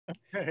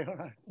Okay, all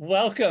right.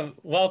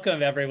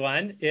 Welcome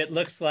everyone. It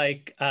looks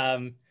like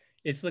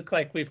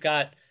we've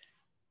got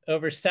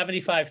over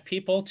 75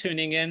 people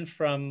tuning in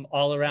from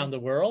all around the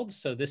world.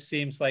 So this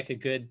seems like a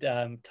good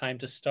time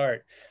to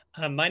start.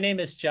 My name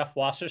is Jeff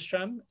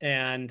Wasserstrom,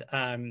 and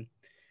I'm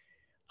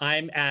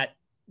at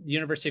the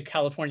University of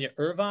California,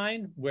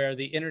 Irvine, where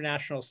the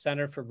International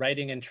Center for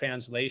Writing and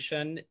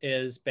Translation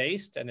is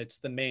based, and it's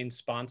the main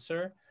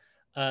sponsor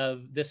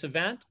of this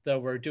event, though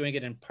we're doing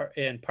it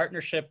in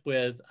partnership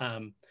with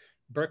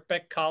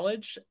Birkbeck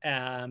College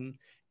at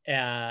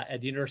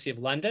the University of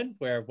London,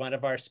 where one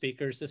of our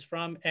speakers is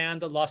from,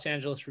 and the Los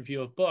Angeles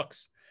Review of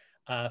Books,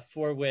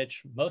 for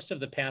which most of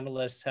the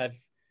panelists have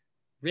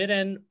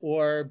written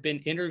or been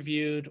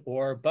interviewed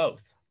or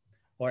both,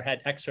 or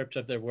had excerpts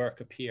of their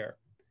work appear.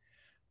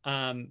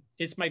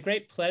 It's my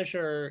great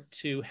pleasure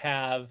to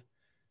have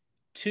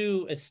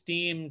two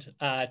esteemed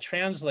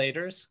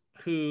translators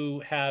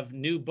who have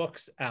new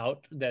books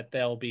out that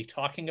they'll be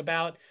talking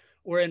about,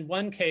 or in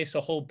one case,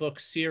 a whole book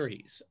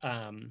series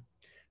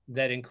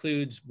that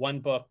includes one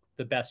book,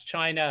 The Best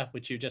China,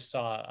 which you just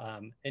saw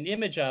an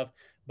image of,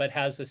 but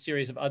has a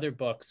series of other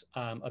books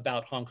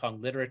about Hong Kong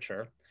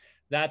literature.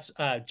 That's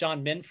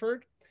John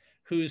Minford,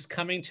 who's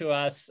coming to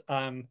us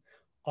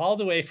all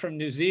the way from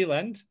New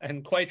Zealand,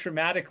 and quite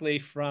dramatically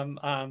from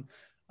a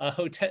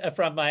hotel,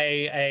 from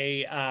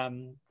a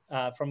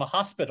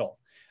hospital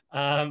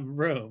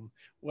room.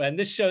 When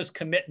this shows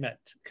commitment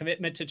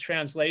to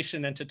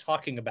translation and to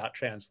talking about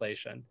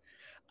translation.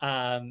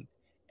 And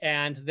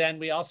then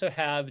we also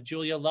have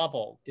Julia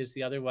Lovell is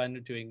the other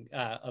one doing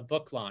a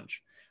book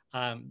launch.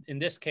 In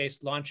this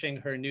case, launching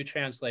her new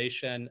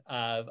translation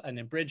of an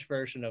abridged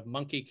version of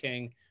Monkey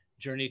King,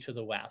 Journey to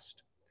the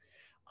West.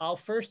 I'll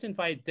first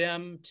invite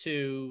them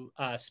to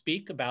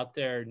speak about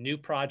their new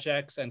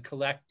projects and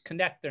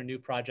connect their new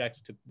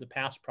projects to the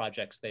past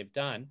projects they've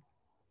done.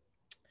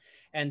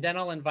 And then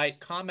I'll invite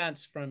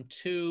comments from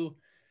two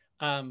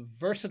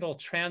versatile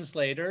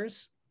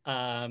translators,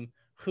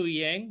 Hu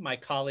Ying, my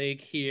colleague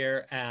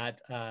here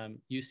at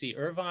UC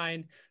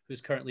Irvine,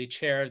 who's currently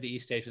chair of the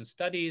East Asian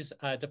Studies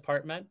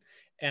Department,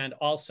 and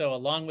also,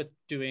 along with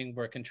doing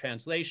work in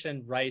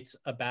translation, writes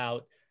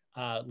about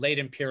late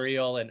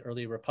imperial and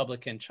early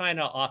republican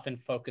China, often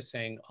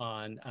focusing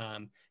on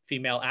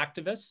female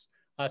activists,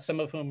 some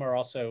of whom are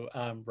also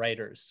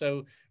writers.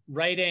 So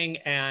writing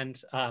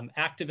and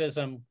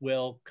activism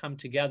will come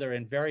together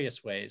in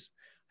various ways,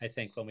 I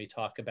think, when we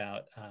talk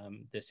about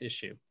this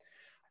issue.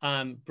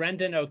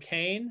 Brendan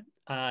O'Kane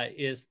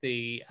is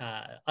the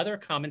other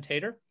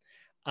commentator.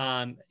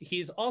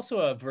 He's also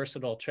a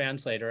versatile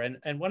translator.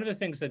 And one of the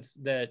things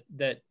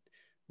that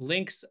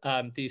links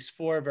these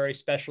four very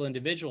special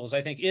individuals,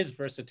 I think, is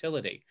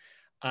versatility.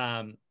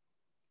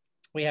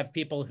 We have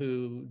people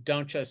who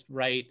don't just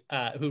write,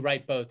 who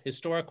write both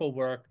historical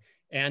work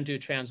and do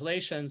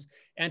translations,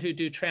 and who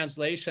do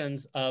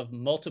translations of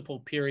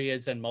multiple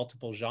periods and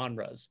multiple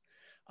genres.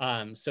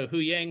 So Hu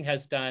Ying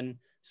has done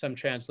some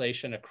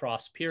translation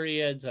across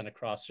periods and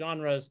across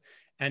genres.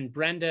 And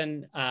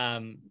Brendan,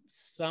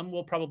 some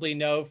will probably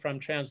know from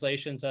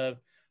translations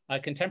of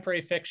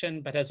contemporary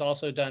fiction, but has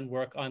also done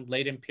work on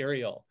late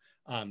imperial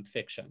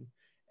fiction.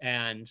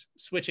 And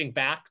switching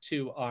back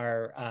to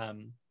our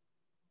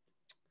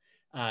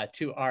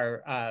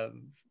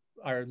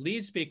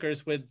lead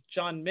speakers with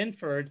John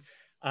Minford,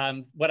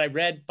 what I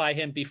read by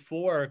him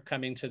before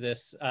coming to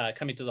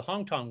the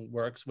Hong Kong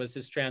works was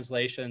his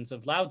translations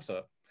of Lao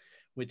Tzu,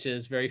 which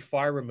is very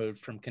far removed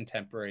from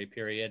contemporary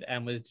period.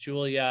 And with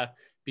Julia,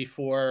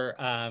 before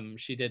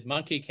she did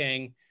Monkey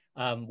King,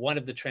 one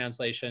of the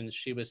translations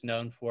she was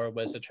known for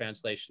was a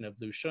translation of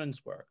Lu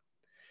Xun's work.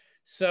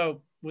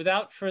 So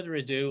without further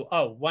ado,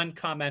 one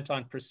comment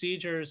on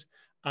procedures.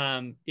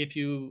 If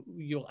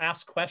you'll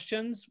ask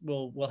questions,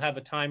 we'll have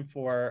a time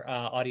for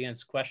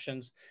audience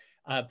questions.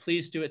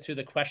 Please do it through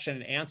the question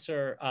and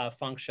answer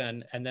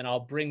function, and then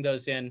I'll bring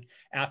those in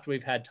after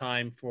we've had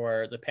time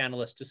for the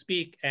panelists to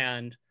speak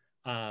and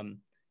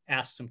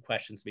ask some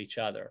questions of each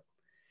other.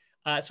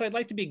 So I'd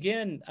like to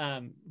begin,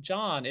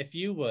 John, if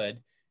you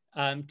would,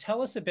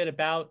 tell us a bit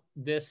about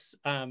this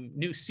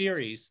new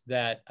series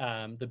that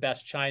The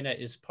Best China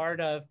is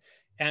part of,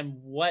 and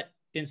what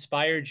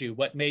inspired you,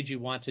 what made you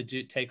want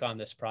to take on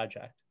this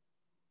project?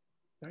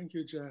 Thank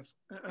you, Jeff.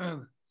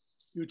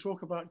 You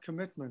talk about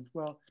commitment.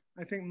 Well,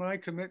 I think my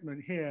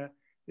commitment here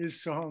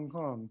is to Hong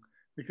Kong,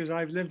 because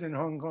I've lived in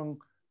Hong Kong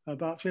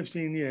about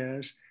 15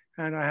 years,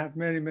 and I have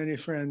many, many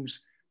friends,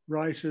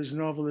 writers,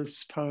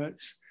 novelists,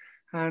 poets.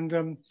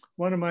 And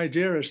one of my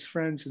dearest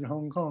friends in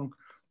Hong Kong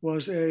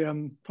was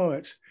a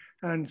poet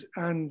and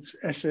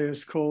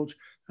essayist called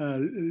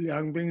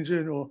Liang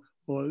Bingjun or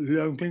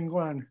Liang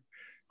Bingguan,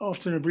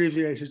 often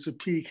abbreviated to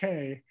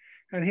PK.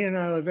 And he and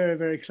I were very,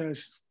 very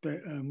close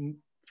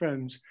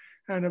friends.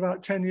 And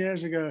about 10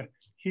 years ago,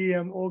 he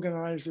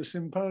organized a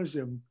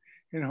symposium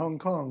in Hong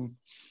Kong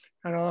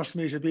and asked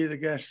me to be the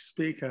guest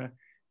speaker,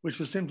 which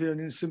was simply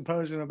a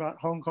symposium about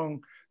Hong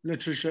Kong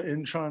literature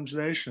in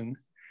translation.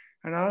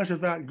 And out of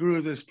that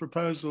grew this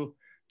proposal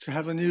to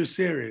have a new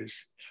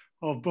series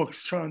of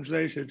books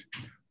translated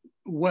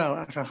well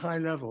at a high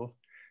level.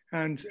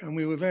 And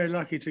we were very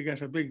lucky to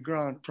get a big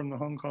grant from the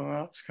Hong Kong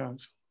Arts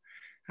Council.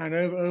 And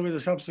over the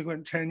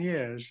subsequent 10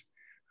 years,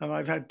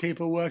 I've had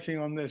people working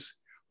on this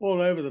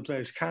all over the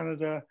place: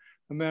 Canada,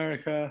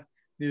 America,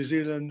 New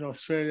Zealand,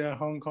 Australia,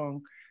 Hong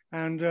Kong.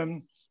 And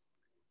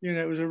you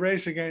know, it was a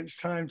race against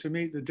time to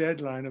meet the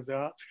deadline of the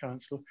Arts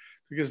Council,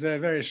 because they're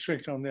very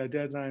strict on their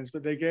deadlines.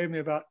 But they gave me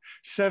about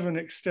 7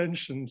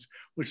 extensions,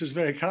 which was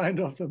very kind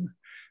of them.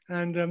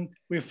 And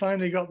we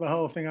finally got the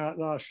whole thing out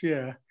last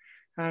year,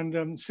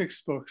 and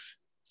 6 books.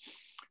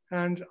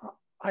 And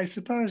I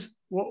suppose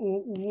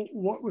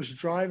what was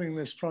driving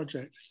this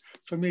project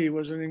for me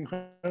was an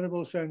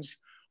incredible sense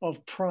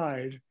of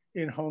pride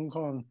in Hong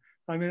Kong.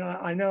 I mean,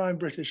 I know I'm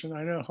British and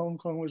I know Hong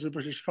Kong was a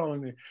British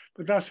colony,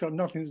 but that's got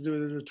nothing to do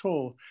with it at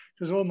all,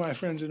 because all my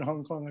friends in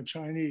Hong Kong are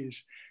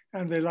Chinese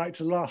and they like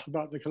to laugh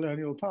about the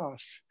colonial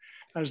past,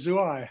 as do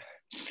I.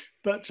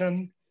 But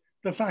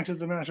the fact of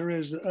the matter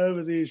is that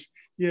over these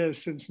years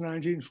since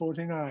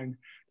 1949,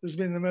 there's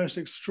been the most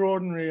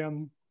extraordinary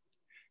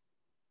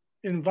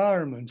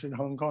environment in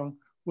Hong Kong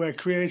where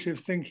creative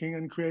thinking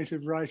and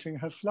creative writing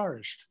have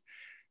flourished.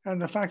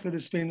 And the fact that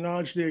it's been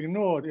largely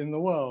ignored in the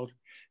world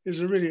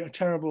is really a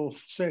terrible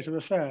state of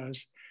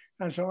affairs.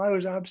 And so I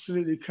was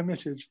absolutely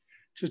committed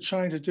to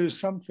trying to do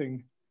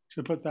something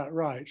to put that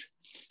right.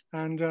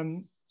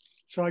 And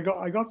so I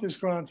got this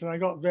grant, and I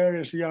got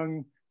various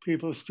young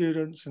people,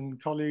 students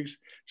and colleagues,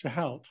 to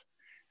help.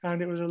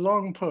 And it was a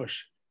long push,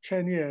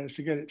 10 years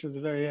to get it to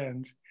the very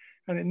end.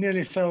 And it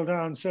nearly fell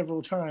down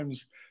several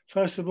times.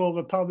 First of all,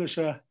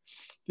 the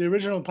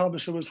original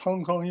publisher was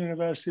Hong Kong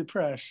University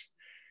Press,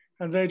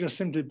 and they just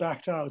simply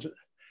backed out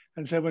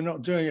and said, we're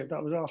not doing it.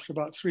 That was after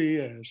about 3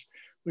 years,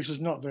 which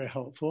was not very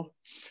helpful.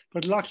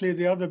 But luckily,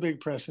 the other big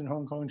press in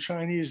Hong Kong,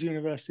 Chinese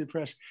University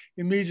Press,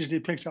 immediately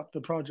picked up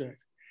the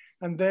project.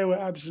 And they were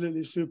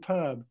absolutely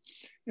superb.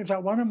 In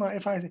fact,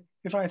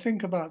 if I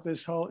think about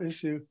this whole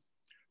issue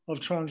of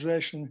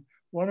translation,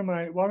 one of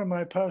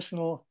my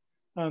personal,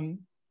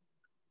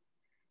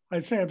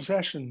 I'd say,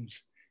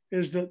 obsessions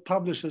is that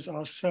publishers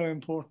are so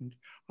important.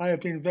 I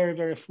have been very,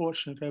 very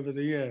fortunate over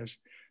the years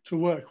to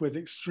work with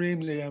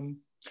extremely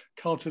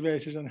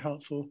cultivated and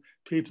helpful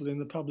people in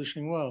the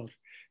publishing world.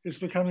 It's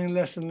becoming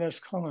less and less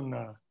common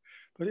now.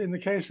 But in the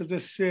case of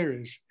this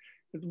series,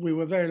 we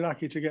were very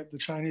lucky to get the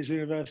Chinese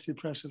University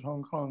Press of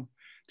Hong Kong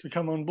to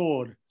come on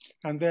board.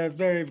 And their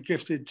very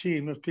gifted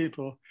team of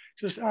people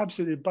just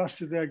absolutely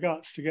busted their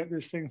guts to get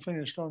this thing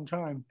finished on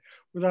time.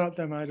 Without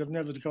them, I'd have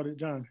never got it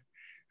done.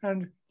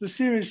 And the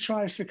series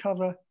tries to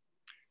cover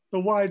the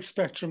wide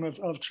spectrum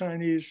of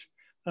Chinese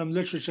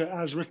literature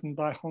as written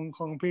by Hong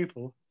Kong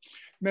people,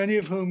 many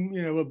of whom,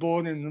 you know, were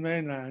born in the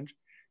mainland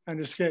and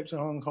escaped to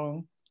Hong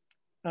Kong.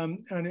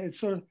 And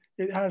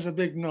it has a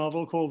big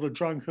novel called The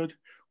Drunkard,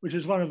 which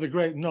is one of the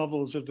great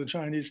novels of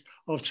Chinese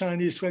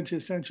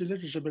 20th century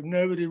literature, but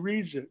nobody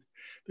reads it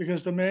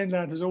because the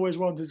mainland has always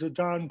wanted to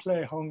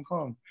downplay Hong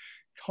Kong.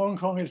 Hong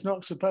Kong is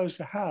not supposed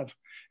to have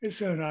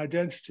its own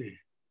identity.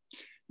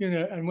 You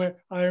know, and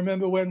I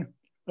remember when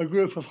a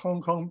group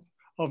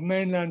of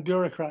mainland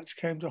bureaucrats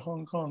came to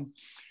Hong Kong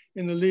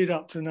in the lead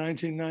up to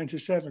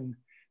 1997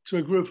 to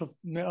a group of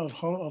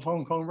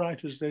Hong Kong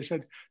writers. They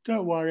said,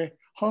 don't worry,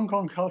 Hong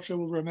Kong culture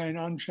will remain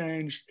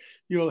unchanged.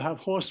 You'll have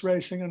horse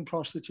racing and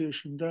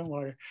prostitution, don't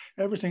worry,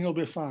 everything will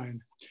be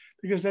fine.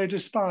 Because they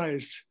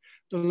despised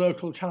the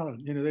local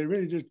talent, you know, they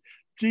really did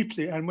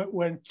deeply. And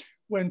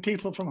when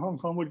people from Hong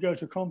Kong would go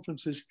to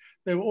conferences,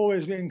 they were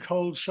always being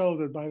cold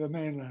shouldered by the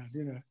mainland,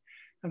 you know.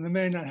 And the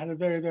mainland had a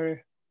very,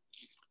 very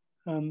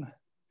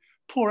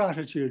poor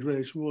attitude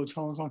really towards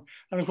Hong Kong.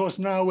 And of course,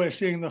 now we're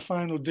seeing the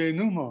final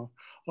denouement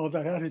of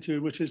that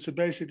attitude, which is to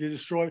basically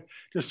destroy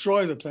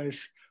the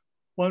place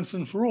once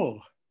and for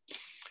all.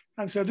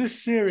 And so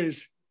this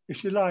series,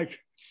 if you like,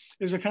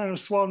 is a kind of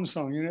swan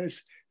song. You know,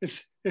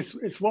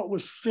 it's what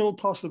was still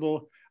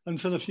possible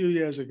until a few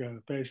years ago,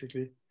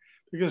 basically,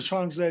 because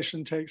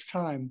translation takes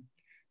time.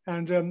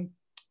 And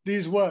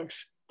these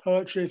works,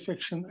 poetry,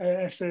 fiction,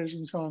 essays,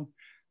 and so on,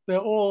 they're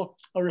all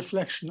a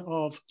reflection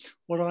of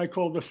what I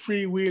call the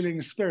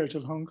freewheeling spirit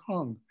of Hong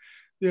Kong.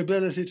 The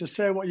ability to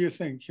say what you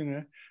think, you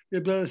know, the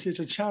ability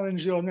to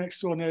challenge your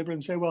next door neighbor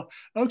and say, well,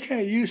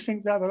 okay, you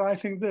think that, but I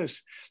think this.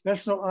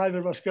 Let's not either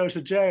of us go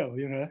to jail,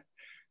 you know.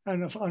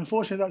 And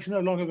unfortunately, that's no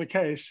longer the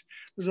case.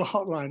 There's a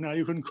hotline now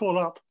you can call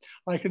up.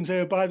 I can say,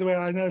 oh, by the way,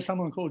 I know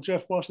someone called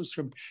Jeff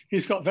Wasserstrom.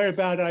 He's got very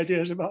bad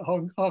ideas about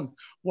Hong Kong.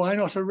 Why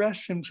not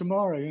arrest him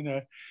tomorrow, you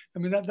know? I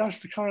mean, that's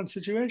the current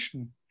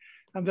situation.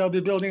 And they'll be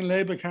building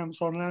labor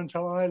camps on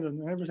Lantau Island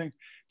and everything.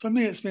 For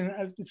me, it's been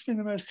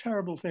the most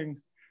terrible thing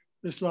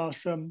this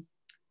last 4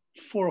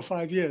 or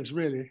 5 years,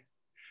 really,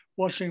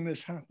 watching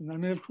this happen. I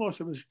mean, of course,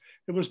 it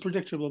was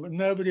predictable, but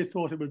nobody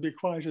thought it would be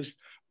quite as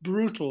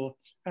brutal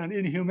and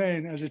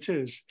inhumane as it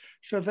is.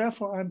 So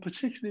therefore, I'm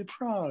particularly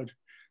proud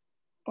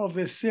of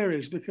this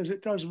series because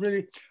it does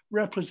really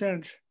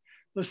represent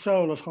the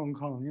soul of Hong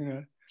Kong, you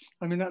know.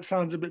 I mean, that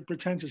sounds a bit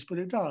pretentious, but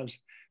it does.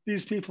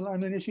 These people, I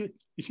mean, if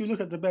you look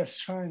at the best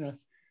China,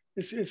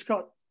 it's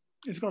got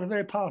it's got a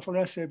very powerful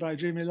essay by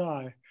Jimmy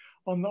Lai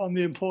on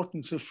the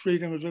importance of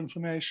freedom of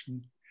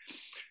information.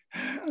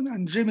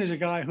 And Jimmy's a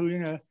guy who, you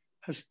know,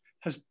 has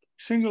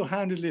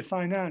single-handedly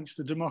financed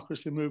the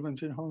democracy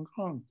movement in Hong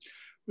Kong,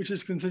 which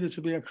is considered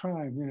to be a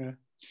crime, you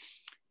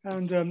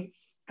know.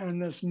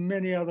 And there's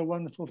many other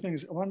wonderful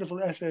things,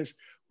 wonderful essays,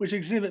 which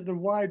exhibit the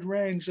wide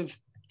range of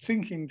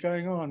thinking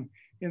going on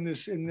in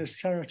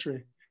this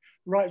territory,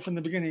 right from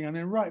the beginning. I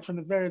mean, right from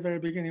the very, very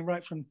beginning,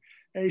 right from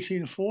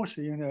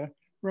 1840, you know,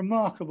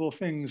 remarkable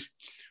things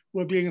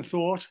were being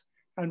thought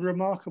and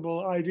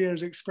remarkable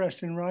ideas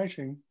expressed in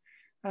writing.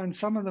 And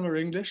some of them are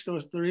English. There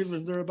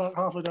are about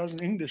half a dozen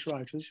English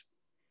writers.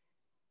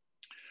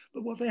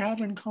 But what they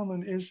have in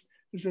common is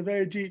a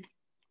very deep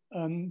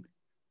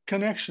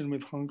connection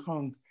with Hong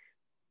Kong.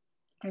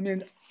 I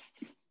mean,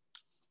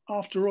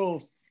 after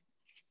all,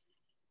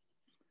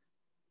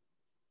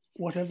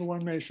 whatever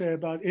one may say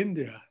about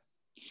India,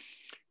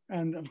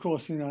 and of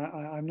course, you know,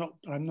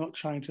 I'm not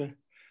trying to,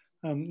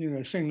 you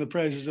know, sing the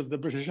praises of the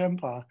British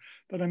Empire,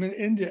 but I mean,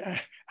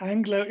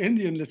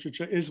 Anglo-Indian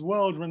literature is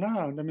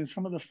world-renowned. I mean,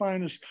 some of the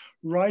finest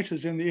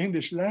writers in the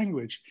English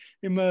language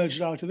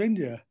emerged out of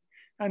India.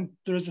 And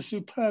there is a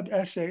superb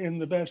essay in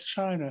The Best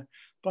China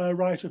by a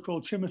writer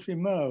called Timothy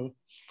Mo,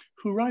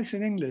 who writes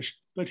in English,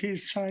 but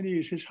he's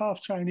Chinese, he's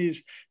half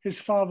Chinese.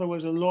 His father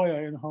was a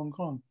lawyer in Hong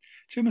Kong.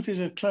 Timothy's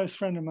a close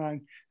friend of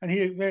mine, and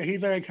he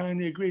very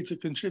kindly agreed to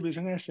contribute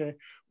an essay,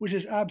 which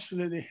is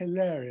absolutely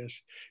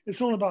hilarious. It's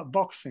all about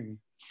boxing,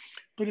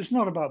 but it's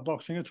not about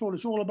boxing at all.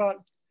 It's all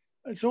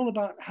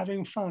about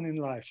having fun in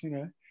life, you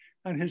know,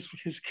 and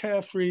his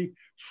carefree,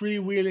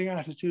 freewheeling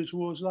attitude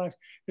towards life.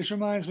 It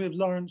reminds me of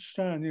Lawrence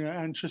Sterne, you know,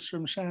 and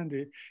Tristram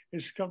Shandy.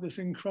 It's got this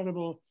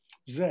incredible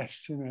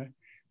zest, you know.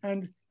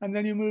 And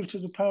then you move to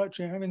the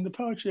poetry. I mean, the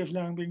poetry of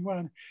Liang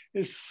Bingguan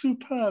is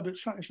superb.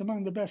 It's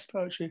among the best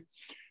poetry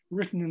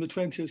written in the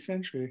 20th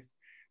century,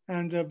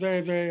 and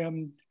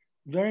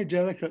very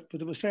delicate,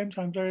 but at the same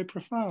time very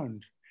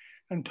profound,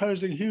 and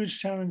posing huge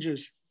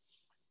challenges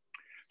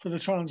for the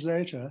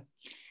translator.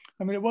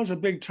 I mean, it was a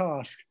big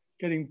task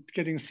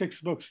getting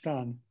 6 books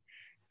done,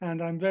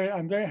 and I'm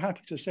very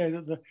happy to say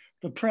that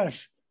the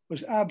press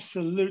was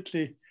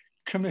absolutely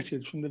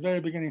committed from the very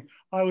beginning.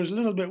 I was a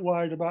little bit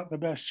worried about The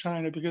Best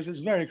China because it's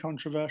very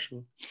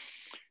controversial.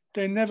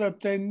 They never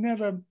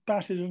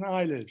batted an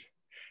eyelid.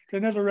 They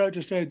never wrote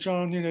to say,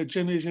 John, you know,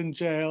 Jimmy's in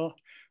jail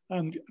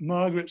and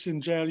Margaret's in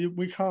jail.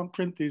 We can't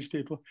print these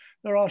people.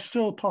 There are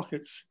still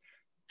pockets,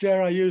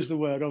 dare I use the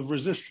word, of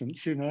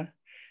resistance, you know.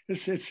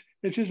 It's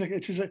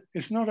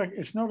not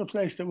a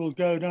place that will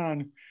go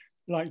down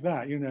like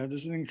that, you know.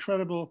 There's an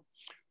incredible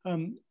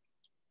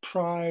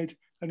pride,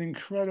 an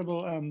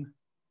incredible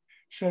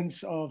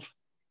sense of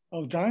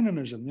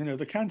dynamism. You know,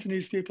 the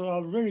Cantonese people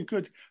are very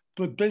good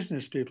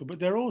business people, but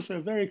they're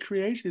also very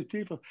creative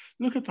people.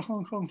 Look at the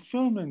Hong Kong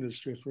film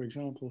industry, for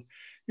example.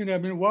 You know, I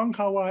mean, Wong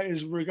Kar-wai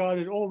is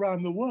regarded all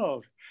around the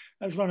world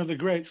as one of the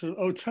greats of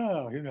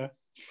auteur, you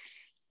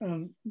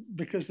know,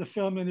 because the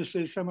film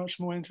industry is so much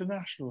more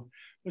international.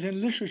 But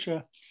in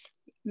literature,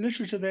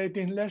 they've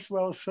been less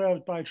well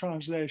served by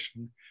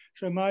translation.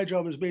 So my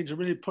job has been to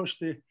really push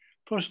the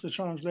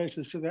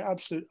translators to their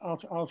absolute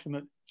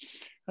ultimate,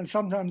 and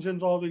sometimes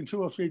involving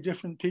 2 or 3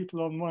 different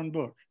people on one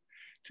book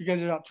to get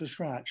it up to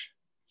scratch.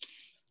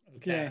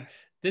 Okay, yeah.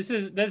 This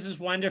is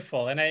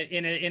wonderful, and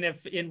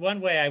in one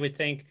way I would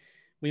think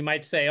we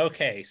might say,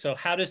 okay, so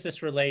how does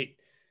this relate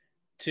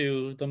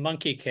to The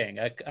Monkey King,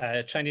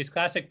 a Chinese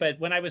classic? But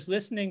when I was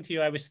listening to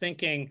you, I was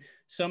thinking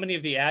so many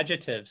of the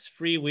adjectives,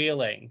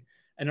 freewheeling,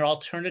 an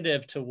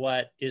alternative to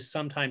what is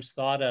sometimes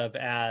thought of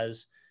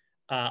as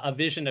a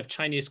vision of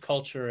Chinese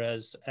culture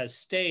as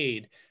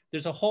staid.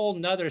 There's a whole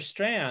nother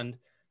strand,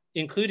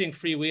 including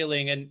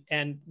freewheeling,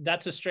 and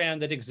that's a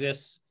strand that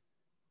exists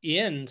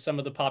in some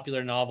of the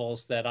popular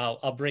novels that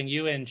I'll bring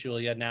you in,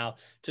 Julia, now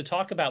to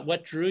talk about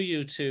what drew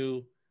you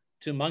to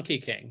Monkey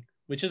King,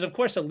 which is of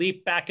course a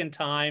leap back in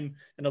time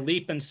and a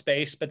leap in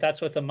space, but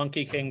that's what the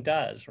Monkey King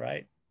does,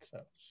 right?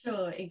 So.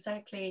 Sure,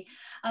 exactly.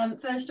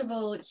 First of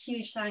all,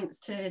 huge thanks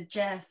to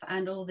Jeff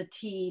and all the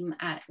team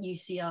at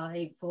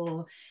UCI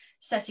for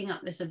setting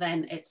up this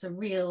event. It's a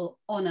real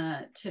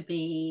honor to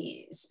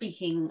be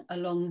speaking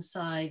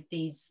alongside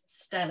these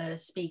stellar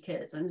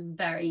speakers, and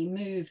very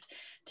moved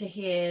to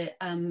hear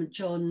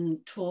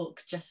John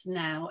talk just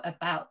now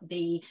about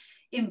the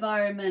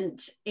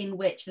environment in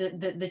which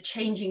the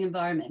changing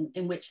environment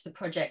in which the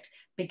project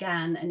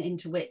began and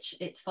into which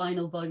its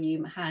final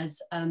volume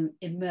has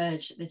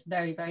emerged, this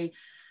very, very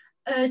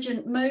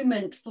urgent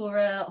moment for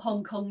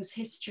Hong Kong's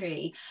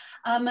history.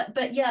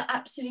 But yeah,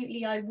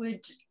 absolutely, I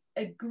would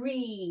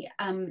agree,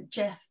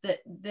 Jeff, that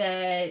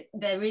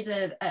there is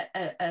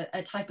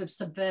a type of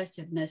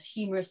subversiveness,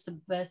 humorous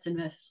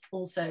subversiveness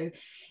also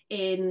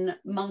in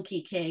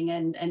Monkey King,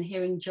 and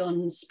hearing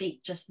John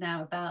speak just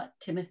now about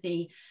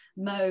Timothy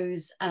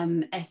Mo's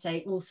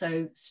essay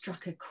also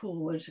struck a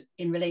chord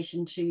in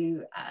relation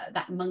to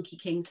that Monkey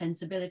King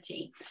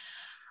sensibility.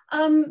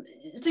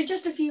 So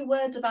just a few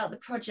words about the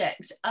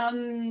project.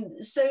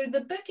 So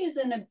the book is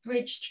an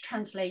abridged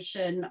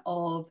translation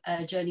of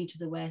Journey to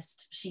the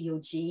West,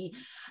 Ji,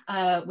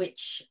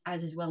 which,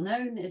 as is well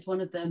known, is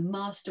one of the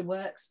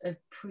masterworks of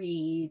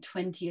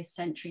pre-20th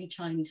century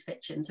Chinese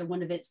fiction. So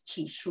one of its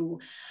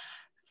qishu.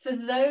 For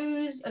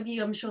those of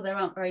you, I'm sure there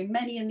aren't very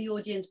many in the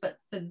audience, but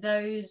for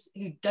those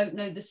who don't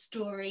know the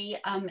story,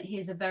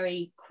 here's a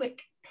very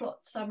quick plot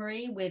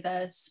summary with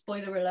a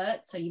spoiler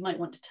alert, so you might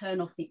want to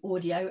turn off the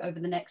audio over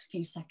the next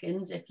few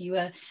seconds if you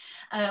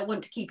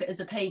want to keep it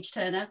as a page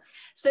turner.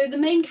 So the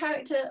main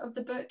character of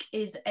the book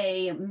is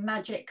a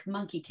magic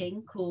monkey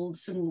king called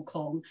Sun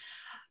Wukong,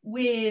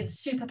 with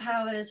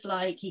superpowers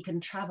like he can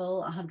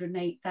travel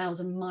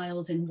 108,000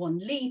 miles in one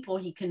leap, or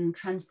he can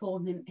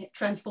transform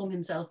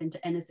himself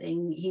into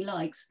anything he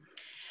likes.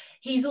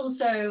 He's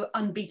also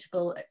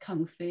unbeatable at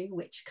kung fu,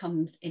 which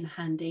comes in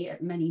handy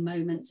at many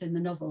moments in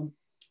the novel.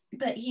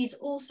 But he's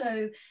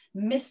also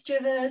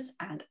mischievous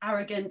and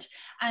arrogant,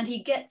 and he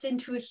gets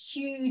into a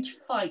huge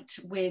fight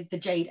with the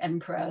Jade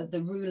Emperor,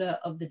 the ruler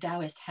of the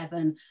Taoist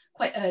heaven,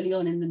 quite early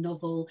on in the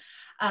novel.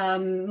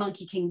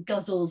 Monkey King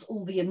guzzles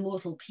all the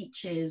immortal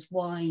peaches,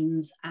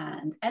 wines,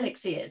 and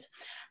elixirs.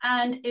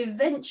 And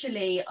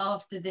eventually,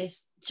 after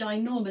this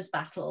ginormous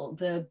battle,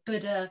 the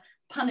Buddha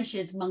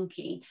punishes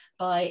Monkey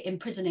by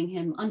imprisoning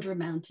him under a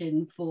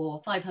mountain for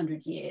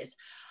 500 years.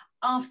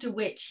 After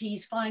which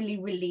he's finally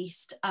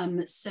released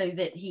so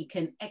that he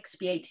can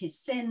expiate his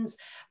sins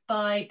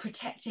by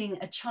protecting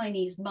a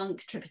Chinese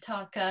monk,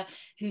 Tripitaka,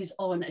 who's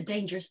on a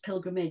dangerous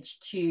pilgrimage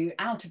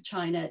out of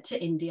China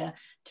to India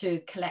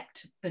to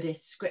collect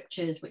Buddhist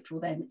scriptures, which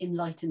will then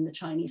enlighten the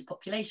Chinese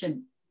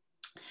population.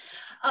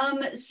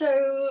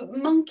 So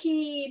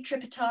Monkey,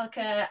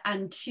 Tripitaka,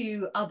 and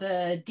two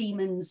other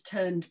demons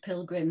turned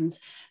pilgrims,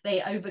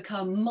 they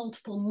overcome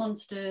multiple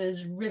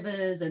monsters,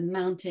 rivers, and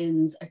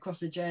mountains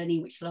across a journey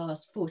which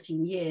lasts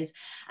 14 years.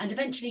 And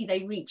eventually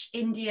they reach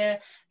India,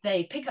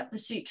 they pick up the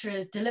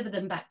sutras, deliver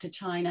them back to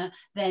China,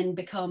 then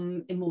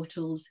become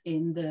immortals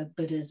in the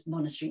Buddha's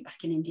monastery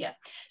back in India.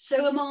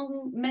 So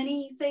among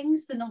many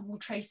things, the novel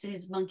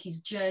traces Monkey's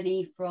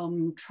journey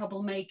from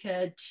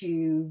troublemaker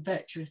to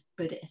virtuous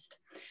Buddhist.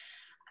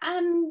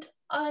 And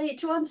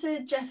to answer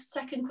Jeff's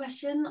second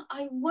question,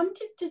 I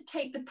wanted to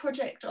take the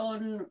project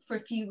on for a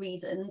few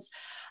reasons.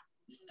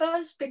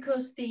 First,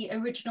 because the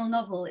original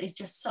novel is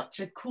just such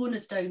a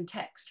cornerstone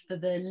text for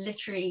the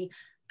literary,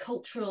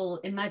 cultural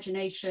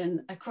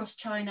imagination across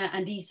China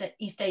and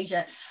East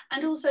Asia,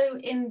 and also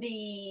in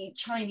the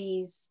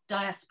Chinese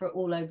diaspora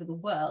all over the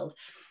world.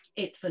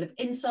 It's full of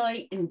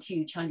insight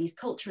into Chinese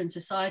culture and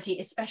society,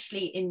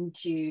 especially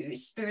into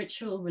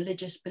spiritual,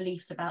 religious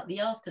beliefs about the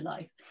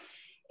afterlife.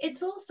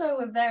 It's also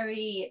a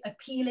very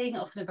appealing,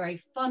 often a very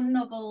fun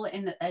novel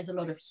in that there's a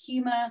lot of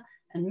humor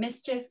and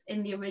mischief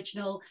in the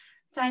original,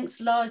 thanks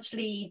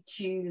largely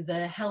to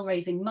the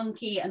hell-raising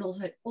monkey and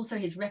also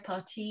his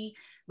repartee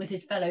with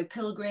his fellow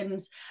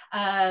pilgrims,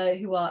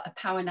 who are a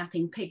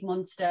power-napping pig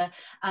monster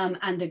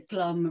and a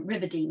glum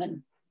river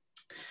demon.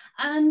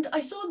 And I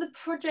saw the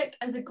project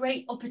as a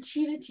great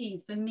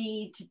opportunity for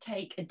me to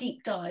take a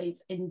deep dive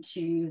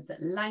into the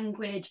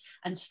language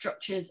and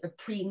structures of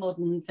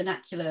pre-modern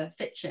vernacular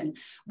fiction,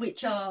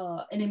 which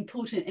are an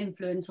important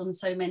influence on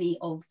so many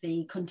of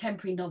the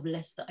contemporary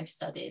novelists that I've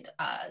studied,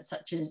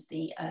 such as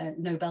the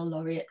Nobel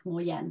laureate Mo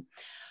Yan.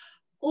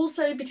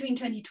 Also, between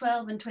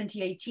 2012 and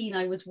 2018,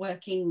 I was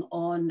working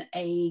on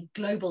a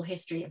global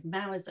history of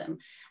Maoism,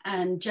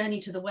 and Journey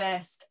to the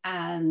West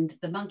and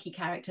the monkey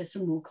character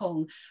Sun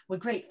Wukong were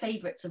great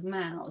favorites of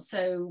Mao.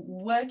 So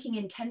working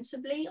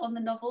intensively on the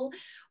novel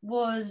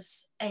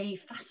was a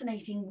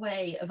fascinating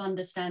way of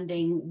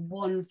understanding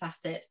one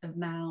facet of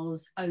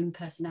Mao's own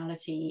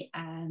personality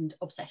and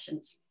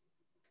obsessions.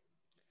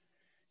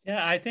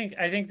 Yeah, I think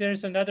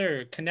there's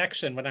another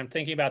connection when I'm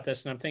thinking about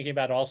this, and I'm thinking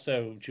about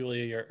also,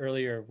 Julia, your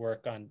earlier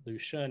work on Lu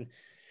Xun,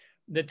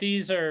 that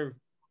these are,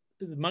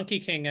 the Monkey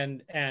King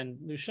and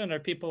Lu Xun are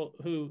people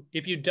who,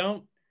 if you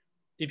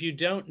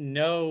don't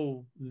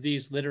know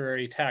these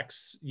literary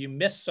texts, you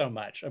miss so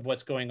much of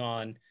what's going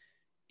on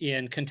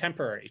in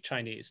contemporary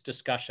Chinese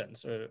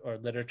discussions or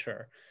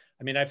literature.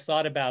 I mean, I've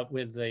thought about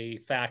with the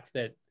fact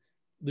that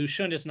Lu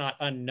Xun is not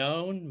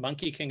unknown,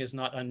 Monkey King is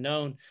not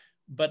unknown,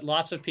 but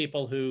lots of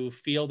people who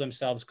feel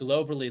themselves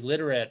globally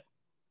literate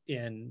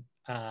in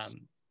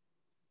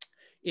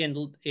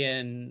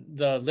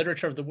the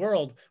literature of the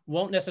world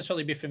won't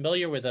necessarily be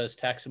familiar with those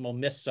texts and will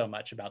miss so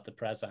much about the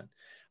present.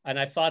 And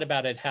I've thought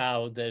about it,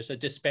 how there's a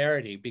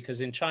disparity, because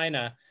in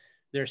China,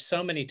 there's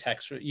so many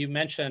texts.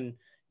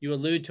 You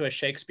allude to a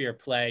Shakespeare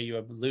play, you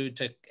allude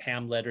to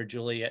Hamlet or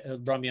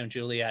Romeo and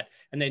Juliet,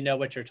 and they know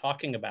what you're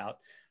talking about.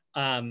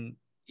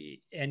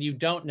 And you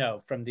don't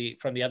know from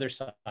the other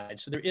side.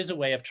 So there is a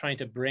way of trying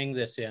to bring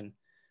this in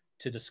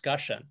to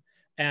discussion.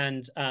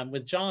 And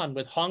with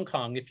Hong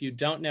Kong, if you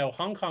don't know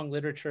Hong Kong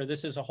literature,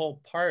 this is a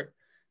whole part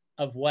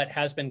of what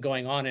has been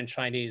going on in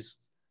Chinese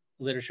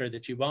literature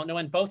that you won't know.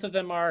 And both of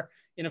them are,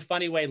 in a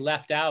funny way,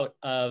 left out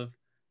of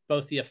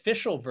both the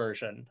official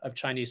version of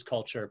Chinese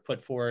culture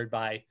put forward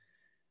by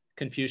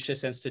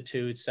Confucius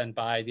institutes and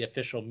by the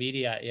official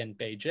media in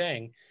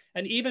Beijing,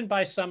 and even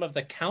by some of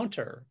the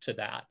counter to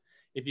that.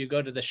 If you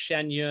go to the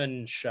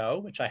Shenyun show,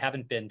 which I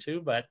haven't been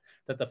to, but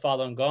that the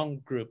Falun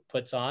Gong group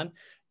puts on,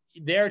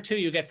 there too,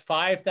 you get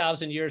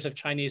 5,000 years of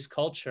Chinese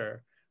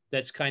culture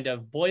that's kind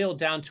of boiled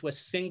down to a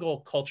single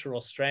cultural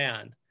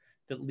strand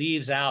that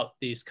leaves out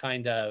these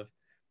kind of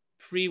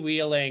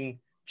freewheeling,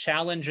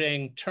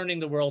 challenging, turning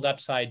the world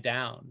upside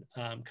down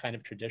kind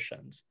of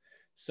traditions.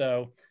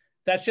 So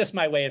that's just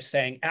my way of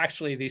saying,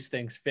 actually, these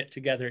things fit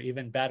together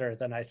even better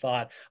than I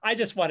thought. I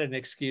just wanted an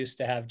excuse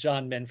to have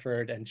John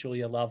Minford and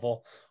Julia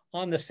Lovell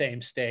on the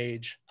same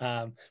stage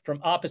from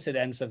opposite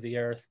ends of the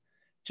earth,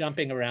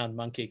 jumping around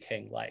Monkey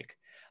King-like.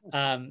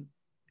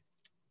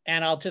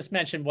 And I'll just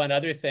mention one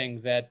other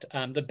thing, that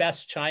the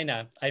best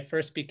China, I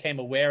first became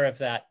aware of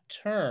that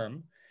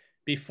term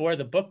before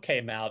the book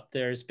came out.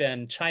 There's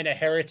been China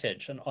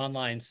Heritage, an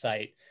online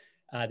site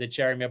that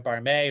Jeremy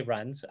Barmé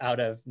runs out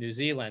of New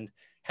Zealand,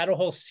 had a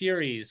whole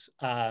series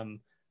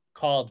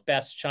called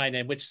Best China,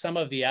 in which some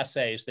of the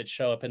essays that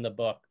show up in the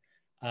book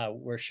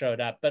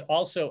showed up, but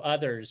also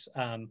others.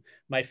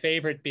 My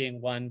favorite being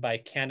one by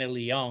Canna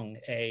Leong,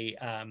 a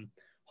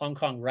Hong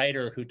Kong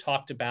writer who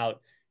talked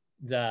about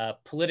the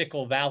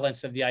political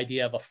valence of the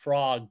idea of a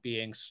frog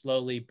being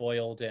slowly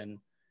boiled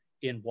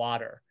in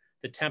water,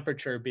 the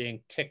temperature being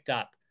ticked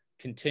up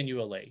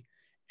continually.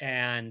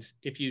 And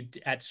if you,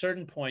 at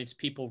certain points,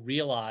 people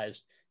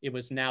realized it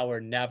was now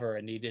or never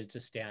and needed to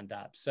stand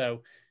up.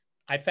 So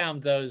I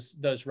found those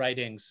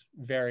writings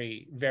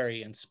very,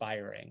 very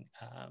inspiring.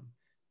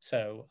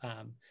 So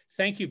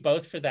thank you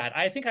both for that.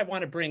 I think I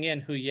want to bring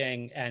in Hu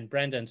Ying and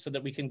Brendan so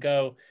that we can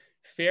go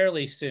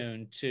fairly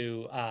soon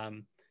to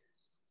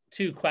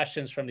 2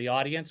 questions from the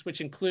audience,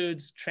 which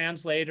includes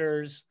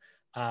translators,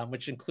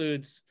 which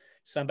includes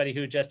somebody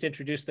who just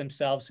introduced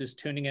themselves who's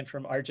tuning in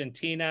from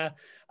Argentina.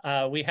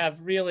 We have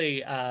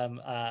really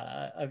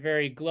a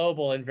very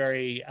global and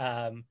very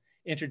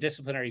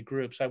interdisciplinary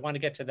group, so I want to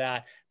get to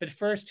that. But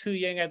first, Hu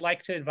Ying, I'd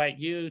like to invite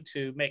you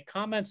to make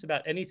comments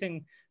about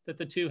anything that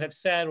the 2 have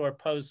said or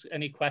pose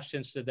any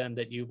questions to them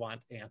that you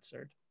want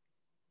answered.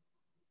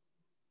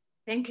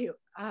 Thank you.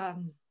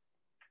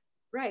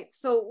 Right,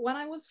 so when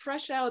I was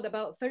fresh out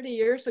about 30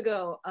 years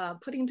ago,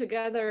 putting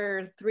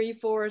together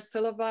 3-4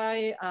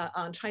 syllabi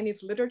on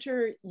Chinese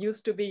literature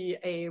used to be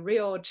a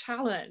real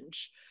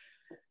challenge.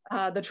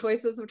 The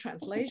choices of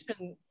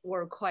translation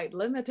were quite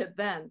limited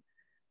then.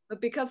 But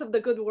because of the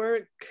good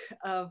work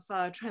of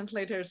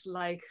translators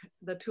like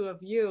the 2 of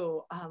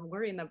you,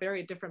 we're in a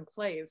very different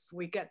place.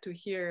 We get to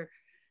hear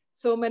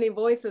so many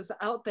voices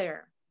out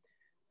there.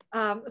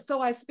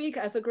 So I speak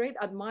as a great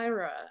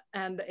admirer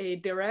and a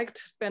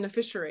direct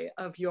beneficiary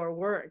of your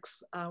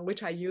works,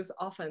 which I use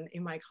often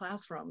in my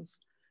classrooms.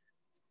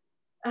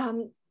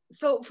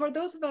 So for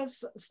those of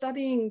us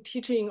studying,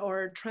 teaching,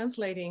 or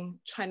translating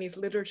Chinese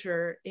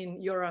literature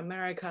in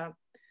Euro-America,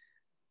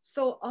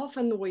 so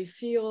often we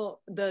feel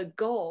the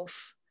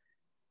gulf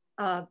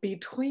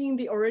between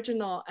the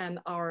original and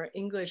our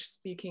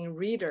English-speaking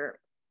reader.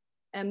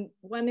 And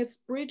when it's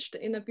bridged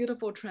in a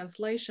beautiful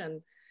translation,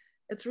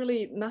 it's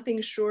really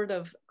nothing short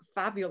of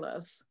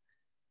fabulous.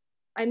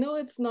 I know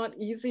it's not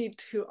easy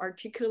to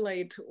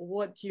articulate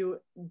what you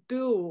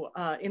do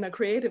in a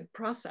creative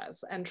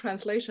process, and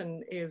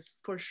translation is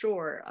for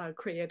sure a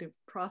creative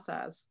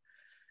process.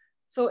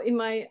 So in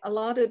my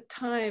allotted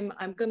time,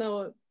 I'm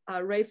gonna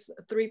raise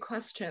 3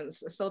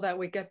 questions so that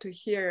we get to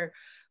hear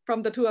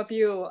from the 2 of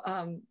you,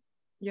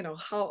 you know,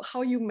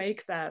 how you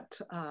make that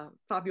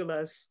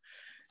fabulous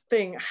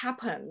thing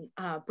happen,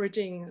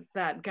 bridging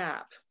that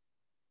gap.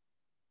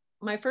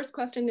 My first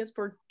question is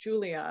for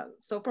Julia.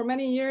 So for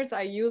many years,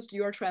 I used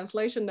your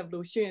translation of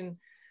Lu Xun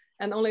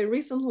and only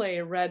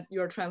recently read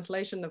your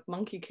translation of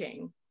Monkey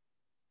King.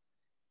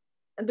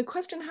 And the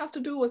question has to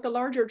do with the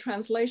larger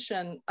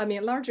translation,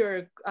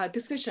 larger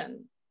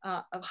decision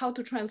of how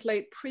to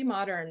translate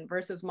pre-modern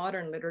versus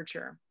modern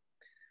literature.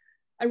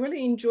 I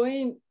really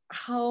enjoy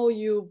how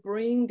you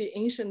bring the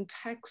ancient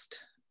text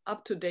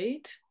up to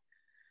date.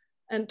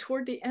 And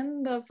toward the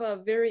end of a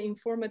very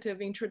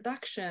informative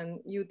introduction,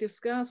 you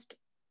discussed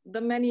the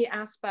many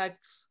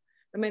aspects,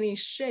 the many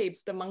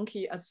shapes the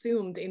monkey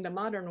assumed in the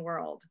modern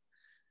world,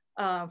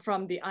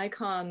 from the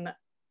icon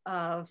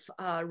of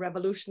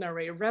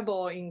revolutionary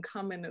rebel in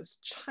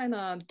communist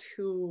China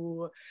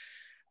to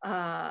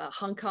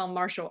Hong Kong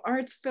martial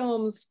arts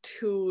films,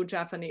 to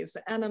Japanese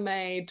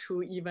anime,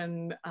 to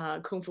even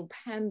Kung Fu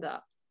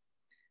Panda.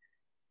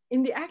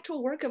 In the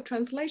actual work of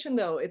translation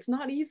though, it's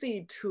not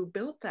easy to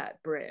build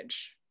that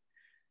bridge.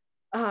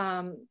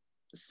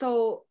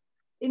 So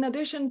in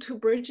addition to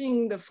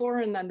bridging the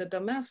foreign and the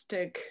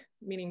domestic,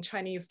 meaning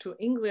Chinese to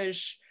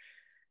English,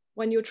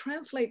 when you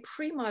translate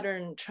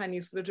pre-modern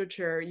Chinese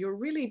literature, you're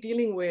really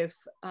dealing with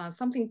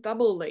something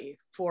doubly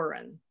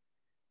foreign,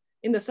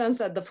 in the sense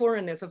that the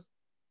foreign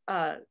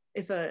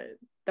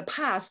the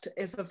past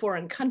is a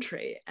foreign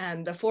country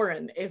and the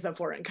foreign is a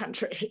foreign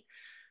country.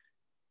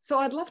 So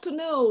I'd love to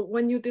know,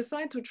 when you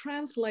decide to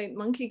translate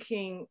Monkey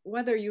King,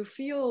 whether you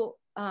feel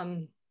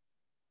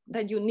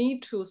that you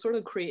need to sort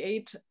of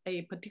create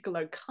a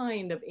particular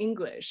kind of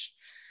English.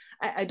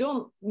 I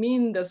don't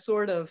mean the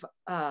sort of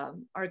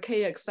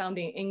archaic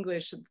sounding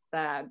English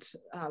that,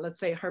 let's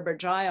say, Herbert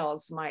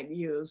Giles might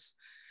use,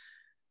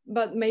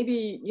 but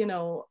maybe, you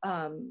know,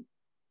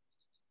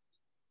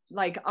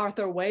 like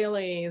Arthur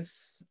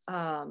Waley's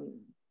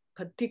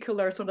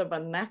particular sort of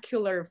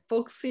vernacular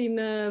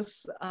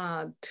folksiness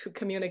to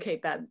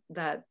communicate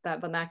that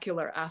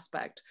vernacular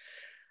aspect.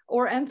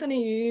 Or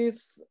Anthony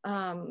Yu's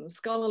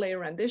scholarly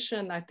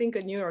rendition, I think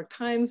a New York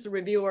Times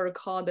reviewer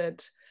called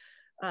it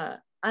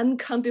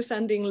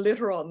uncondescending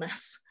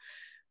literalness.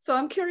 So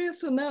I'm curious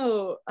to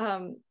know,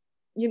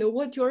 you know,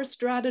 what your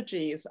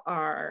strategies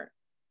are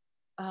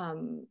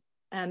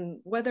and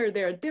whether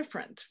they're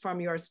different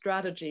from your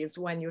strategies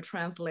when you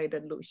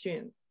translated Lu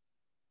Xun.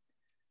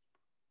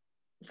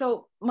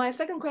 So my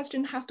second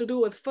question has to do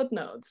with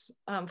footnotes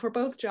for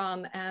both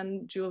John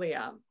and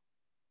Julia.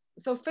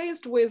 So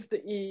faced with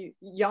the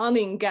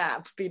yawning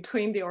gap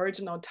between the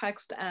original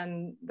text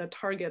and the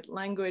target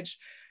language,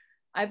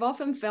 I've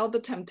often felt the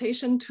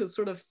temptation to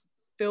sort of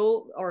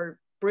fill or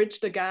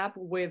bridge the gap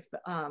with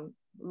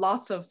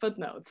lots of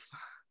footnotes.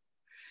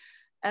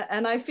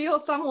 And I feel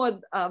somewhat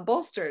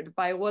bolstered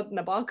by what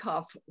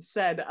Nabokov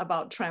said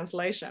about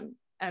translation.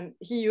 And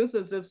he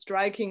uses this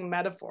striking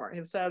metaphor.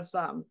 He says,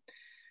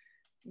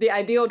 the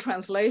ideal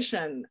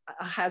translation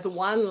has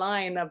one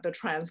line of the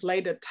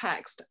translated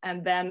text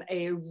and then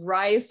a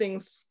rising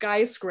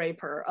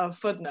skyscraper of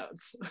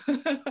footnotes.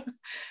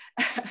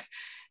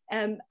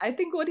 And I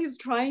think what he's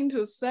trying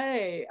to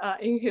say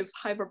in his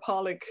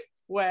hyperbolic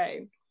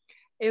way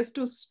is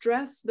to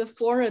stress the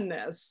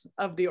foreignness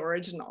of the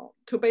original,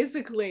 to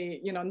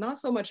basically, you know, not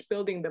so much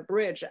building the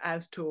bridge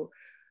as to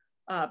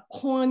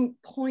point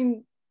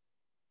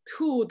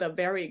to the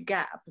very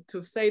gap,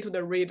 to say to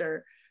the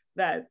reader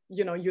that,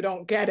 you know, you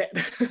don't get it,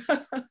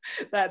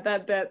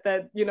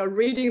 that you know,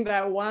 reading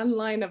that one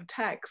line of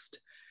text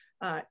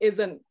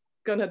isn't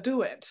gonna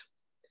do it.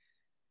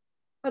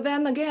 But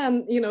then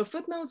again, you know,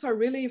 footnotes are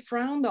really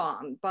frowned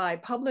on by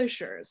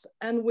publishers,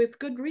 and with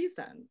good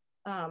reason.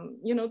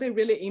 You know, they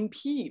really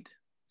impede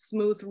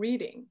smooth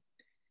reading.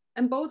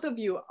 And both of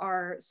you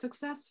are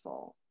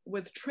successful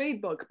with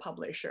trade book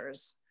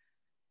publishers.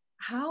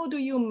 How do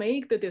you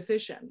make the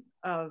decision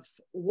of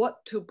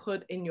what to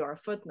put in your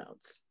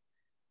footnotes?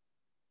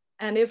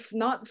 And if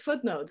not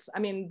footnotes, I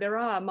mean, there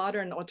are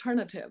modern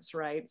alternatives,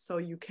 right? So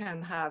you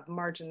can have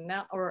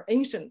marginal or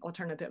ancient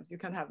alternatives. You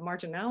can have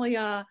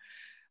marginalia,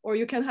 or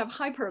you can have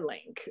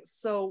hyperlink.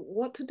 So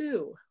what to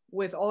do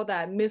with all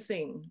that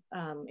missing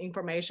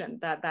information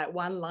that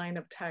one line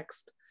of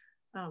text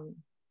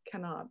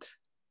cannot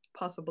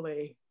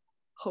possibly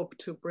hope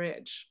to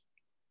bridge?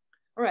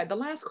 All right, the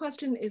last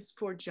question is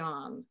for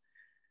John,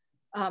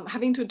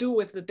 having to do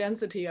with the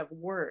density of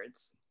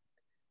words.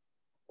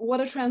 What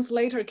a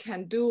translator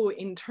can do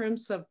in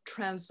terms of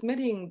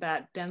transmitting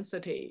that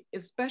density,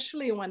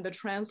 especially when the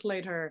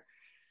translator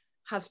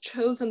has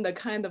chosen the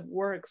kind of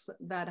works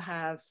that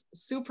have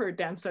super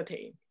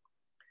density.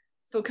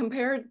 So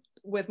compared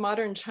with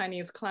modern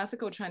Chinese,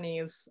 classical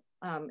Chinese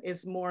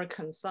is more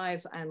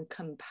concise and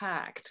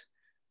compact.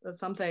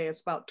 Some say it's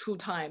about 2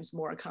 times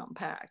more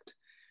compact.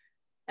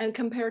 And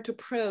compared to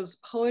prose,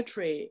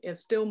 poetry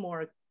is still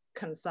more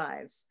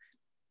concise.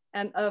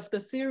 And of the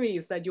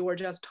series that you were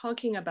just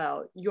talking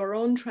about, your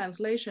own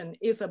translation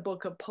is a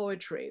book of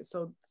poetry.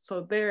 So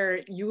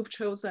there you've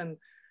chosen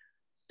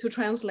to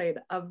translate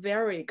a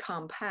very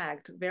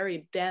compact,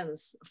 very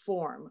dense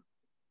form.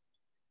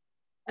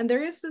 And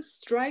there is this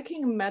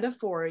striking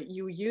metaphor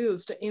you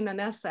used in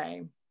an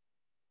essay.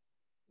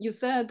 You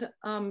said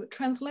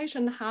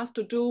translation has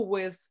to do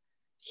with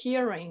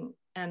hearing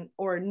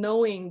or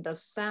knowing the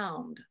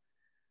sound,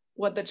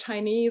 what the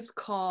Chinese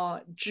call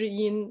知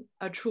音,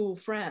 a true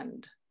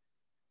friend.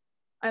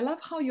 I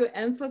love how you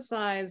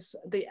emphasize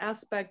the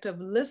aspect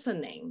of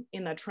listening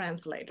in a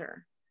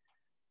translator.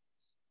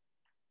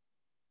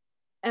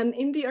 And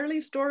in the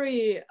early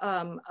story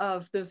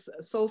of this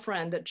soul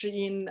friend, 知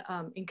音,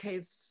 in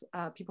case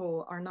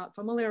people are not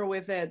familiar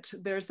with it,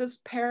 there's this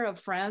pair of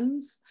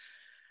friends,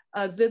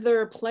 a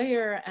zither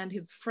player and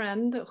his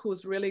friend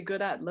who's really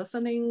good at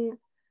listening.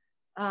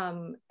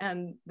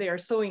 And they are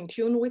so in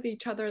tune with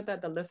each other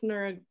that the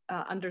listener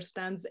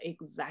understands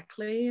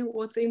exactly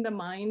what's in the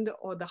mind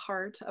or the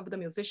heart of the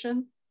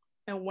musician.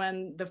 And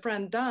when the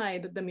friend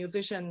died, the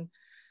musician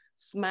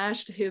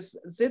smashed his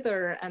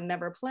zither and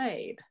never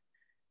played.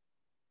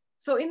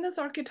 So in this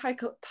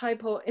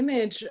archetypal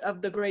image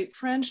of the great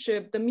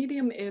friendship, the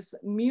medium is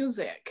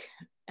music,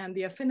 and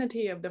the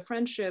affinity of the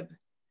friendship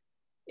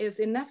is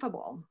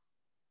ineffable.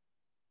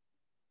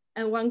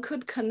 And one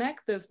could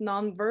connect this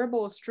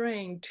nonverbal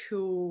strain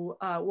to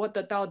what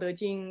the Dao De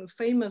Jing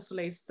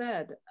famously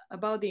said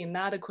about the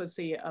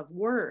inadequacy of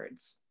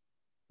words,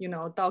 you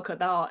know, Dao Ke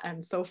Dao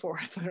and so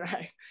forth,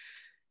 right?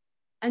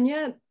 And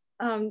yet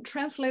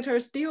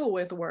translators deal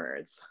with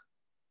words.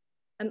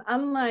 And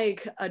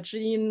unlike a 知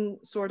音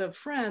sort of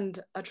friend,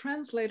 a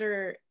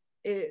translator,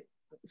 it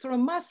sort of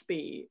must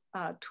be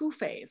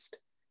two-faced,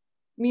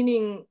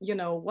 meaning,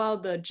 while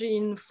the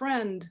Jin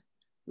friend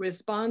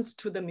responds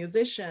to the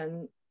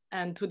musician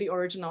and to the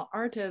original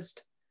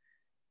artist,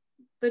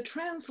 the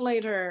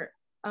translator,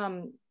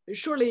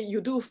 surely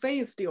you do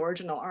face the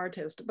original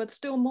artist, but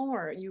still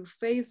more, you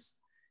face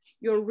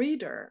your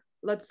reader.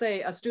 Let's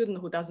say a student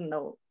who doesn't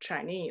know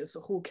Chinese,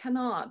 who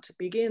cannot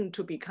begin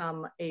to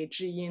become a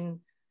Jin,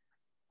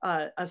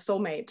 a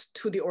soulmate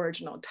to the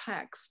original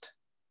text.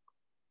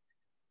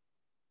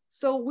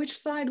 So which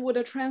side would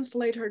a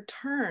translator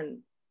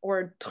turn,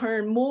 or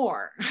turn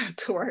more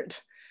toward?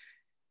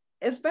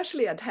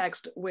 Especially a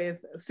text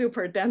with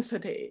super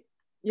density.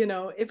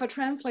 If a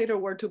translator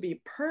were to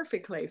be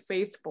perfectly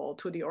faithful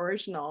to the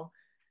original,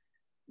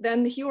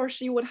 then he or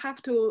she would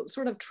have to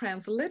sort of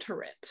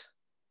transliterate,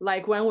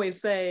 like when we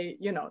say,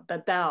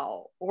 the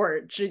Dao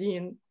or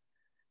Jing.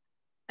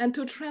 And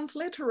to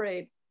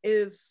transliterate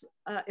is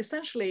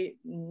essentially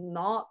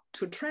not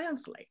to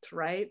translate,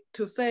 right?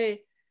 To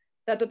say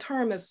that the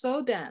term is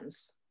so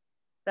dense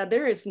that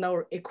there is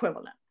no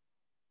equivalent,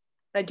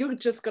 that you're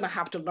just gonna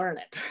have to learn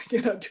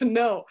it, to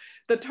know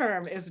the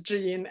term is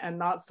Jing and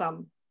not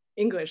some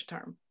English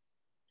term.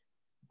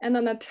 And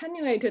an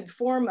attenuated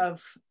form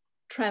of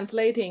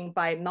translating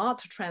by not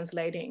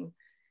translating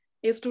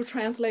is to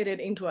translate it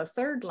into a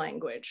third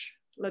language,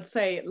 let's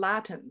say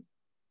Latin,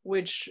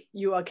 which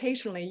you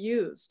occasionally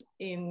use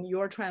in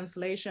your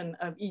translation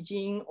of Yi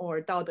Ching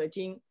or Dao De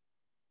Jing.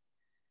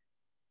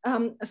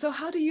 So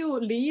how do you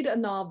lead a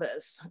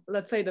novice,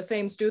 let's say the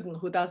same student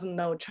who doesn't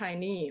know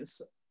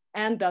Chinese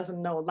and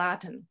doesn't know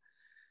Latin,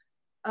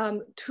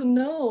 to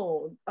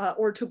know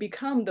or to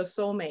become the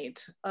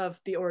soulmate of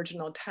the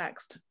original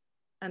text?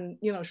 And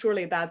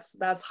surely that's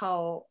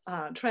how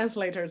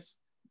translators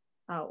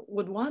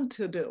would want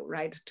to do,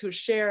 right? To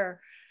share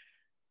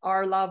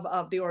our love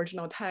of the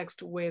original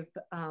text with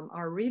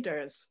our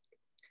readers.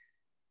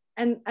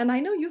 And I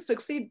know you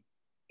succeed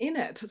in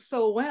it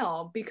so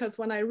well, because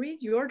when I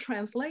read your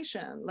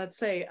translation, let's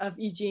say of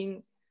Yi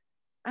Jing,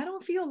 I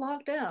don't feel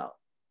locked out.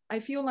 I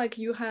feel like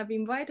you have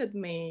invited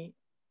me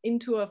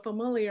into a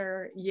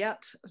familiar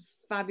yet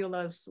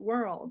fabulous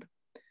world.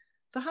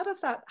 So how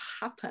does that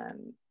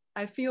happen?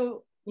 I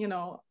feel,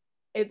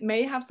 it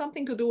may have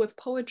something to do with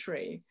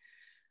poetry,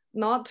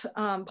 not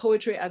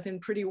poetry as in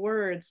pretty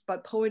words,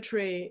 but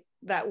poetry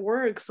that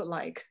works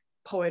like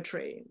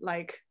poetry,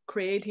 like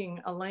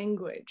creating a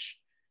language.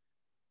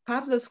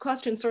 Perhaps this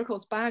question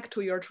circles back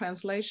to your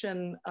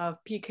translation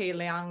of P.K.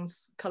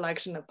 Liang's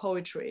collection of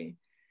poetry.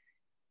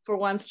 For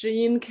once,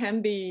 Jin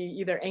can be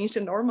either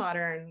ancient or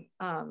modern,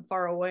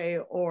 far away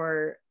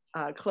or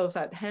close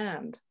at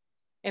hand.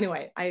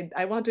 Anyway,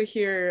 I want to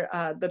hear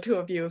the two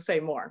of you say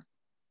more.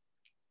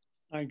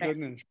 My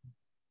goodness,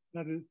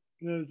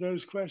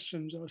 those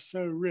questions are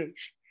so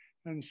rich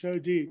and so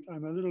deep.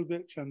 I'm a little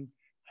bit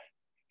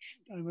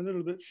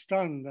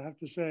stunned, I have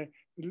to say.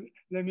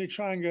 Let me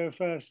try and go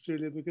first,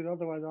 Julia, because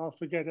otherwise I'll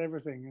forget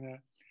everything.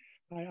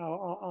 I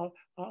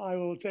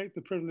will take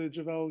the privilege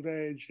of old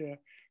age here.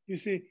 You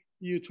see,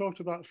 you talked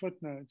about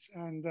footnotes,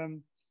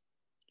 and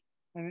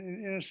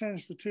in a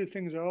sense, the two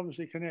things are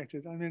obviously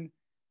connected. I mean,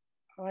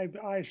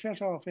 I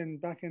set off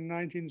back in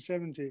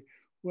 1970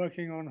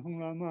 working on Hung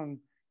La Meng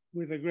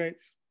with a great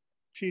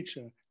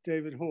teacher,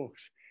 David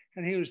Hawkes,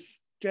 and he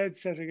was dead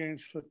set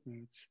against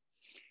footnotes.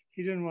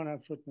 He didn't want to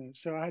have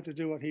footnotes, so I had to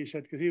do what he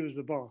said because he was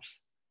the boss.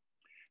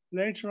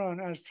 Later on,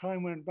 as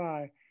time went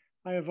by,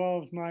 I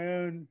evolved my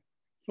own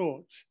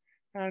thoughts,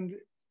 and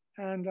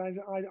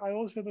I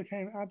also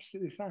became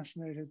absolutely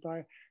fascinated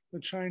by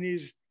the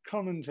Chinese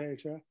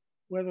commentator,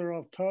 whether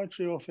of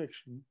poetry or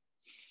fiction,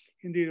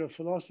 indeed of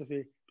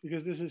philosophy,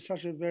 because this is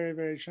such a very,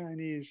 very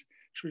Chinese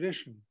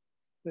tradition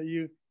that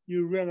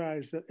you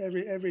realize that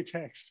every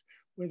text,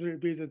 whether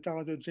it be the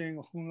Dao De Jing,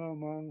 Hung La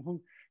Meng,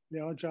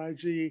 Liao Jai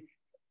Ji,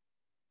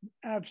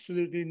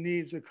 absolutely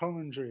needs a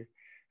commentary.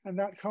 And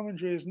that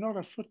commentary is not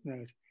a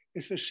footnote,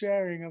 it's a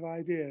sharing of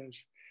ideas.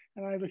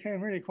 And I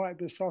became really quite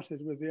besotted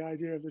with the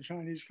idea of the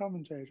Chinese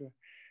commentator.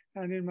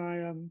 And in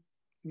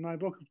my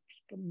book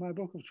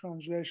of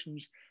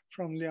translations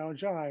from Liao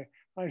Jai,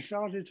 I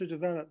started to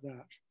develop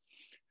that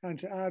and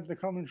to add the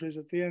commentaries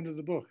at the end of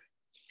the book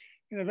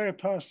in a very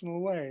personal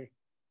way,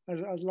 as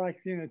like,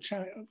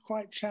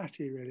 quite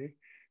chatty really,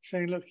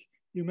 saying, look,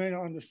 you may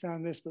not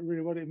understand this, but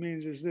really what it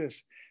means is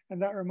this.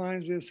 And that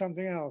reminds me of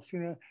something else,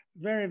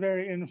 very,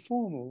 very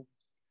informal,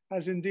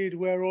 as indeed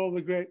where all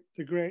the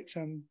great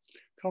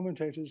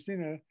commentators,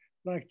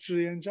 like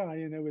Julia and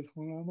Jai, with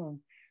Hung La Meng.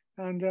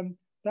 And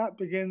that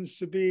begins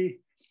to be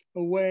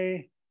a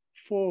way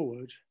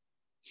forward.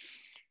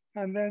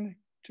 And then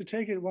to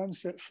take it one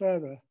step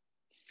further,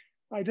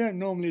 I don't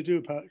normally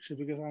do poetry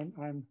because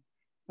I'm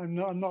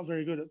not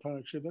very good at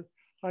poetry, but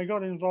I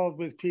got involved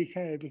with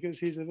PK because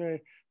he's a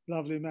very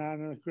lovely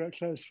man and a great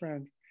close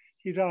friend.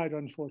 He died,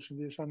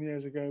 unfortunately, some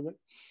years ago, but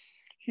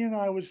he and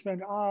I would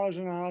spend hours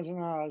and hours and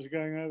hours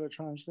going over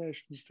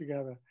translations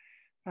together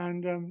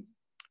and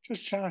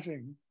just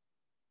chatting.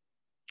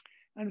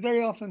 And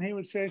very often he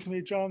would say to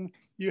me, John,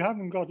 you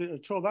haven't got it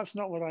at all. That's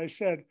not what I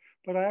said,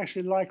 but I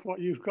actually like what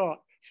you've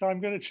got. so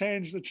I'm going to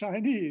change the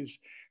Chinese.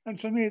 And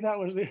for me, that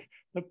was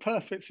the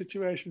perfect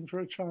situation for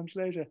a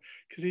translator,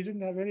 because he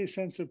didn't have any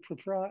sense of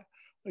propriety.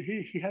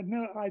 He had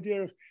no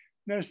idea of,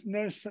 no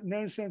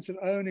sense of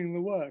owning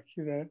the work,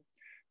 you know.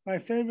 My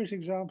favorite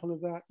example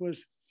of that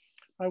was,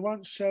 I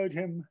once showed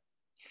him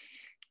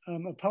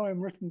a poem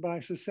written by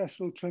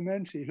Successful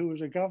Clementi, who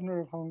was a governor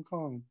of Hong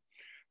Kong,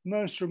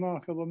 most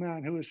remarkable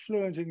man who was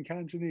fluent in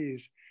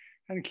Cantonese.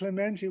 And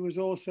Clementi was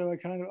also a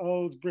kind of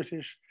old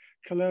British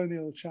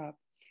colonial chap.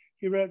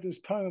 He wrote this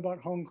poem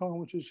about Hong Kong,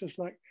 which is just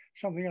like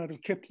something out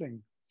of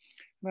Kipling.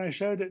 And I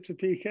showed it to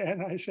PK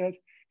and I said,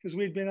 because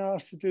we'd been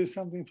asked to do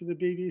something for the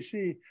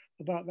BBC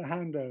about the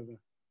handover.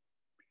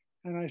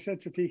 And I said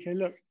to PK,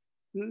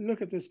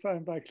 look at this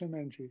poem by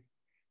Clementi,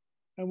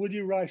 and would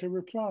you write a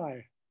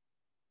reply?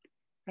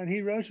 And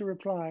he wrote a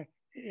reply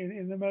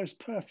in the most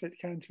perfect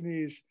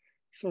Cantonese,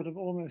 sort of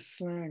almost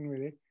slang,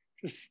 really,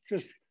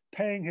 just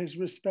paying his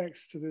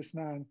respects to this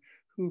man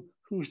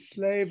who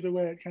slaved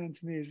away at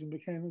Cantonese and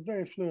became a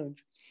very fluent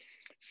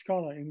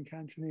scholar in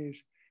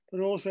Cantonese,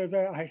 but also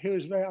he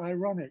was very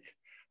ironic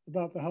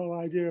about the whole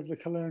idea of the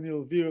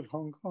colonial view of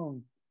Hong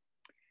Kong.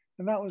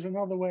 And that was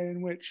another way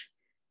in which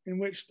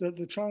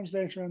the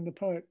translator and the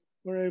poet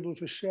were able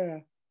to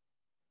share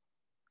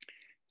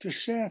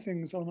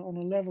things on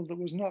a level that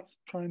was not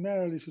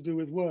primarily to do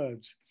with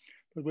words,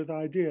 but with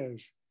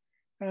ideas.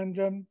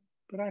 And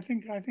but I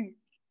think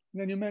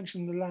then you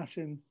mentioned the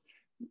Latin,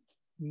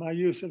 my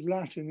use of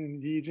Latin in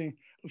Yi Ching.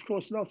 Of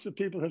course, lots of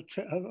people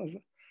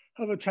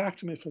have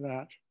attacked me for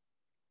that.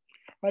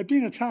 I've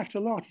been attacked a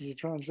lot as a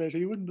translator.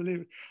 You wouldn't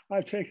believe it.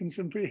 I've taken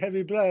some pretty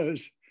heavy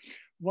blows.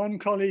 One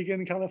colleague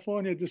in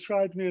California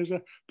described me as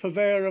a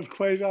purveyor of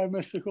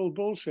quasi-mystical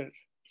bullshit.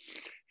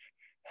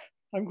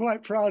 I'm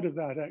quite proud of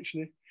that,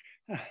 actually.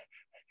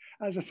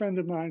 As a friend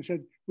of mine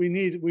said, we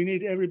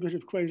need every bit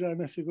of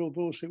quasi-mystical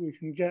bullshit we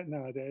can get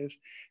nowadays.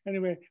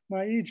 Anyway,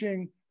 my Yi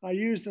Ching, I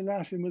used the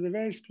Latin with a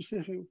very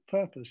specific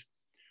purpose,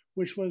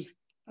 which was,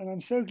 and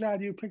I'm so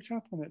glad you picked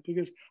up on it,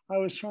 because I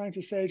was trying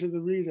to say to the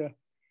reader,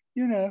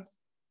 you know,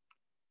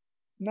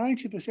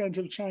 90%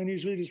 of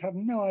Chinese readers have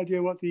no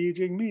idea what the Yi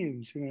Ching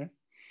means, you know.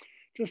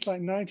 Just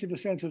like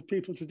 90% of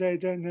people today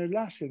don't know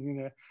Latin, you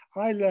know.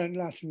 I learned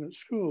Latin at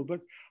school, but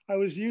I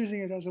was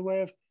using it as a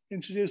way of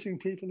introducing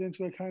people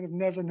into a kind of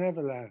never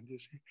land, you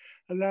see,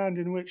 a land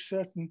in which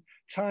certain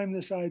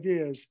timeless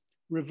ideas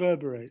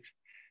reverberate,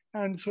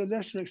 and to a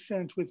lesser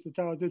extent with the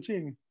Dao De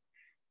Jing.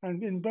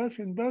 And in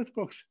both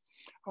books,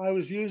 I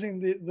was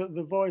using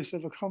the voice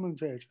of a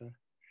commentator,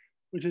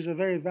 which is a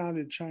very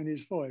valid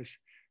Chinese voice,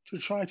 to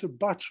try to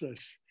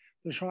buttress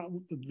the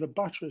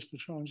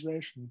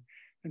translation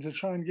and to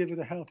try and give it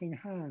a helping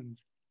hand.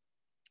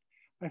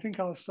 I think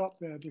I'll stop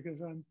there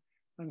because I'm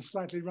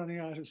slightly running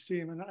out of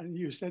steam, and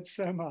you said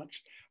so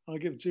much. I'll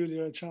give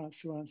Julia a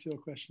chance to answer your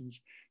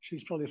questions.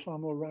 She's probably far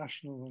more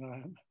rational than I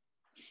am.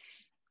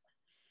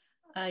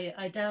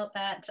 I doubt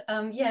that.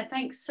 Yeah,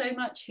 thanks so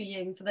much,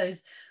 Ying, for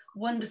those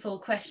wonderful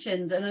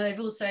questions. And I've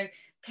also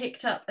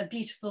picked up a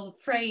beautiful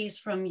phrase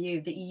from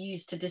you that you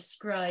used to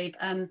describe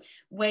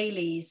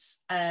Whaley's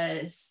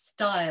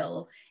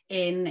style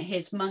in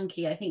his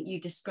Monkey. I think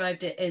you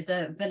described it as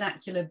a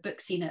vernacular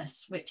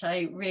booksiness, which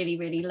I really,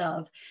 really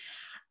love.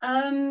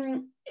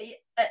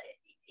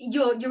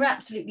 You're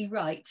absolutely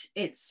right.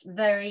 It's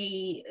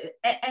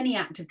any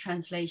act of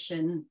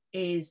translation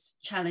is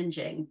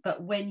challenging,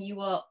 but when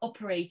you are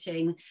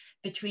operating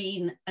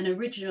between an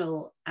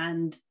original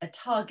and a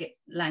target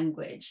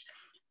language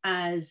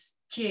as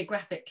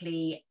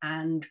geographically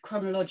and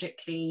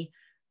chronologically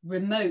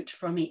remote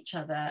from each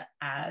other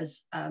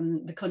as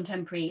the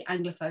contemporary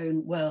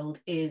Anglophone world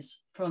is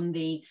from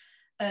the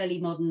early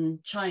modern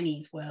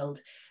Chinese world,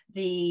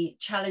 the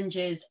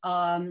challenges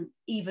are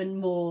even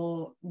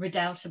more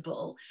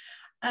redoubtable.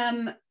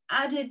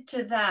 Added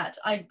to that,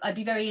 I'd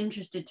be very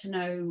interested to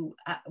know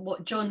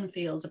what John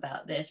feels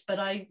about this, but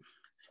I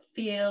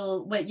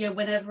feel,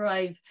 whenever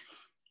I've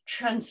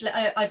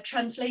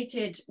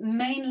translated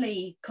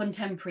mainly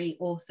contemporary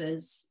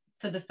authors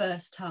for the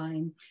first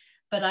time,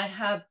 but I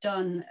have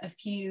done a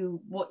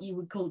few what you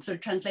would call sort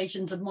of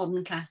translations of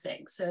modern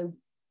classics, so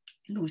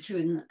Lu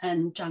Xun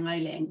and Zhang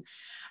Ailing.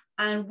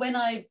 And when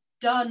I've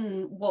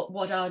done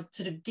what are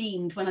sort of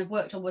deemed, when I've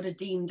worked on what are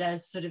deemed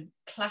as sort of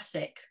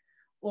classic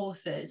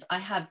authors, I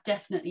have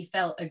definitely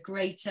felt a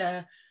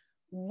greater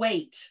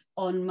weight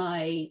on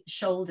my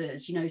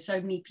shoulders. You know, so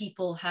many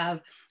people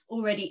have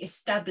already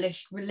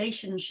established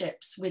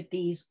relationships with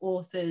these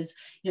authors,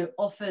 you know,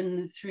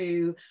 often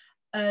through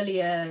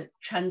earlier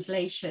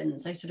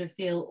translations. I sort of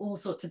feel all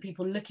sorts of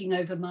people looking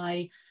over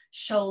my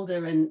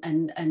shoulder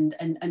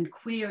and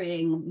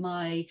querying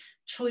my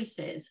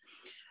choices.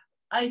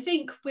 I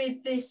think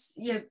with this,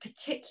 you know,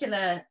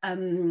 particular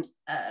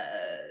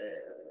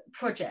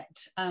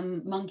project,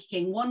 Monkey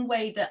King, one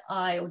way that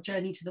or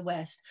Journey to the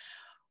West,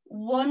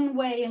 one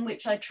way in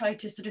which I try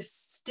to sort of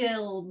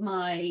still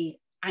my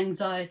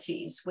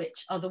anxieties,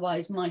 which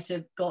otherwise might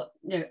have got,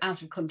 you know,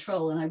 out of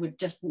control, and I would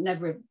just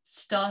never have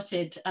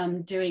started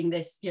doing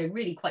this, you know,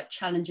 really quite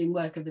challenging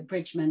work of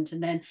abridgment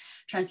and then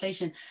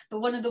translation. But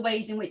one of the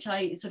ways in which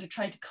I sort of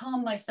tried to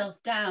calm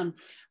myself down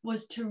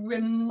was to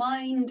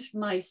remind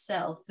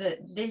myself that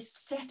this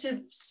set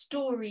of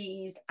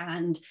stories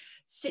and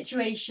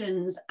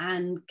situations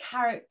and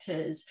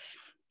characters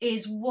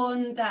is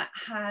one that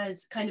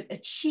has kind of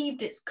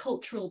achieved its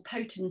cultural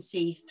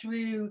potency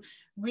through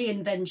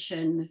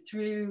reinvention,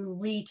 through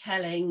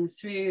retelling,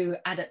 through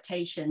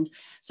adaptations.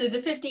 So the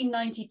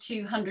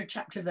 1592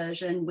 100-chapter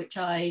version, which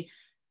I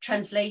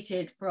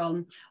translated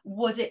from,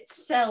 was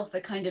itself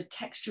a kind of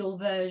textual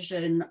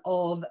version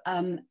of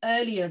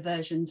earlier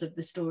versions of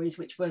the stories,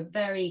 which were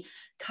very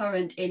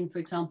current in, for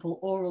example,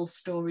 oral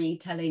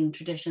storytelling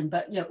tradition,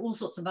 but, you know, all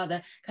sorts of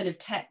other kind of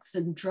texts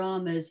and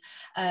dramas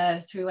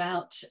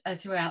throughout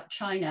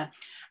China.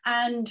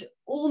 And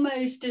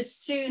almost as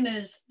soon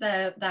as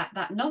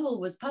that novel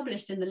was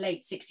published in the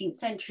late 16th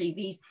century,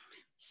 these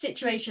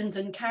situations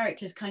and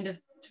characters kind of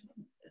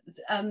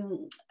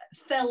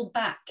fell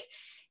back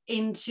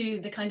into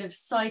the kind of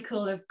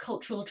cycle of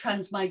cultural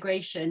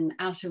transmigration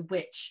out of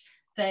which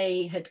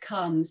they had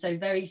come. So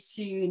very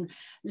soon,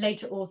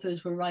 later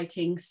authors were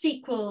writing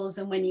sequels,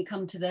 and when you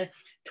come to the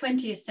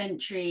 20th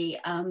century,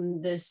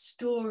 the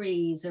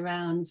stories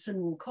around Sun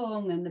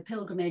Wukong and the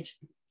pilgrimage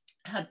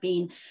have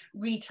been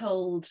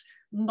retold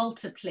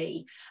multiply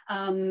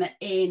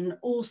in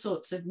all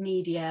sorts of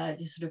media,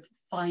 sort of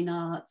fine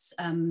arts,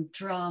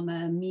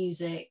 drama,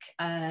 music,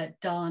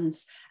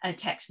 dance,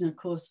 text, and of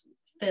course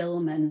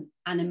film and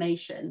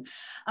animation.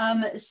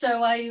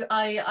 So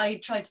I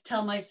tried to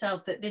tell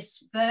myself that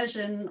this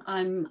version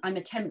I'm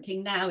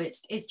attempting now,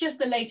 it's just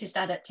the latest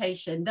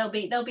adaptation. There'll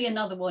be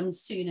another one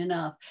soon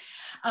enough.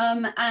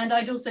 And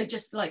I'd also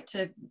just like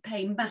to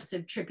pay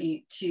massive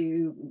tribute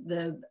to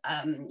the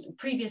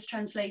previous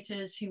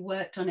translators who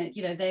worked on it.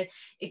 You know, they're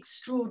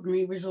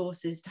extraordinary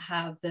resources to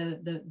have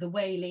the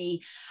Wei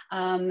Li,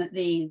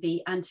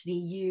 the Anthony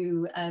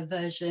Yu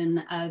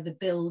version, the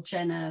Bill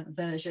Jenner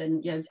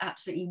version. You know,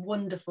 absolutely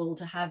wonderful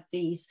to have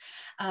these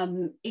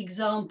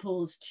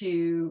examples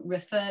to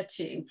refer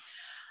to.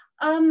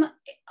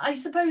 I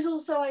suppose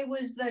also I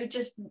was, though,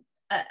 just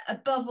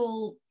above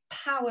all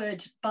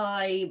powered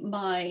by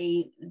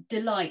my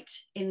delight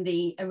in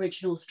the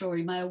original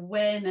story, my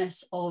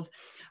awareness of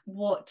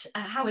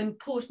how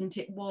important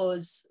it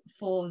was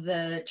for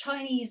the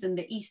Chinese and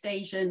the East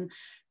Asian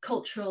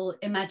cultural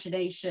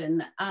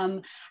imagination.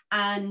 And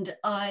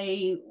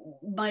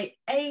my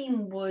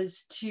aim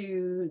was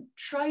to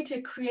try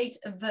to create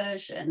a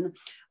version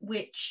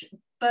which,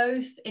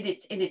 both in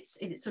its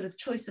sort of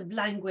choice of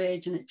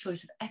language and its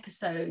choice of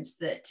episodes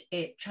that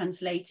it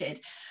translated,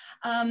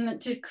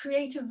 to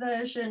create a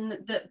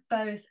version that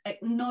both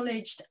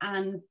acknowledged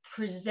and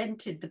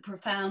presented the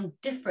profound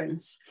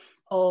difference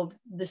of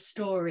the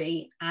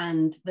story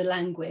and the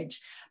language,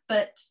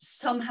 but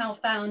somehow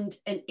found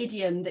an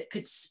idiom that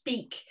could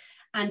speak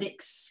and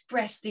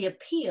express the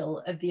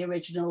appeal of the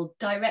original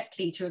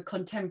directly to a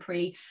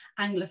contemporary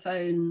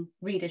Anglophone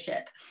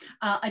readership.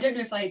 I don't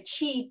know if I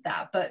achieved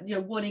that, but, you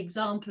know, one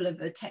example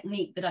of a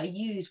technique that I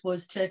used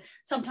was to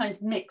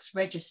sometimes mix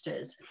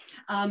registers.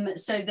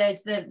 So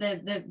there's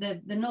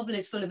the novel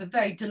is full of a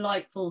very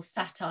delightful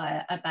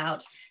satire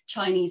about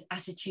Chinese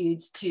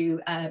attitudes to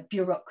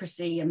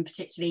bureaucracy, and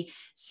particularly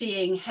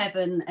seeing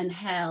heaven and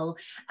hell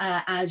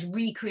as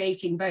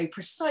recreating very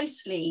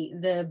precisely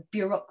the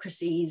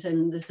bureaucracies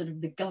and the sort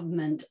of the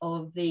government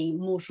of the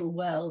mortal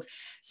world.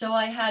 So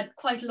I had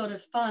quite a lot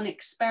of fun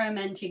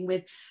experimenting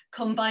with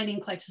combining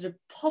quite sort of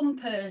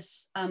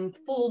pompous,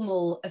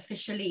 formal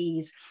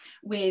officialese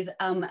with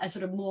a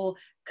sort of more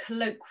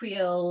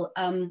colloquial,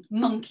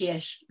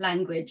 monkeyish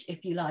language,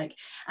 if you like.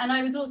 And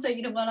I was also,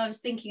 you know, while I was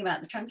thinking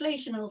about the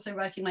translation and also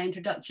writing my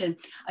introduction,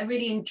 I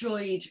really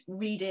enjoyed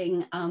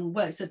reading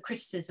works of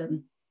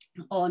criticism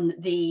on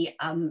the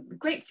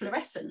great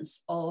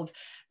fluorescence of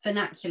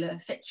vernacular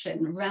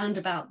fiction round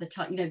about the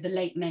time, you know, the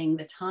late Ming,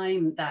 the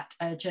time that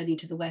Journey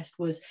to the West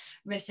was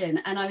written.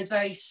 And I was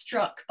very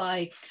struck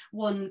by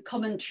one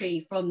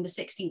commentary from the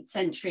 16th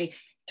century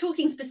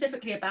talking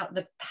specifically about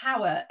the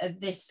power of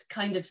this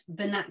kind of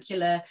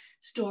vernacular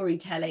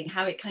storytelling,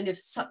 how it kind of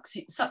sucks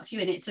you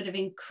in. It's sort of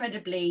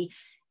incredibly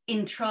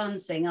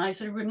entrancing. I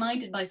sort of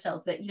reminded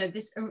myself that, you know,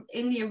 this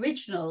in the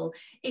original,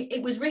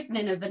 it was written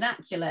in a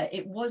vernacular.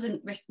 It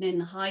wasn't written in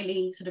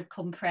highly sort of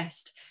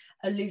compressed,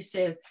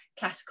 elusive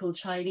classical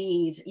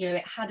Chinese. You know,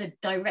 it had a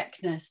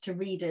directness to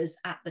readers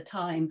at the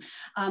time.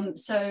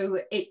 So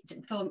it,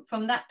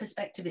 from that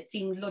perspective, it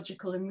seemed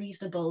logical and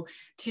reasonable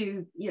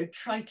to, you know,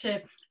 try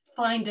to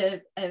find a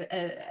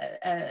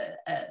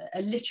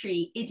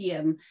literary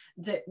idiom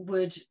that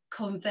would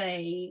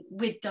convey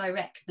with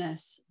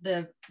directness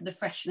the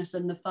freshness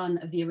and the fun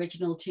of the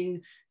original to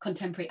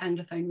contemporary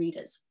Anglophone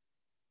readers.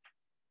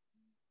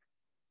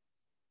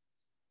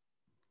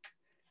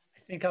 I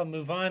think I'll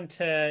move on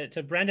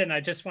to Brendan. I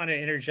just want to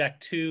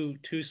interject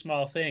two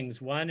small things.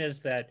 One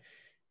is that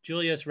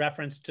Julia's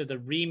reference to the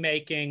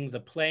remaking, the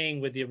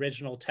playing with the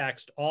original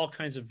text, all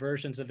kinds of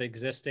versions of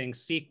existing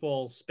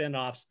sequels,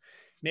 spin-offs.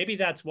 Maybe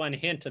that's one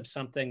hint of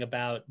something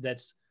about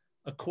that's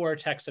a core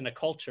text in a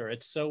culture.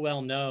 It's so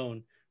well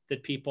known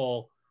that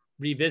people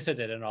revisit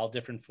it in all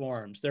different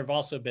forms. There have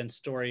also been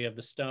Story of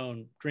the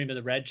Stone, Dream of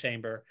the Red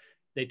Chamber.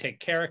 They take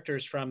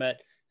characters from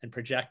it and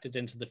project it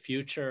into the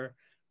future,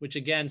 which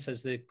again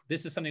says that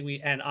this is something we,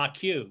 and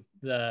AQ,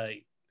 the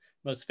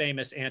most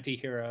famous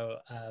anti-hero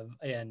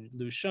in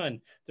Lu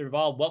Xun, they're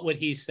all, what would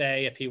he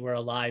say if he were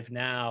alive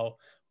now?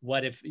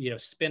 What if, you know,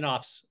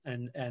 spin-offs,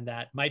 and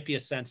that might be a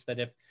sense that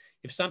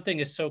if something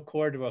is so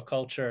core to a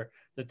culture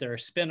that there are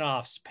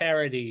spin-offs,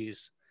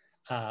 parodies,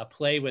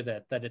 play with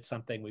it, that it's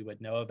something we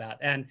would know about.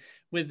 And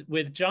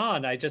with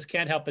John, I just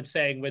can't help but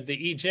saying with the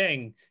Yi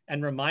Ching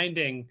and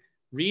reminding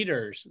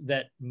readers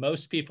that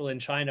most people in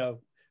China,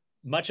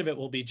 much of it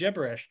will be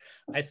gibberish.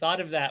 I thought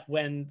of that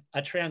when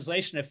a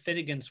translation of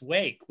Finnegan's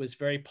Wake was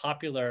very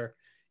popular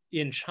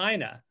in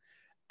China,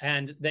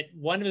 and that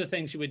one of the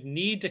things you would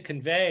need to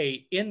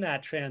convey in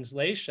that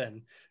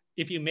translation,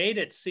 if you made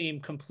it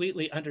seem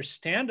completely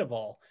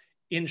understandable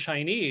in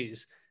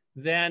Chinese,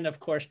 then of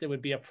course there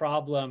would be a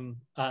problem.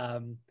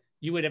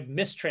 You would have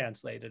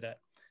mistranslated it,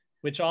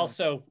 which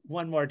also,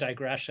 one more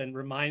digression,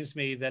 reminds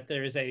me that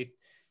there is a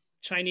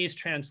Chinese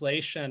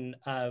translation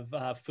of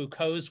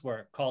Foucault's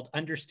work called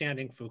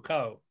Understanding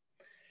Foucault.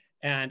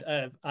 And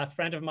a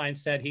friend of mine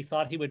said he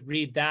thought he would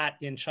read that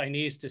in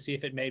Chinese to see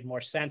if it made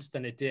more sense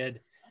than it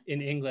did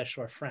in English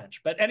or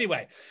French. But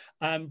anyway,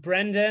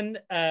 Brendan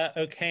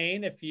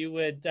O'Kane, if you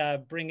would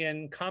bring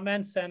in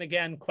comments and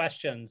again,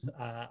 questions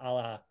a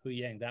la Hu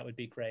Ying, that would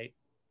be great.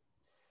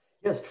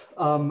 Yes,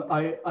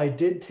 I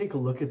did take a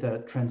look at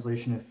that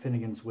translation of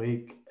Finnegan's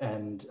Wake,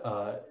 and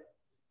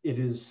it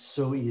is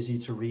so easy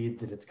to read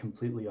that it's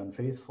completely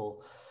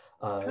unfaithful.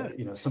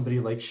 You know, somebody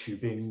like Xu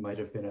Bing might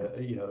have been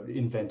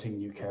inventing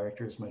new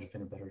characters might have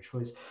been a better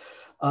choice.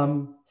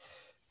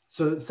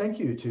 So thank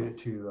you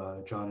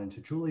to John and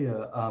to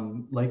Julia.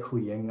 Like Hu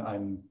Ying,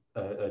 I'm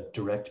a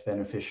direct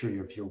beneficiary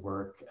of your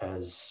work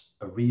as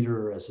a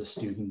reader, as a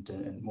student,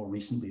 and more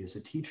recently as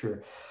a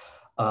teacher.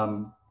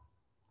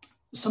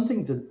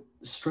 Something that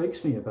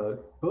strikes me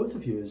about both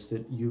of you is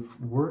that you've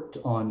worked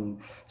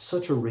on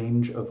such a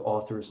range of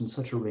authors and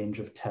such a range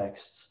of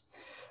texts.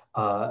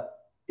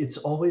 It's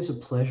always a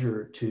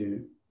pleasure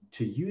to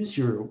use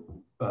your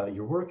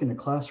work in a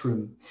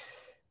classroom,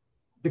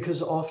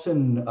 because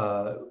often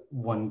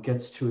one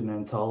gets to an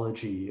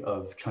anthology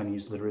of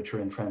Chinese literature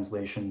and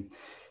translation.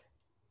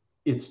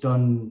 It's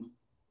done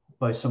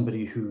by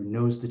somebody who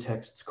knows the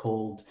texts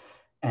cold,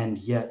 and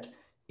yet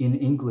in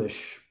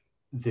English,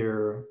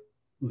 their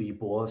Li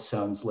Bo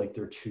sounds like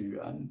they're Chu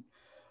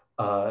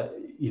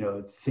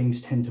Yuan.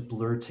 Things tend to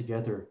blur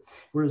together.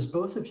 Whereas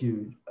both of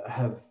you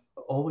have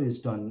always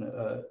done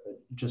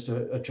just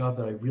a job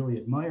that I really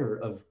admire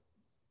of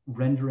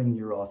rendering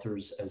your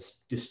authors as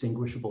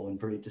distinguishable and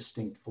very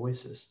distinct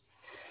voices.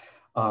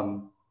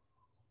 And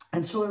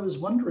so I was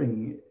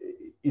wondering,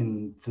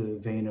 in the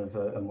vein of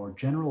a more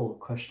general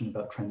question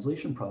about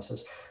translation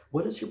process,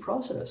 what is your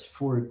process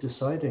for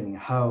deciding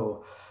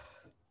how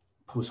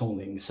Pu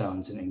Songling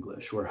sounds in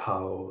English, or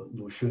how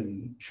Lu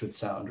Xun should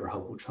sound, or how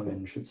Wu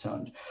Chang'en should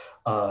sound?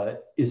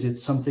 Is it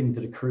something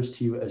that occurs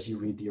to you as you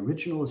read the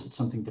original? Is it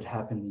something that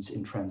happens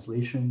in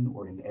translation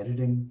or in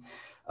editing?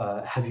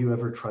 Have you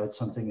ever tried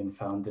something and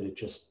found that it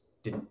just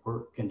didn't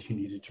work and you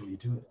needed to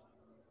redo it?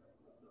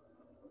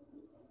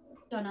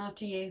 John,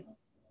 after you.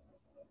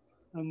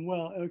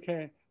 Well,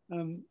 okay.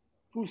 Pu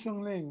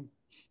Songling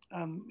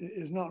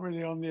is not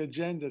really on the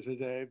agenda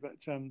today, but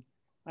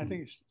I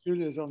think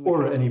Julia's on the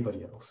or call.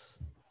 Anybody else.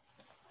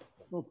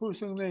 Well, Pu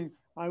Songling,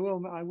 I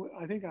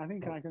think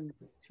I can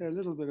say a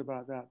little bit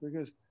about that,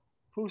 because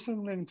Pu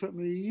Songling took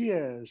me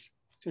years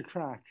to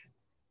crack.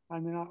 I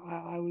mean,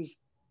 I was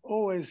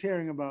always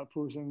hearing about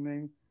Pu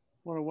Songling,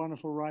 what a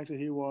wonderful writer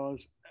he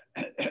was.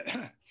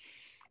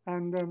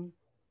 And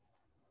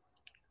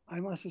I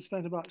must have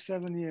spent about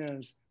 7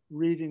 years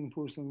reading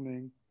Pu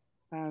Songling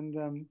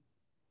and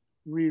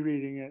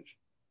rereading it.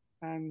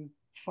 And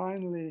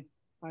finally,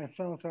 I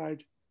felt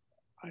I'd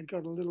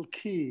got a little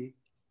key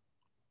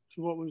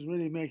to what was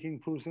really making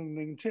Pu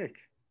Songling tick,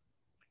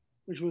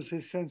 which was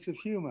his sense of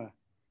humor.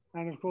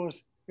 And of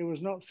course, it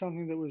was not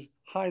something that was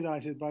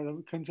highlighted by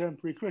the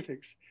contemporary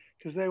critics,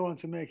 because they want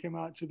to make him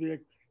out to be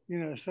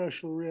a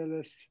social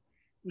realist,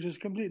 which is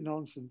complete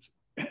nonsense.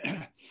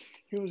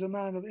 He was a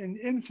man of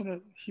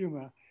infinite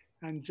humor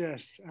and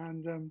jest.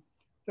 And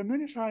the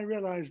minute I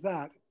realized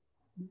that,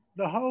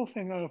 the whole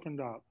thing opened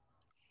up.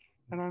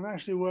 And I'm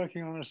actually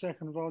working on a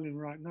second volume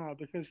right now,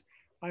 because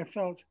I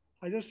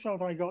just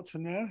felt I got to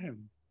know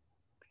him.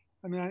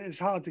 I mean, it's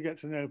hard to get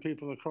to know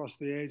people across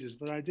the ages,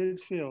 but I did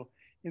feel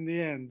in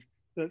the end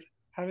that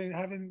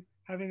having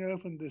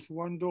opened this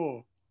one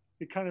door,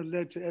 it kind of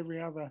led to every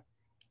other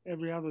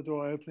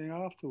door opening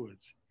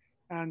afterwards.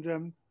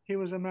 And he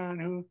was a man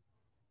who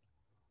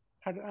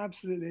had an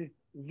absolutely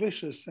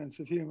vicious sense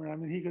of humor. I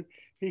mean,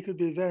 he could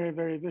be very,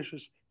 very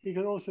vicious. He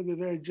could also be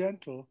very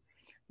gentle,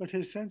 but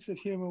his sense of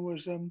humor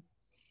was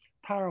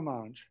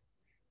paramount,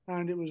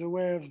 and it was a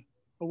way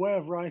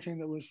of writing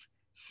that was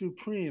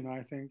supreme,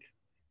 I think.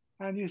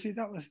 And you see,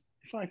 that was,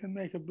 if I can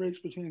make a bridge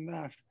between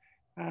that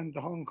and the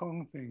Hong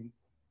Kong thing,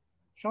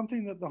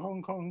 something that the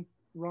Hong Kong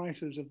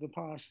writers of the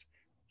past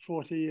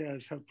 40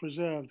 years have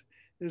preserved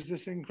is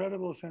this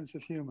incredible sense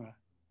of humor.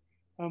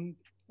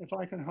 If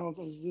I can hold,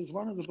 there's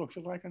one of the books,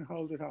 if I can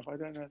hold it up, I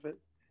don't know if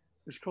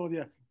it's called,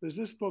 yeah, there's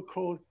this book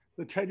called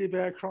The Teddy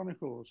Bear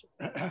Chronicles.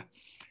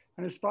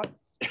 And it's by,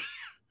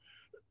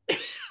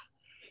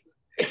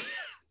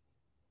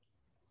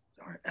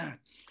 sorry,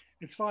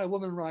 it's by a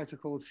woman writer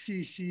called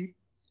CC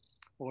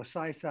or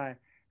Sai Sai.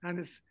 And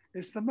it's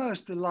the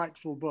most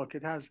delightful book.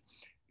 It has,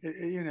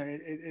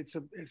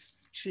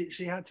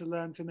 she had to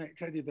learn to make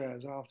teddy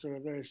bears after a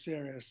very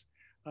serious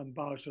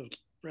bout of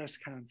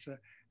breast cancer.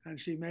 And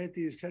she made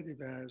these teddy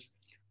bears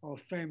of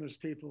famous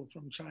people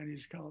from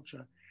Chinese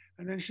culture.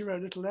 And then she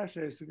wrote little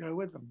essays to go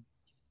with them.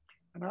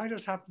 And I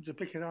just happened to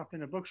pick it up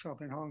in a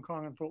bookshop in Hong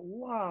Kong and thought,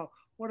 wow,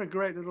 what a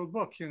great little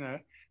book,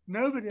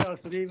 Nobody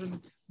else had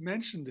even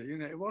mentioned it,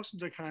 It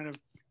wasn't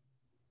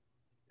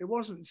it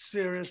wasn't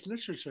serious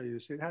literature, you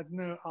see. It had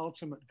no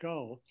ultimate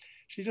goal.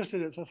 She just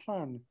did it for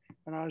fun.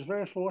 And I was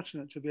very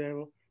fortunate to be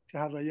able to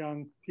have a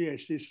young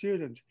PhD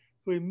student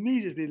who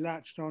immediately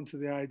latched onto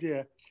the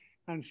idea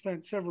and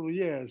spent several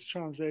years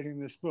translating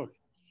this book.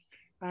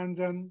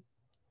 And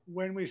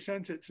when we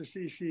sent it to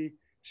CC,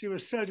 she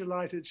was so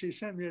delighted. She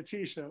sent me a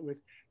T-shirt with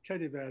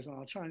teddy bears on.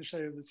 I'll try and show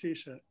you the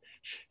T-shirt.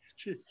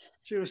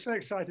 She was so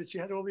excited. She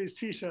had all these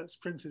T-shirts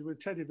printed with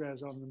teddy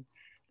bears on them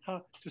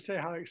to say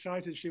how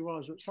excited she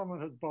was that someone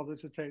had bothered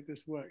to take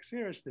this work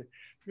seriously.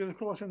 Because of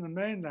course in the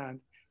mainland,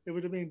 it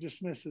would have been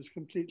dismissed as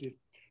completely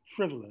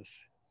frivolous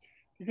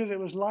because it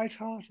was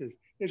light-hearted.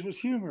 It was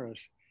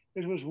humorous.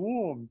 It was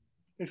warm.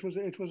 It was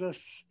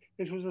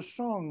a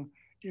song,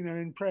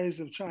 in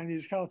praise of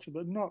Chinese culture,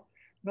 but not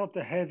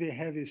the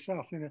heavy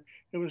stuff.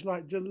 It was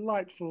like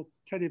delightful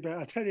teddy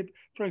bear.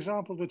 For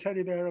example, the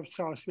teddy bear of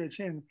Tao De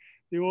Ching,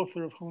 the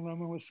author of Hong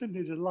Kong, was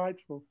simply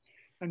delightful.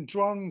 And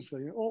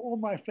Zhuangzi, all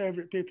my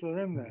favorite people are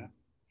in there,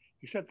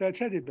 except they're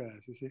teddy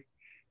bears, you see.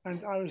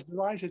 And I was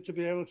delighted to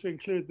be able to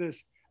include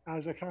this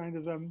as a kind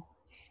of a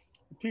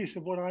piece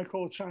of what I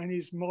call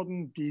Chinese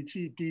modern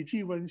Biji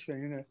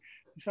Wenxue,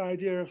 this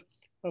idea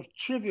of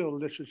trivial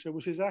literature,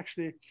 which is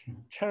actually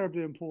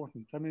terribly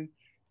important. I mean,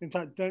 in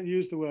fact, don't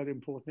use the word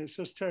important, it's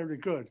just terribly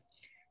good.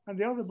 And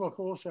the other book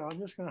also, I'm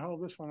just going to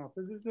hold this one up.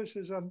 This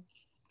is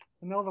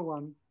another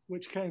one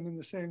which came in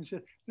the same,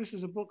 this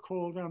is a book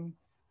called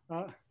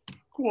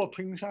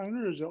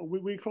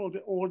we called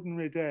it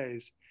Ordinary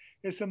Days.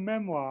 It's a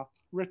memoir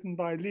written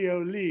by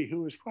Leo Li,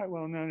 who was quite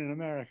well known in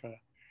America,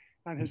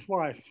 and his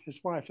wife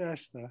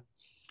Esther.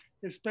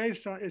 It's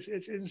based on,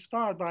 it's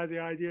inspired by the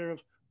idea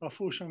of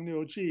Fu Sheng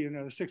Liu Ji,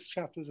 the 6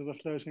 chapters of A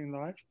Floating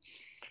Life.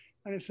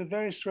 And it's a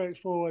very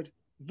straightforward,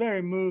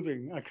 very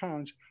moving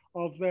account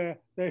of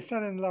they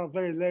fell in love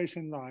very late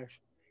in life.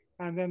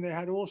 And then they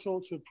had all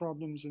sorts of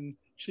problems, and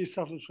she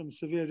suffered from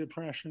severe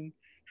depression,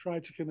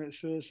 tried to commit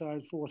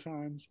suicide 4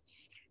 times.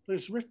 But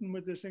it's written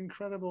with this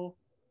incredible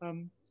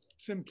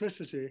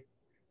simplicity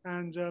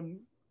and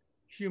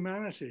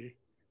humanity,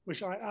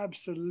 which I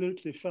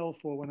absolutely fell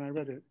for when I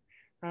read it.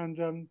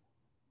 And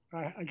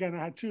I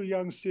had 2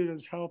 young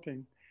students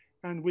helping,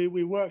 and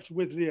we worked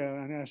with Leo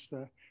and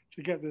Esther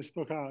to get this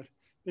book out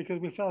because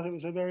we felt it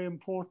was a very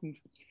important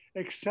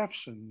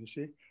exception, you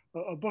see,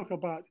 a book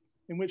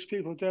in which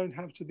people don't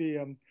have to be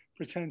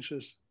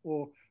pretentious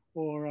or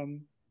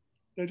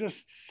they're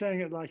just saying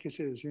it like it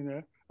is,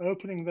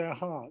 opening their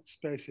hearts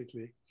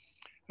basically.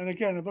 And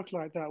again, a book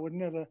like that would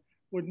never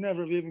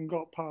have even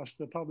got past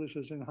the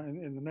publishers in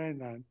the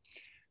mainland.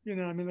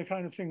 I mean, the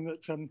kind of thing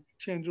that Qian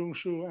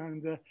Zhongshu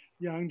and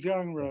Yang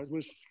Jiang wrote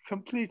was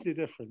completely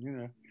different,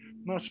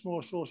 much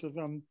more sort of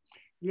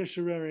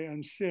literary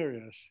and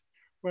serious.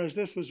 Whereas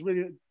this was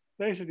really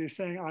basically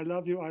saying, I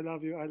love you, I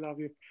love you, I love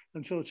you,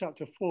 until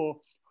chapter 4,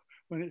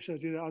 when it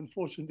says,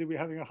 unfortunately, we're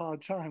having a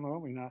hard time,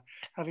 aren't we now?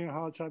 Having a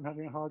hard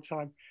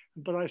time,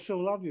 but I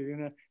still love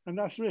you, And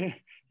that's really,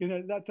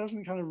 that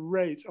doesn't kind of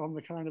rate on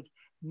the kind of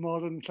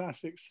modern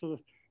classic sort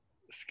of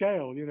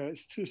scale,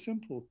 it's too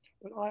simple.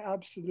 But I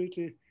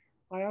absolutely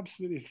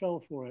fell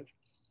for it.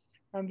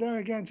 And there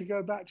again, to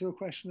go back to a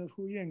question of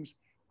Hu Ying's,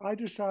 I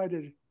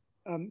decided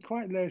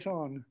quite late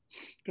on,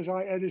 because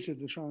I edited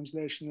the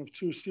translation of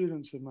 2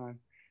 students of mine,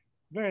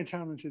 very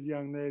talented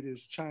young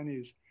ladies,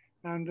 Chinese.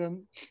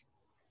 And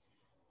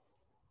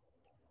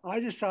I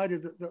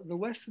decided that the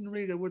Western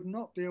reader would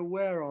not be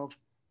aware of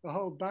the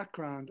whole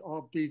background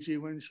of B.G.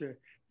 Wenxue.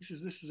 This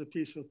is a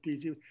piece of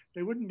B.G.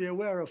 They wouldn't be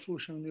aware of Fu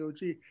Sheng Liu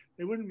Ji.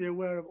 They wouldn't be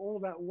aware of all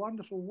that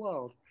wonderful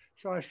world.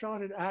 So I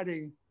started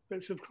adding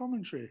bits of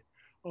commentary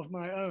of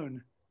my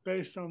own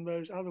based on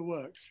those other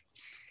works.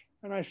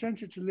 And I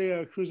sent it to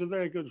Leo, who's a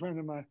very good friend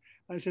of mine.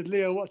 I said,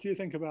 Leo, what do you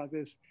think about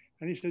this?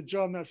 And he said,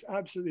 John, that's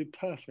absolutely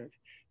perfect.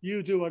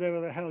 You do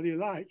whatever the hell you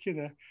like,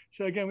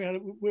 So again,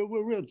 we're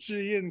a real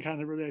Zhi Yin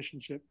kind of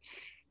relationship.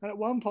 And at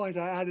one point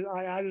I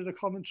added a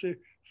commentary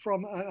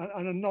from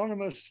an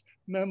anonymous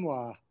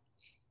memoir.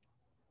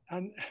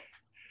 And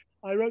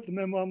I wrote the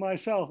memoir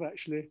myself,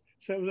 actually,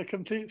 so it was a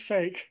complete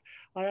fake.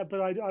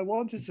 But I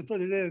wanted to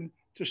put it in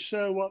to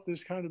show what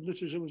this kind of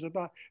literature was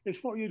about.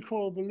 It's what you'd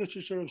call the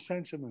literature of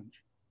sentiment,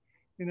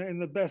 you know, in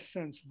the best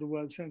sense of the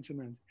word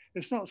sentiment.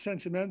 It's not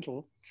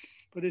sentimental,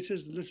 but it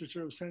is the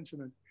literature of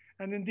sentiment.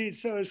 And indeed,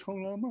 so is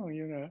Hong Lao Meng,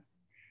 you know.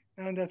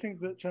 And I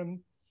think that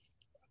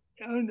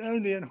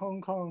only in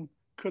Hong Kong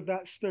could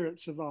that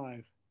spirit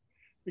survive,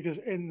 because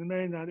in the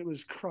mainland it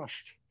was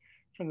crushed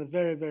from the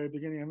very, very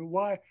beginning. I mean,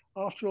 why,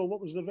 after all,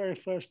 what was the very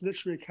first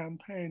literary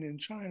campaign in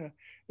China?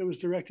 It was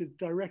directed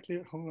directly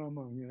at Hong Lao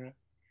Meng, you know,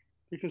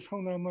 because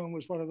Hong Lao Meng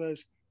was one of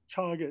those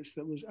targets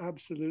that was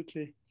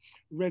absolutely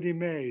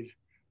ready-made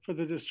for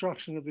the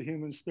destruction of the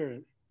human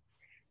spirit.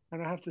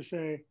 And I have to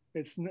say,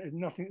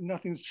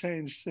 nothing's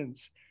changed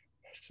since.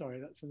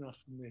 Sorry, that's enough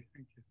from me.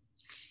 Thank you.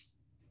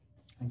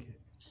 Thank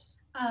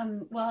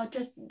you. Well, I'll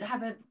just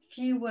have a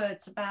few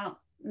words about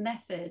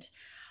method.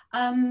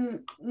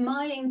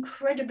 My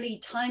incredibly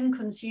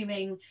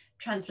time-consuming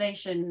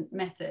translation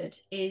method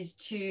is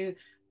to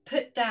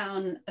put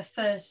down a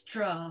first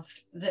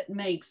draft that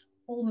makes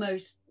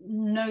almost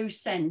no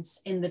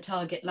sense in the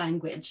target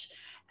language.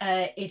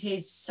 It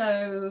is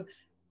so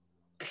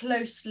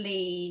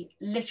closely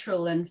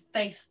literal and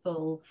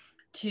faithful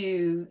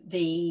to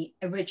the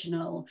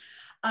original.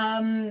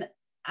 And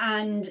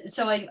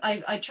so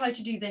I try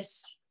to do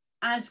this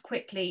as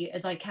quickly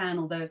as I can,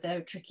 although if there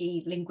are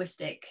tricky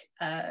linguistic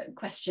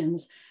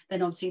questions,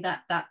 then obviously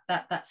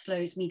that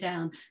slows me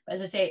down. But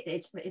as I say,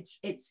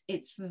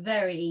 it's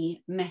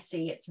very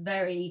messy, it's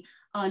very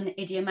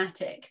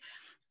unidiomatic.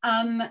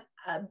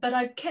 But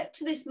I've kept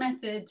to this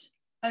method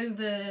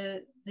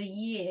over the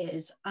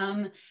years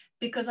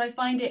because I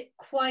find it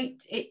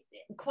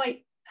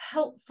quite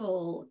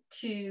helpful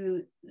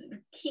to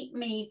keep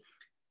me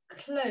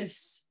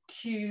close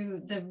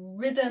to the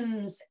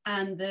rhythms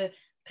and the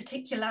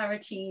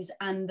particularities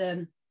and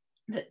the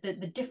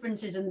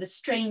differences and the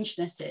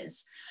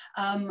strangenesses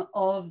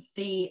of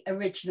the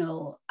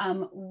original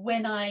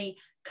when I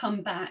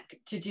come back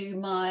to do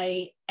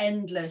my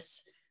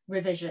endless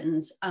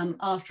revisions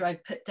after I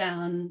put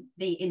down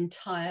the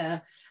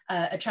entire,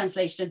 a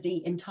translation of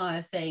the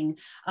entire thing.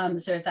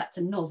 So if that's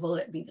a novel,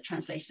 it'd be the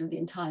translation of the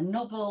entire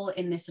novel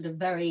in this sort of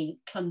very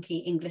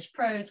clunky English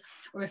prose,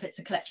 or if it's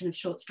a collection of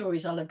short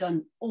stories, I'll have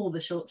done all the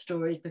short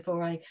stories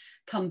before I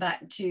come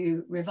back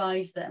to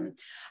revise them.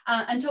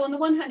 And so on the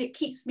one hand, it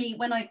keeps me,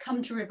 when I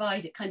come to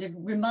revise, it kind of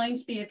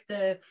reminds me of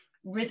the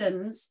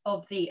rhythms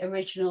of the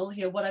original,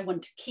 you know, what I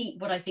want to keep,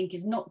 what I think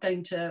is not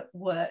going to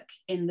work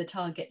in the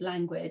target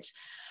language.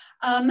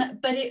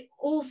 But it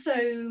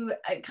also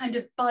kind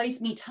of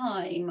buys me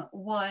time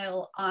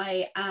while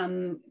I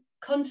am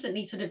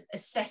constantly sort of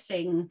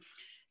assessing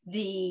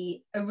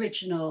the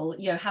original,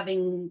 you know,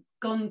 having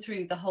gone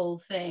through the whole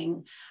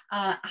thing,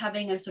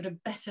 having a sort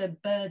of better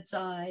bird's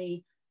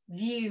eye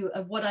view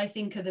of what I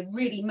think are the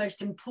really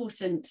most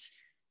important,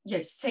 you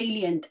know,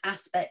 salient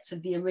aspects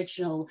of the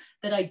original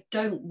that I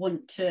don't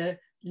want to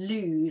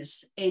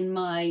lose in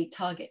my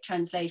target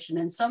translation.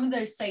 And some of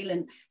those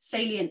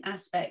salient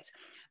aspects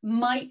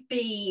might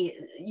be,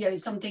 you know,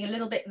 something a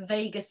little bit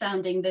vaguer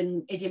sounding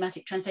than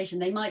idiomatic translation.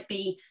 They might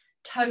be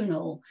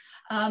tonal,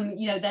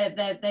 you know,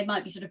 there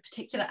might be sort of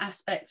particular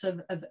aspects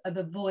of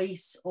a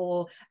voice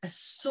or a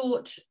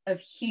sort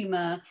of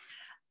humor,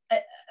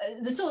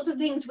 the sorts of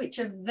things which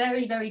are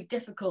very, very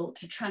difficult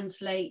to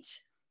translate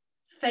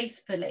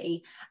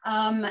faithfully.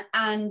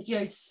 And, you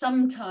know,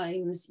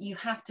 sometimes you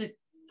have to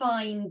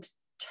find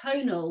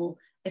tonal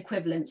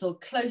equivalents or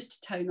close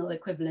to tonal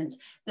equivalents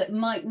that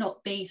might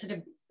not be sort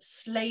of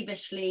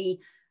slavishly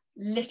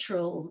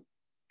literal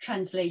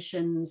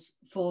translations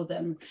for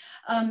them.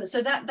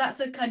 So that's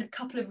a kind of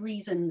couple of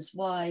reasons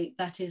why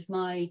that is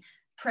my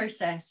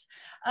process.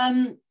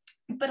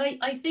 But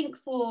I think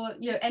for,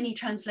 you know, any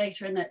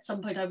translator, and at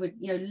some point I would,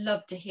 you know,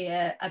 love to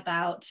hear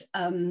about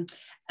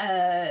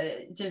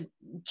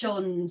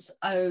John's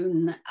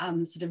own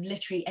sort of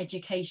literary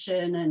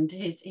education and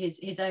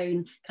his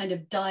own kind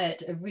of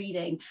diet of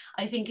reading.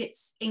 I think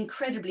it's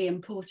incredibly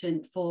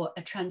important for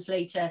a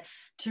translator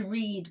to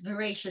read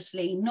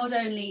voraciously, not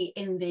only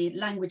in the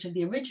language of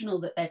the original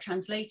that they're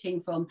translating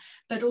from,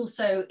 but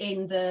also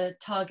in the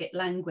target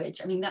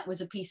language. I mean, that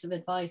was a piece of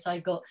advice I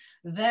got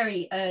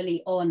very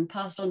early on,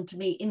 passed on to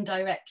me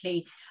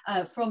indirectly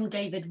from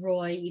David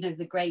Roy, you know,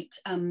 the great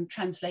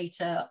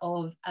translator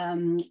of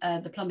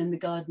The Plum in the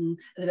Garden,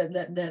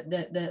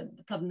 the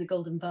Plum in the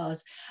Golden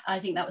Vase. I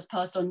think that was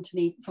passed on to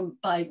me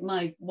by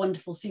my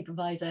wonderful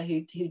supervisor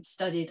who'd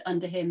studied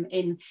under him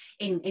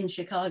in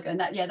Chicago. And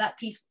that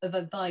piece of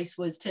advice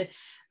was to,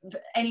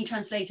 any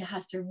translator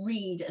has to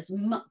read as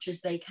much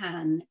as they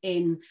can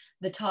in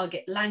the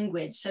target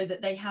language so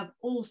that they have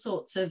all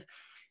sorts of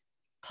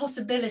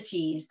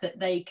possibilities that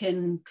they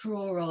can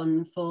draw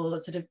on for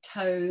sort of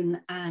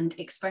tone and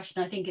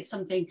expression. I think it's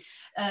something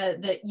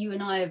that you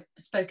and I have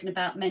spoken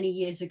about many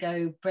years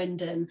ago,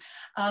 Brendan.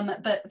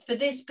 But for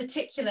this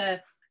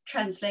particular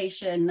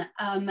translation,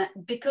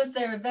 because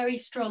there are very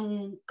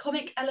strong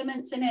comic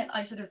elements in it.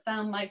 I sort of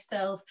found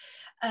myself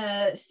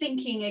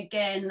thinking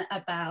again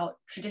about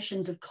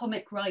traditions of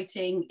comic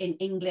writing in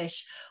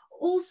English,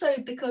 also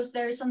because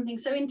there is something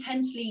so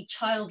intensely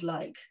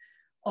childlike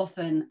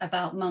often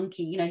about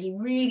Monkey. You know, he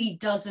really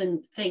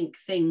doesn't think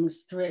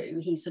things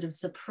through. He's sort of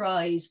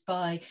surprised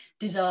by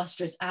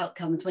disastrous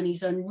outcomes when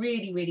he's done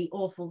really, really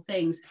awful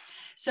things.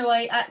 So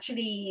I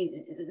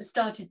actually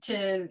started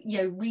to, you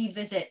know,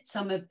 revisit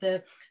some of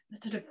the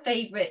sort of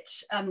favorite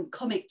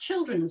comic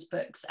children's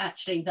books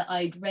actually that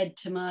I'd read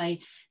to my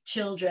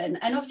children.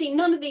 And obviously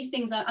none of these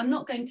things, I'm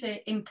not going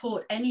to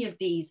import any of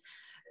these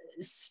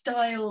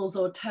styles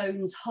or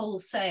tones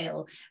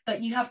wholesale,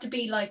 but you have to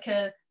be like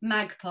a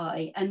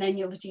magpie, and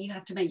then obviously you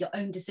have to make your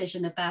own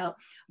decision about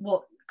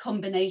what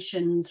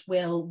combinations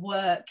will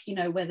work, you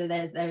know, whether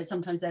there's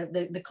sometimes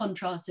the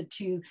contrasts are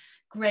too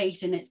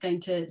great and it's going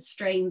to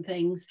strain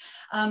things.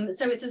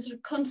 So it's a sort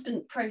of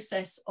constant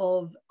process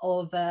of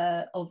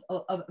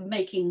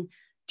making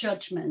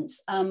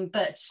judgments.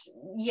 But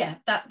yeah,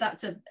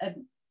 that's a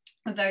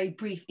very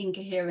brief,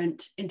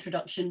 incoherent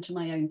introduction to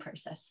my own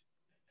process.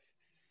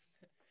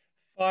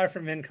 Far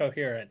from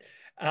incoherent.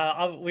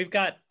 We've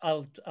got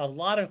a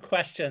lot of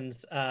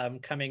questions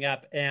coming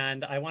up,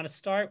 and I want to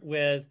start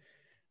with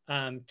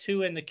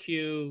two in the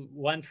queue,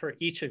 one for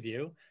each of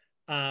you.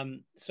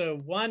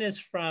 So one is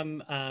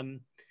from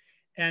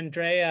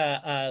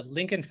Andrea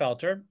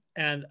Linkenfelter,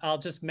 and I'll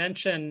just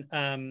mention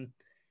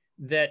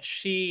that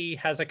she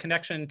has a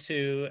connection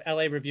to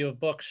LA Review of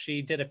Books.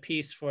 She did a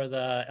piece for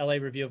the LA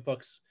Review of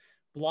Books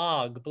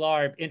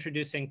blurb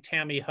introducing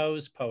Tammy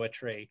Ho's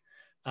poetry,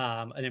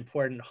 an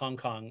important Hong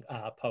Kong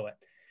poet.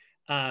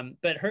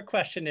 But her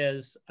question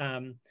is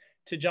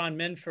to John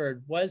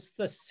Minford: was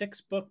the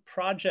 6-book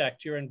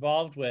project you're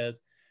involved with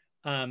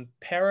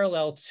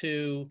parallel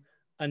to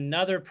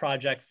another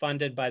project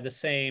funded by the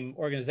same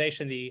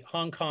organization, the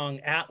Hong Kong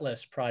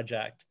Atlas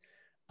Project,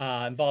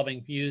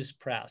 involving Muse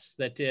Press,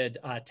 that did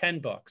 10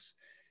 books?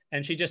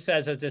 And she just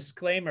says, a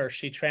disclaimer,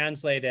 she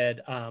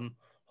translated Hon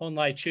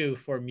Lai Chu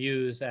for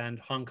Muse and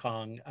Hong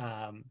Kong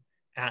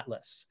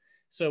Atlas.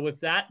 So with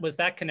that, was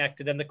that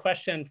connected? And the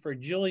question for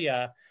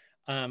Julia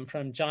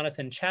from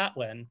Jonathan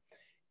Chatwin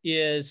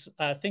is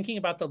thinking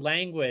about the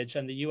language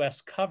and the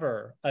US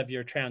cover of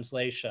your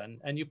translation.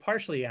 And you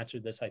partially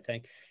answered this, I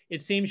think.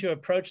 It seems you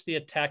approached the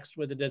text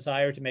with a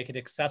desire to make it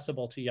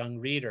accessible to young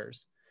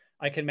readers.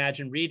 I can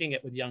imagine reading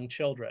it with young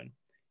children.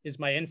 Is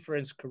my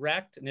inference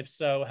correct? And if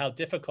so, how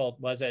difficult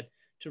was it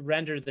to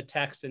render the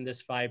text in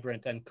this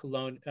vibrant and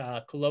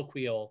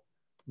colloquial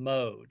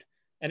mode?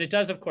 And it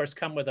does, of course,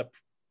 come with a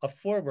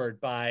foreword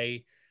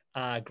by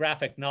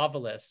graphic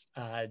novelist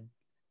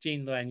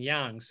Jean Luen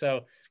Yang.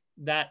 So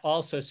that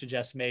also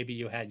suggests maybe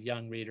you had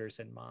young readers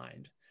in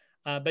mind.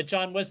 But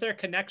John, was there a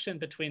connection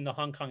between the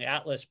Hong Kong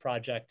Atlas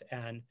Project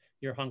and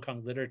your Hong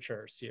Kong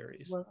literature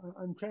series? Well,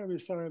 I'm terribly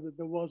sorry that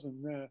there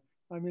wasn't there.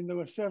 I mean, there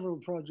were several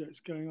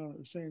projects going on at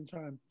the same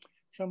time,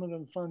 some of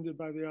them funded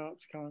by the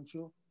Arts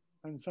Council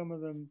and some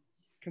of them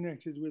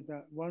connected with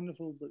that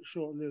wonderful but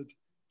short-lived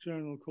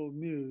journal called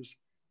Muse.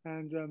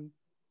 And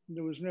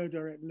there was no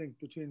direct link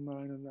between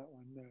mine and that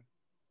one,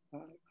 no.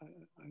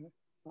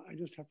 I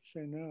just have to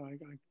say no.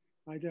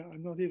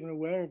 I'm not even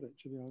aware of it,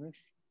 to be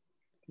honest,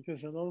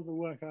 because a lot of the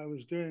work I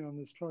was doing on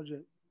this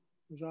project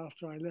was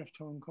after I left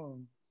Hong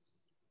Kong,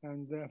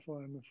 and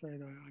therefore I'm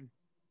afraid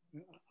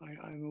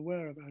I'm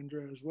aware of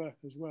Andrea's work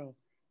as well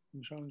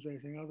in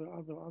translating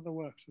other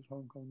works of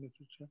Hong Kong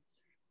literature,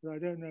 but I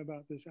don't know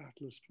about this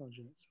Atlas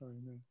project. Sorry,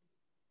 no.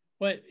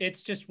 Well,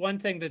 it's just one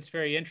thing that's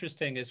very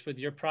interesting is with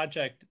your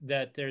project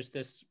that there's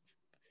this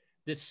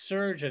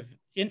surge of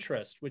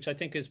interest, which I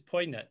think is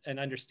poignant and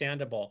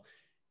understandable,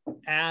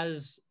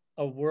 as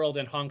a world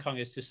in Hong Kong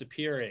is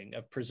disappearing,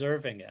 of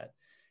preserving it.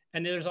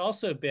 And there's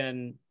also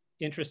been,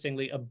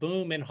 interestingly, a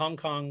boom in Hong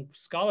Kong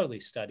scholarly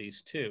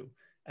studies too,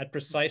 at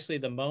precisely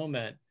the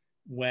moment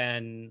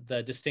when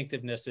the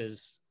distinctiveness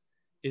is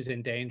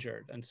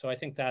endangered. And so I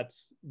think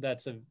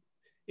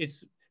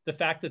it's the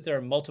fact that there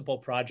are multiple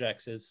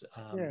projects is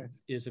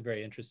a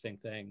very interesting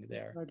thing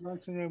there. I'd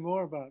like to know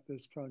more about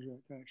this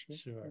project, actually.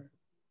 Sure, yeah.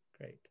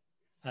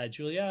 Great.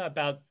 Julia,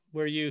 about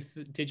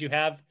did you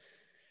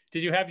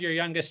have your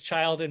youngest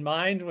child in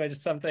mind? Was it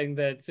something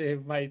that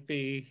it might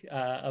be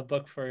a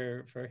book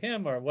for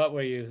him, or what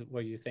were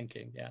you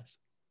thinking? Yes.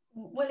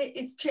 Well,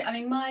 it's true. I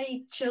mean,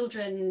 my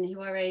children, who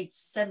are aged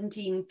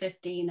 17,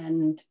 15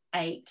 and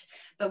 8,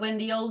 but when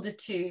the older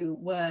two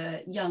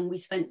were young, we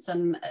spent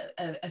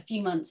a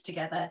few months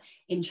together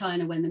in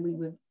China when they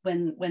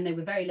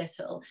were very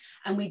little,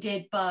 and we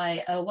did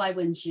buy a Wai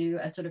Wen-ju,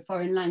 a sort of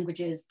foreign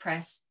languages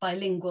press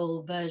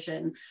bilingual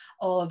version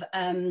of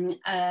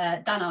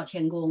Da Nao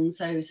Tian Gong,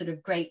 so sort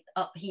of great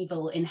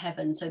upheaval in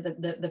heaven, so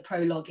the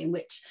prologue in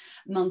which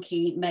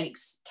Monkey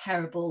makes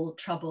terrible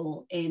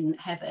trouble in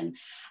heaven.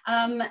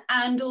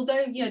 And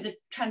although, you know, the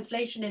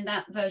translation in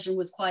that version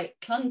was quite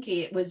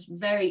clunky, it was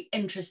very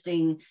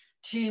interesting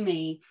to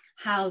me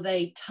how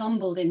they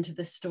tumbled into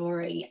the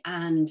story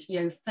and, you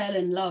know, fell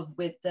in love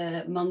with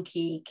the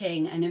Monkey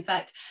King. And in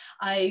fact,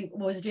 I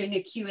was doing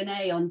a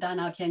Q&A on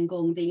Danao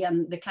Tiangong,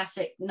 the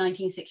classic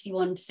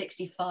 1961 to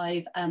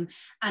 65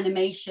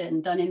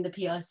 animation done in the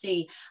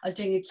PRC. I was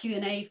doing a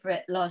Q&A for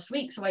it last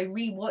week, so I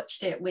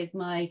rewatched it with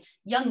my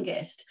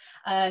youngest,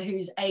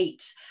 who's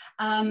 8.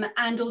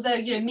 And although,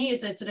 you know, me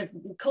as a sort of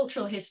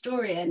cultural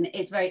historian,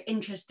 it's very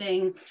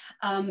interesting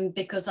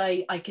because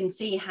I can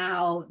see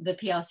how the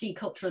PRC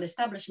cultural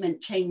establishment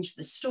changed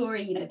the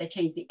story, you know, they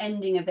changed the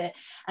ending of it,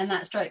 and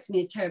that strikes me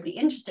as terribly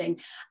interesting.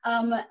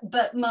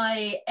 But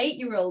my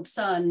 8-year-old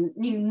son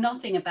knew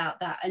nothing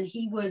about that, and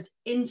he was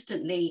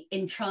instantly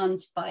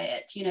entranced by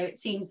it. You know, it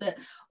seems that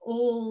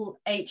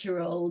all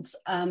 8-year-olds,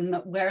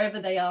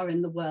 wherever they are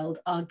in the world,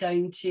 are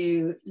going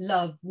to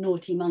love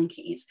naughty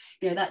monkeys.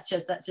 You know, that's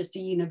just a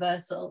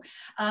universal.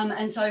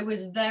 And so I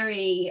was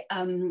very,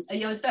 I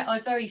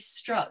was very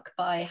struck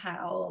by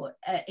how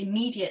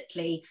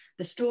immediately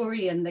the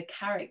story and the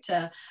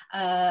character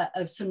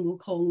of Sun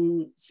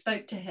Wukong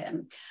spoke to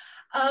him.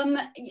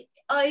 But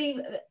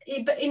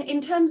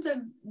in terms of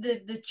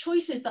the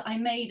choices that I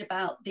made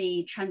about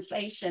the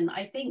translation,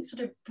 I think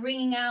sort of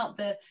bringing out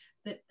the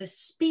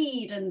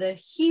speed and the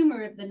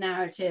humor of the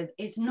narrative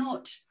is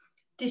not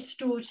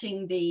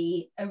distorting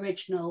the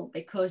original,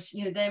 because,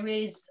 you know, there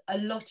is a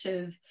lot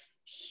of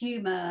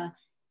humor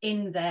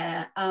in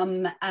there.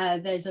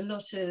 There's a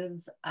lot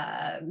of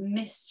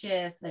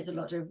mischief, there's a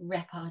lot of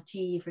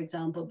repartee, for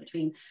example,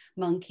 between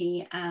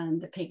Monkey and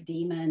the pig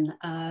demon,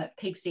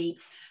 Pigsy.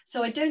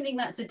 So I don't think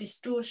that's a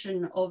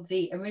distortion of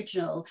the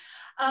original.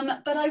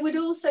 But I would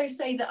also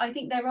say that I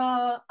think there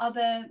are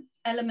other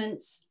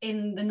elements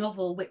in the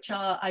novel which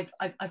are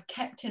I've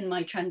kept in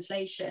my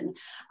translation,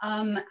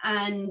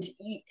 and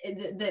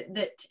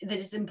that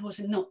is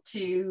important not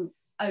to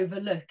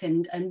overlook,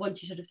 and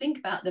once you sort of think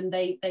about them,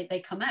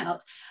 they come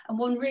out. And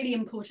one really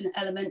important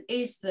element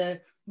is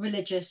the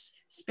religious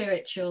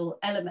spiritual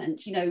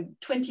element. You know,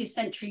 20th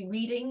century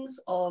readings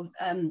of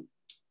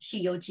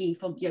Xi Youji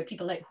from, you know,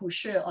 people like Hu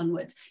Shi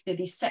onwards, you know,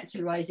 these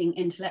secularizing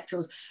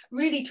intellectuals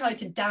really tried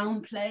to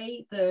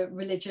downplay the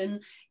religion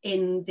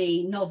in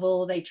the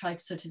novel. They tried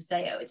to sort of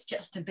say, oh, it's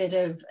just a bit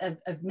of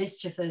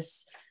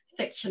mischievous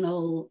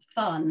fictional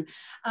fun,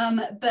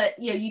 but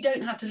you know, you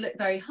don't have to look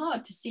very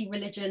hard to see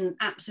religion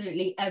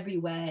absolutely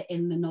everywhere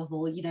in the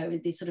novel. You know,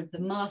 the sort of the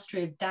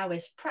mastery of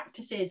Taoist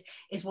practices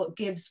is what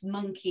gives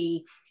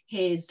Monkey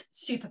his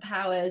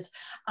superpowers.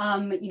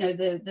 You know,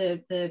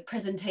 the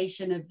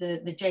presentation of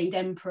the Jade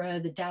Emperor,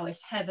 the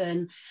Taoist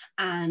heaven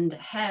and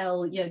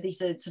hell, you know,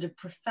 these are sort of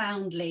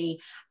profoundly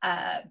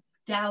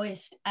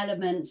Taoist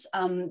elements.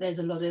 There's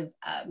a lot of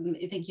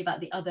thinking about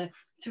the other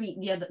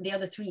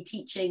three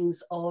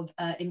teachings of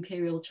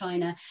imperial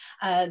China.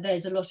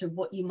 There's a lot of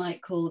what you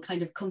might call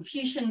kind of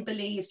Confucian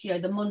beliefs. You know,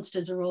 the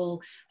monsters are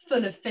all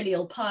full of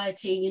filial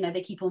piety. You know,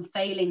 they keep on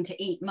failing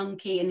to eat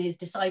Monkey and his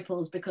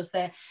disciples because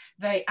they're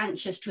very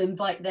anxious to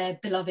invite their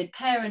beloved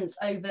parents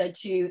over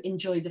to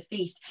enjoy the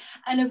feast.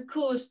 And of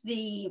course,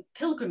 the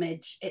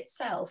pilgrimage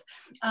itself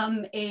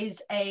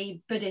is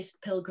a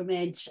Buddhist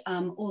pilgrimage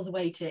all the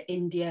way to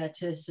India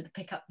to sort of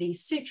pick up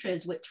these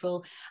sutras, which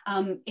will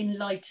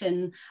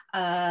enlighten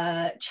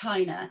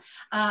China.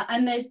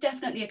 And there's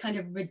definitely a kind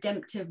of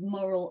redemptive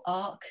moral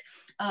arc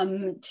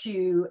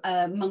to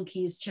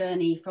Monkey's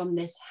journey from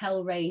this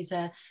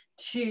hellraiser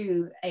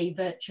to a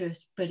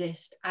virtuous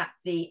Buddhist at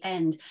the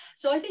end.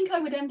 So I think I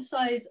would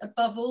emphasize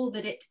above all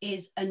that it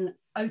is an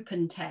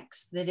open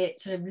text, that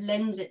it sort of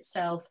lends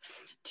itself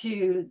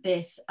to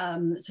this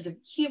sort of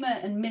humor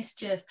and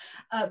mischief,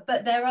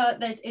 but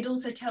it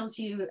also tells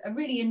you a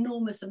really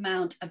enormous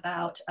amount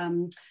about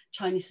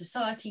Chinese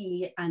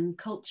society and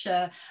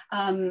culture,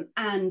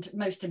 and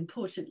most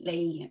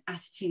importantly,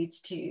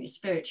 attitudes to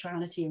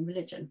spirituality and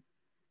religion.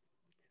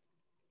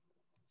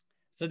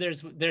 So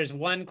there's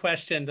one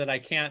question that I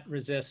can't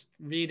resist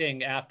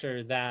reading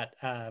after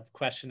that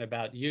question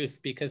about youth,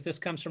 because this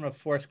comes from a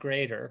 4th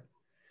grader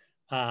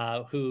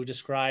who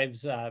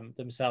describes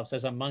themselves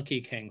as a Monkey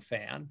King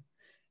fan.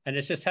 And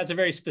it just has a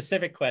very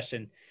specific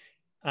question.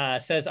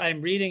 Says,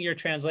 I'm reading your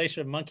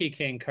translation of Monkey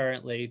King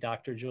currently,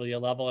 Dr. Julia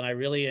Lovell, and I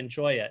really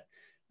enjoy it.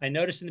 I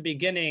noticed in the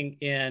beginning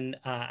in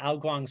Ao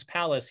Guang's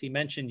palace, he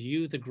mentioned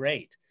Yu the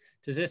Great.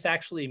 Does this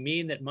actually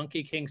mean that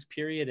Monkey King's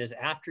period is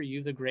after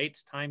Yu the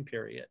Great's time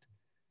period?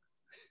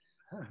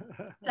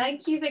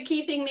 Thank you for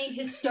keeping me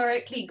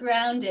historically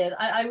grounded.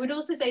 I would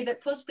also say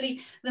that possibly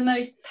the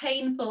most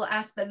painful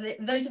aspect,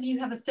 those of you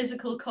who have a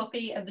physical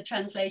copy of the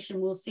translation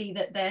will see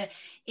that there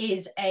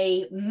is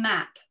a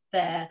map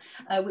there,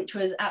 which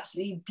was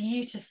absolutely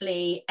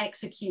beautifully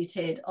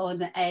executed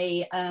on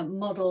a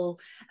model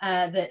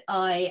that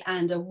I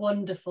and a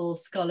wonderful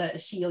scholar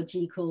of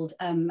Xiyoji called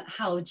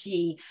Hao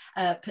Ji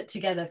put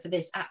together for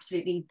this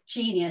absolutely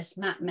genius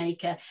map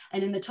maker.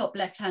 And in the top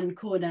left-hand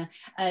corner,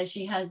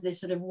 she has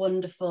this sort of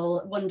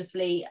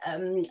wonderfully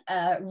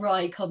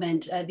wry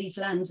comment, these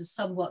lands are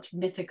somewhat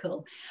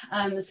mythical.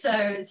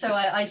 So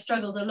I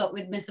struggled a lot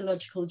with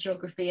mythological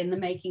geography in the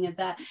making of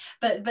that,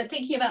 but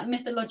thinking about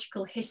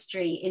mythological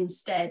history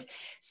instead.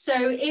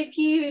 So if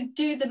you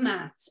do the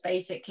maths,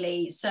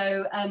 basically,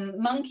 so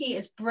Monkey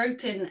is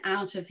broken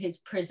out of his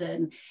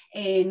prison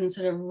in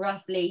sort of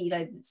roughly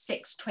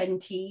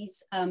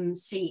 620s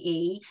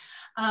CE,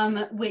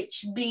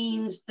 which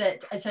means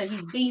that, so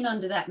he's been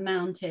under that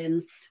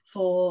mountain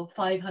for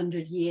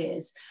 500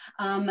 years.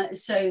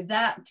 So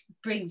that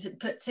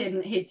puts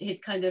him his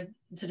kind of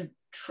sort of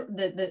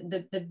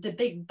the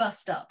big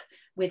bust up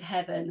with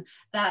heaven.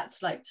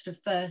 That's like sort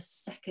of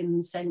 1st,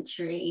 2nd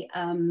century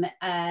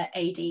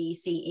AD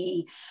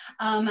CE,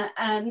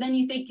 and then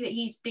you think that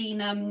he's been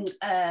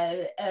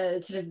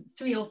sort of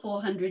 300 or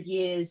 400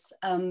 years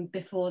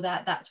before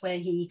that. That's where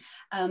he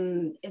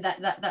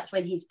that's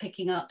when he's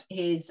picking up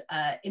his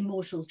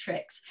immortal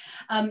tricks.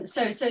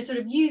 So sort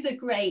of Yu the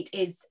Great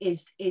is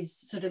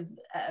sort of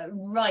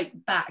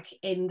right back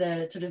in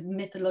the sort of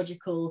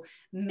mythological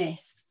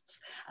mists.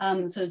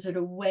 So sort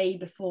of way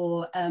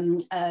before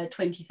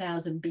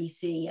 20,000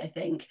 BC, I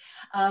think.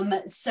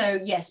 So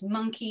yes,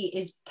 Monkey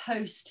is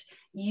post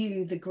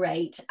Yu the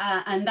Great,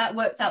 and that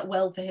works out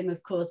well for him,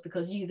 of course,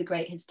 because Yu the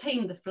Great has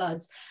tamed the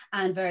floods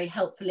and very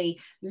helpfully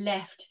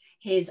left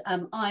his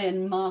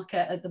iron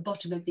marker at the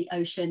bottom of the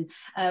ocean,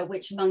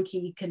 which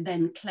Monkey can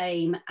then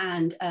claim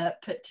and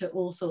put to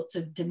all sorts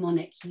of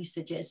demonic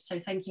usages. So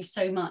thank you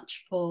so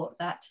much for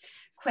that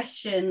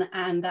question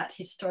and that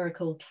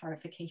historical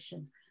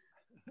clarification.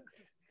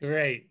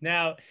 Great.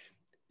 Now,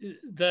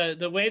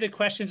 the way the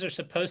questions are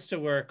supposed to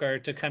work are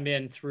to come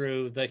in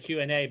through the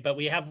Q&A, but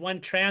we have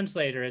one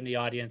translator in the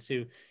audience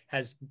who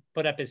has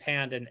put up his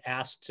hand and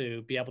asked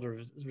to be able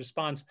to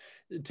respond,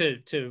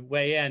 to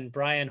weigh in,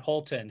 Brian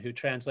Holton, who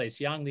translates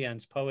Yang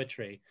Lian's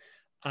poetry.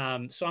 So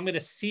I'm going to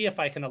see if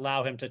I can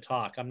allow him to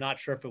talk. I'm not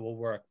sure if it will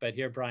work, but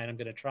here, Brian, I'm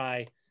going to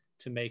try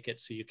to make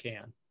it so you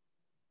can.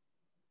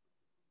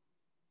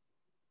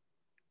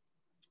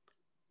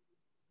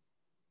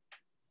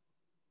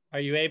 Are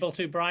you able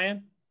to,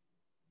 Brian?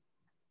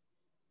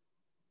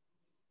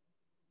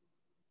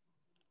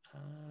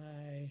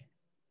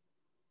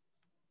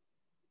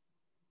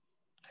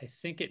 I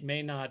think it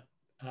may not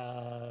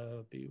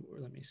be,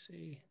 let me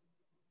see.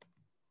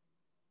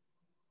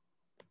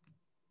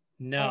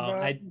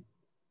 No,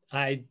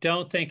 I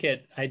don't think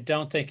it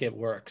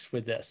works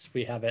with this.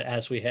 We have it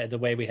as we had the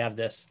way we have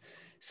this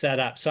set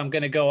up. So I'm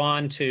going to go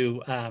on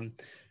to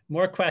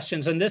more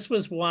questions. And this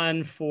was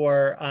one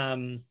for,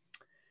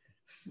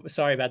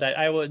 sorry about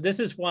that. This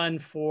is one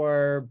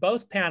for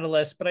both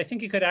panelists, but I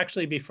think it could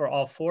actually be for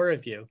all 4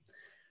 of you.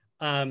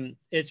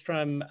 It's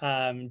from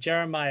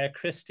Jeremiah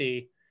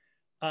Christie.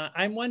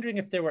 I'm wondering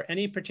if there were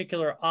any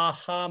particular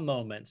aha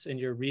moments in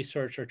your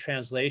research or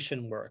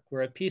translation work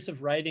where a piece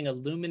of writing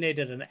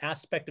illuminated an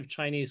aspect of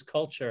Chinese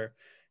culture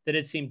that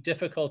had seemed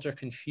difficult or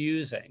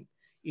confusing,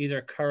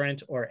 either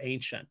current or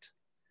ancient.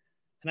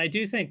 And I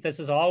do think this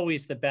is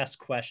always the best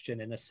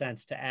question, in a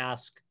sense, to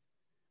ask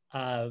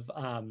of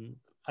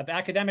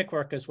academic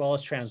work as well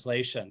as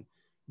translation.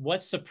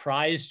 What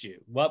surprised you?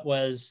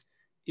 Was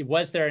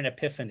there an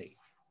epiphany?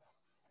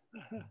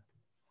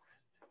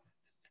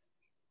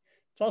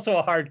 It's also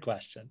a hard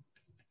question.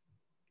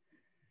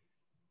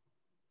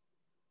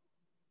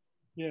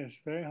 Yes,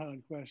 very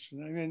hard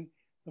question. I mean,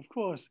 of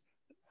course,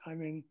 I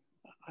mean,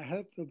 I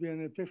hope there'll be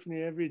an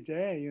epiphany every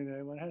day, you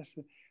know. One has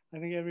to, I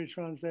think every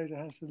translator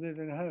has to live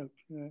in hope,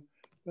 you know.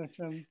 But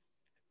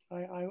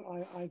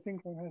I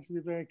think one has to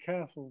be very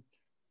careful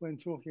when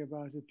talking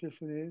about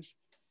epiphanies.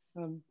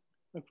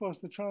 Of course,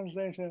 the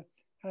translator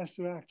has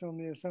to act on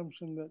the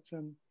assumption that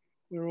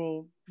we're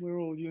all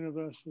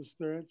universal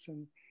spirits,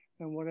 and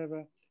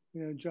whatever,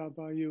 you know, Jia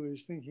Baoyu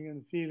is thinking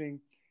and feeling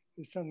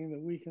is something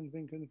that we can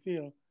think and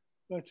feel.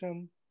 But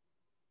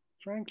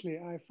frankly,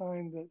 I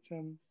find that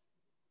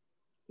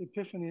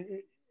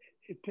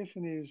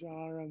epiphanies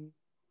are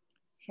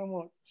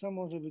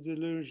somewhat of a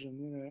delusion,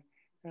 you know.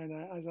 And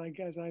as I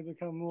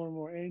become more and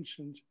more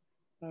ancient,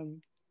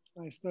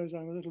 I suppose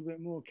I'm a little bit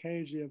more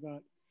cagey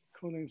about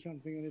calling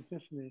something an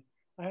epiphany.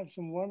 I have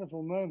some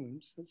wonderful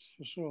moments, that's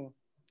for sure,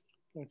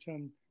 but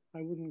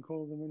I wouldn't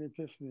call them an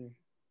epiphany.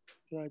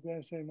 So I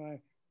dare say my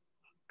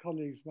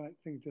colleagues might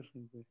think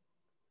differently.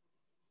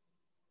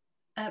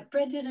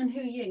 Brendan and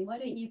Hu Ying, why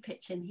don't you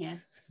pitch in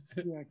here?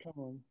 Yeah,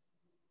 come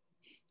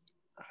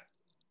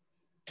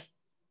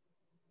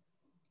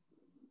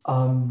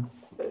on.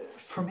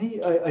 For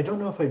me, I don't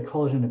know if I'd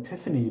call it an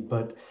epiphany,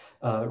 but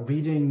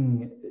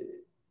reading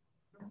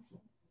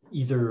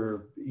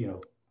either, you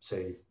know,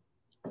 say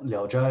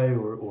Liao Zhai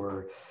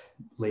or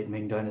late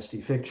Ming Dynasty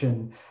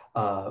fiction,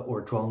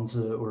 or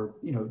Zhuangzi, or,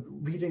 you know,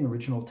 reading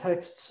original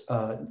texts,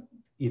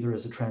 either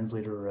as a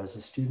translator or as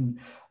a student,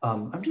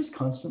 I'm just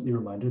constantly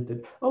reminded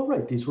that, oh,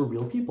 right, these were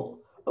real people.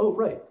 Oh,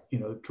 right, you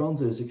know,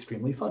 Zhuangzi is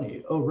extremely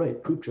funny. Oh,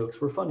 right, poop jokes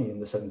were funny in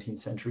the 17th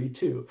century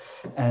too.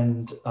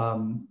 And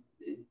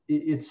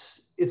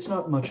it's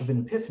not much of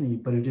an epiphany,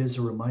 but it is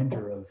a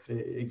reminder of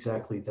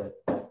exactly that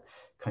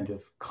kind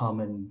of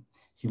common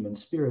human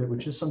spirit,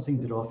 which is something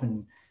that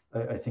often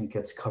I think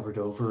gets covered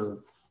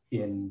over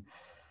in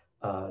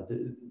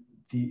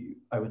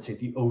I would say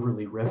the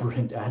overly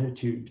reverent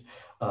attitude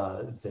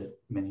that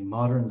many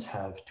moderns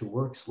have to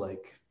works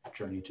like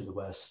Journey to the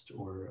West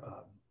or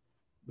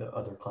the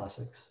other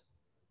classics.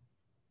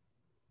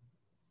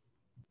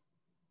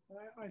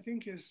 I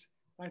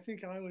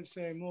think I would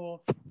say more.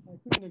 I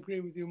couldn't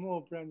agree with you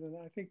more, Brendan.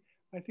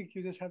 I think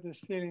you just have this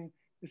feeling.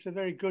 It's a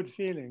very good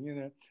feeling, you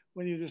know,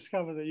 when you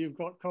discover that you've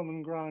got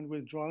common ground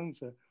with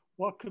Zhuangzi.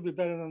 What could be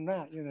better than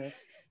that, you know?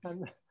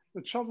 And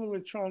the trouble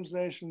with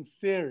translation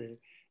theory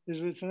is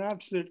that it's an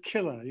absolute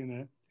killer, you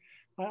know.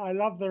 I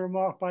love the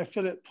remark by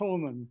Philip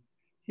Pullman.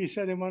 He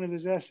said in one of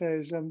his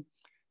essays,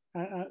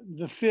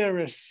 the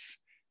theorists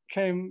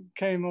came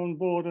on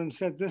board and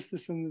said this,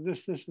 and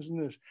this, and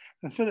this.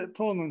 And Philip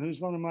Pullman, who's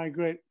one of my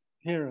great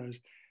heroes,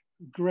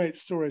 great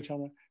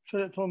storyteller,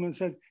 Philip Pullman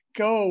said,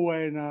 go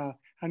away now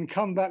and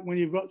come back when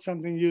you've got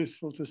something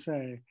useful to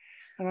say.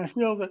 And I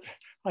feel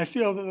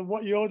that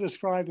what you're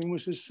describing,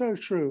 which is so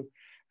true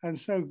and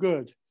so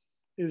good,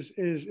 is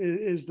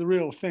the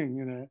real thing,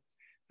 you know.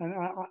 And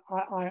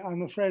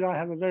I'm afraid I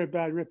have a very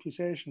bad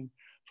reputation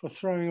for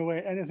throwing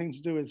away anything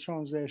to do with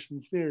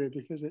translation theory,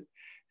 because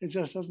it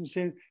just doesn't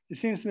seem, it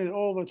seems to me that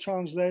all the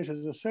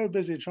translators are so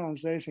busy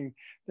translating,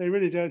 they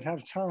really don't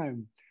have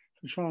time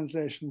for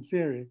translation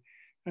theory.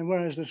 And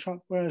whereas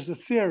the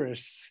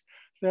theorists,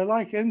 they're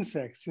like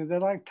insects, you know, they're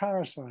like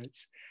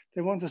parasites.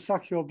 They want to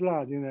suck your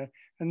blood, you know,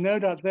 and no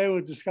doubt they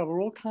would discover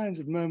all kinds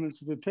of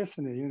moments of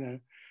epiphany, you know.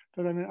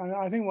 But I mean,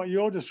 I think what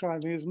you're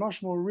describing is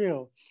much more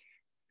real.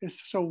 It's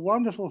such a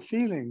wonderful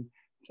feeling,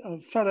 a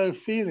fellow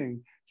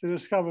feeling, to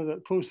discover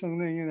that Pu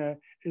Sungling, you know,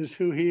 is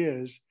who he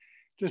is,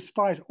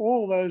 despite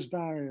all those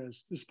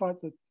barriers, despite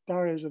the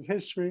barriers of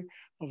history,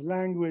 of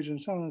language, and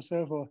so on and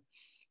so forth.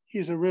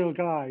 He's a real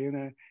guy, you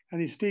know,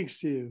 and he speaks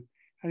to you,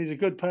 and he's a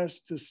good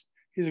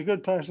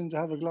person to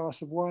have a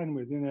glass of wine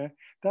with, you know.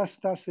 That's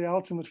the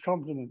ultimate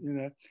compliment, you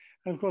know.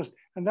 And of course,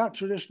 and that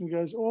tradition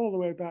goes all the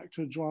way back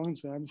to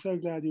Zhuangzi. I'm so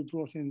glad you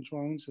brought in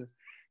Zhuangzi.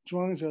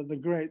 Zhuangzi,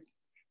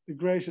 the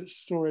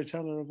greatest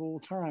storyteller of all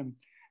time.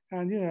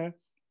 And, you know,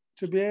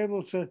 to be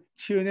able to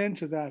tune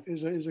into that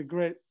is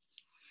an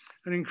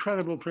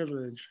incredible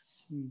privilege.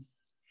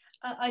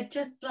 I'd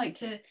just like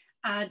to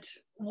add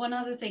one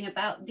other thing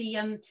about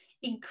the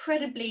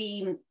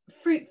incredibly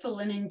fruitful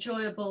and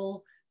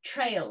enjoyable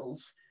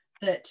trails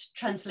that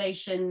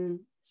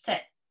translation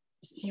sets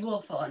you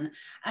off on.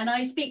 And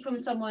I speak from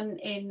someone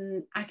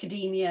in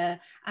academia,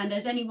 and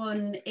as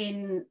anyone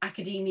in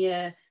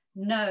academia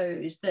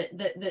knows,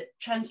 that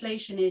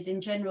translation is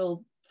in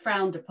general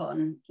frowned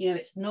upon. You know,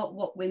 it's not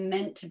what we're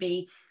meant to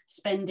be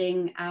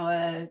spending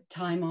our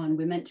time on.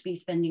 We're meant to be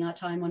spending our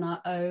time on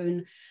our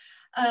own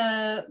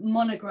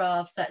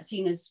monographs that's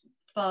seen as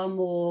far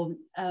more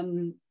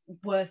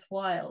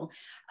worthwhile.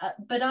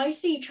 But I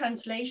see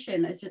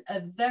translation as a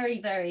very,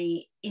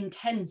 very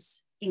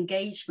intense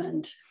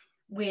engagement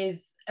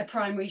with a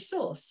primary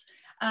source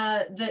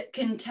that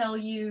can tell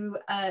you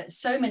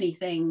so many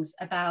things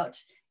about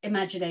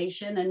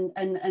imagination,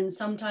 and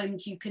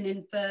sometimes you can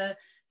infer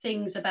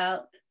things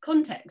about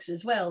context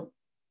as well.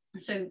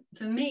 So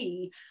for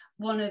me,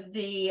 one of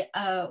the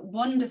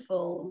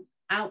wonderful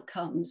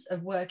outcomes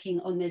of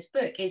working on this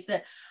book is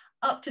that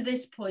up to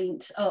this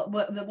point,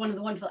 one of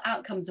the wonderful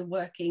outcomes of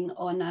working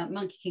on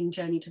Monkey King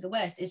Journey to the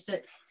West is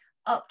that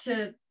up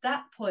to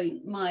that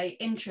point, my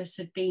interests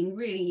had been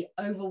really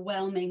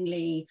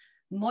overwhelmingly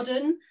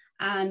modern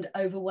and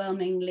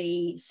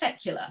overwhelmingly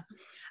secular.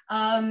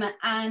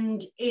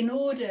 And in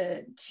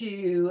order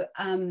to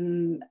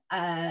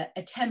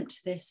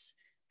attempt this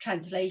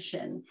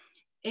translation,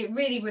 it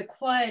really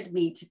required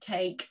me to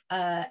take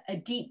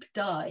a deep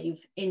dive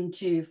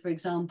into, for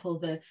example,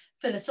 the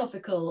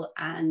philosophical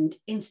and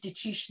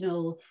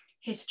institutional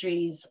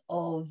histories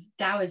of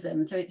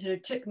Taoism. So it sort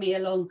of took me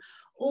along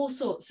all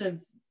sorts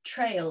of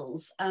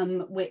trails,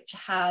 which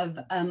have,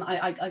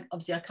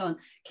 obviously I can't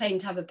claim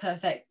to have a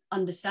perfect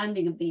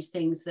understanding of these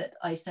things that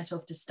I set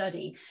off to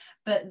study,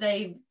 but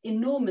they've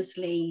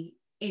enormously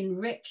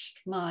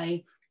enriched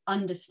my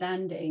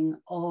understanding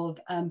of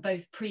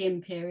both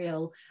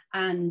pre-imperial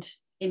and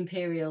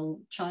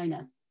imperial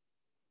China.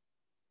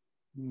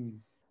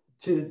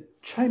 To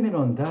chime in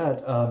on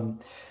that,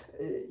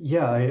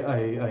 yeah,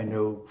 I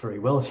know very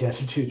well the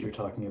attitude you're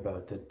talking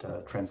about,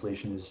 that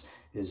translation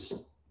is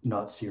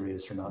not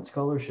serious or not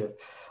scholarship.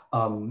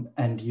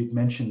 And you'd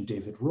mentioned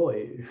David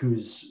Roy,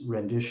 whose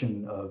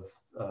rendition of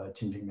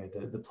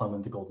Tinpingmei, the Plum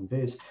and the Golden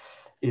Vase,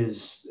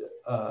 is,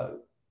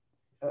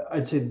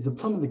 I'd say the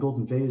Plum and the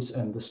Golden Vase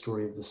and The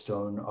Story of the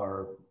Stone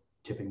are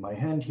tipping my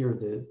hand here,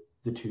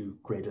 the two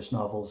greatest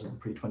novels of the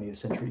pre-20th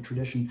century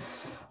tradition.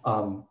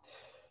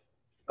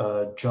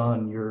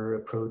 John, your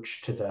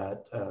approach to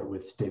that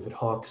with David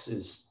Hawkes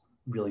is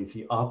really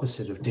the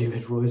opposite of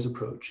David Roy's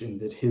approach, in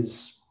that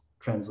his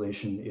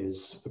translation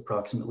is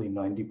approximately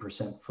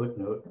 90%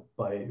 footnote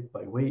by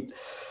weight.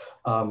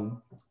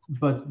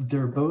 But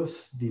they're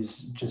both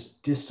these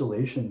just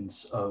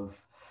distillations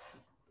of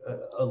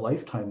a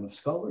lifetime of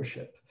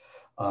scholarship.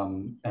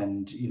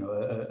 And, you know,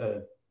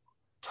 a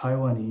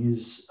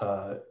Taiwanese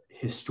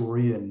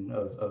historian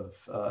of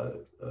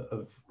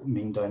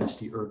Ming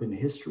Dynasty urban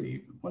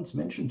history once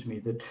mentioned to me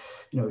that,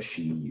 you know,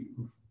 she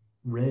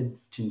read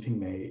Jinping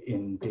Mei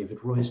in David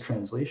Roy's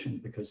translation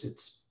because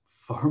it's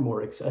far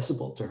more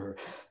accessible to her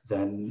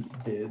than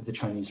the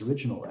Chinese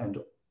original, and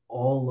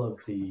all of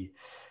the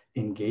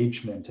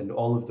engagement and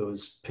all of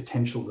those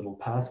potential little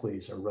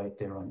pathways are right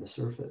there on the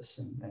surface,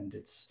 and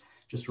it's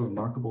just a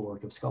remarkable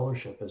work of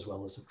scholarship as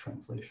well as of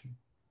translation.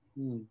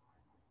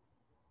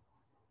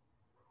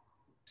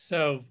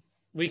 So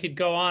we could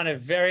go on a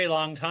very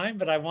long time,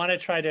 but I want to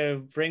try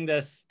to bring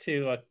this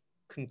to a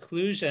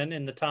conclusion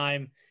in the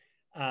time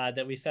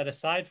that we set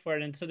aside for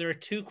it. And so there are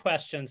two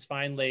questions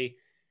finally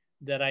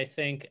that I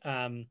think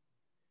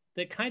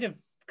that kind of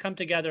come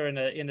together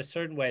in a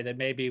certain way that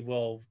maybe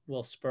will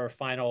spur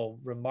final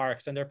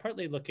remarks, and they're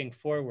partly looking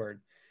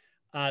forward.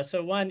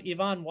 So one,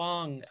 Yvonne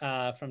Wong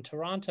from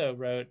Toronto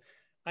wrote,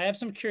 I have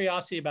some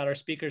curiosity about our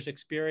speaker's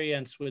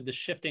experience with the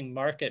shifting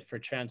market for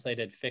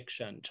translated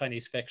fiction,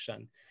 Chinese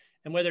fiction,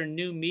 and whether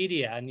new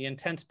media and the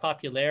intense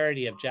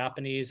popularity of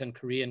Japanese and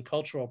Korean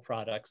cultural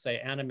products, say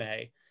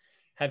anime,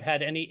 have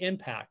had any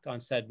impact on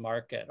said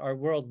market. Are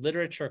world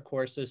literature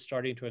courses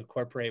starting to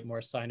incorporate more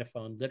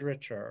Sinophone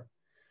literature?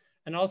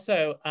 And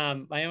also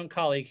my own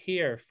colleague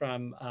here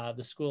from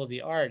the School of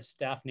the Arts,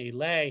 Daphne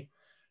Lei,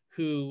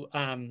 who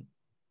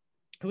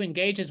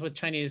engages with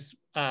Chinese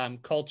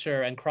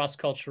culture and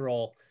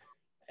cross-cultural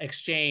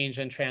exchange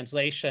and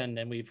translation,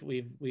 and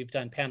we've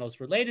done panels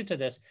related to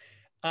this,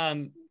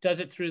 does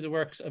it through the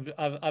works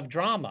of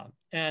drama.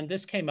 And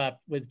this came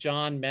up with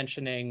John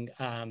mentioning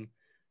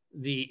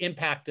the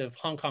impact of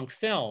Hong Kong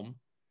film,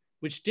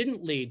 which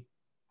didn't lead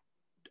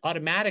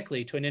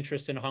automatically to an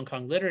interest in Hong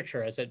Kong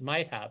literature as it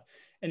might have.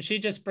 And she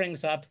just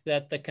brings up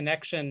that the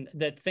connection,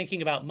 that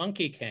thinking about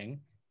Monkey King,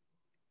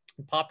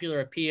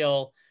 popular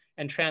appeal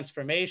and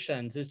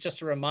transformations, is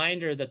just a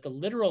reminder that the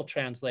literal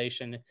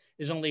translation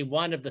is only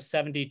one of the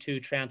 72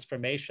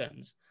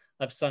 transformations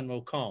of Sun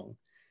Wukong.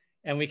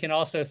 And we can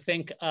also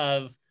think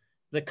of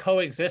the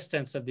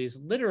coexistence of these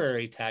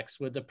literary texts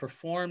with the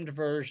performed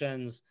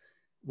versions,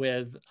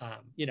 with,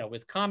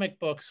 with comic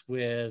books,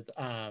 with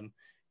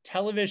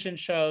television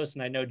shows.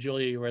 And I know,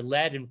 Julia, you were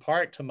led in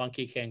part to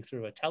Monkey King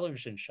through a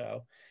television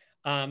show.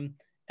 And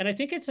I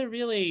think it's a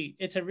really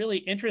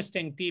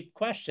interesting, deep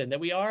question that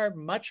we are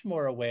much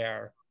more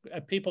aware,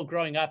 people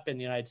growing up in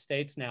the United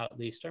States now at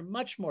least, are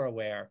much more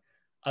aware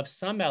of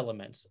some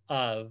elements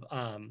of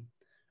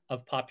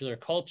popular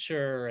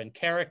culture and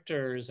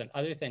characters and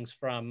other things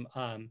from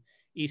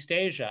East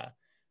Asia.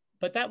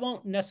 But that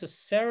won't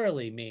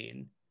necessarily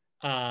mean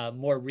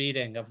more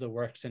reading of the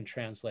works in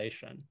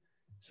translation.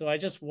 So I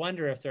just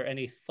wonder if there are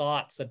any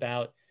thoughts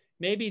about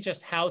maybe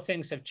just how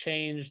things have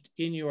changed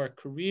in your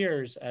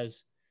careers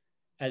as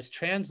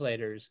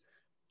translators,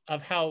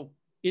 of how,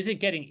 is it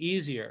getting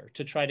easier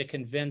to try to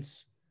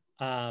convince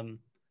a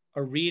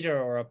reader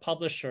or a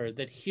publisher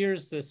that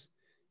here's this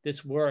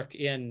work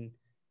in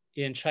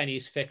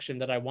Chinese fiction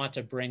that I want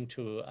to bring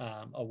to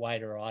a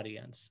wider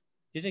audience?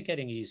 Is it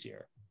getting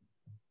easier?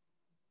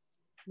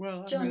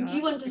 Well, John, do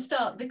you want to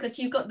start, because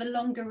you've got the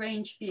longer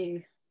range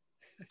view?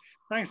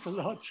 Thanks a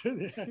lot,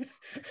 Julia.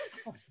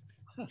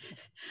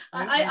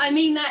 I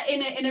mean that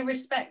in a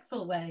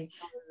respectful way.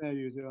 I know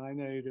you do. I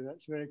know you do.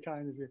 That's very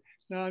kind of you.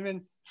 No, I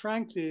mean,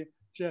 frankly,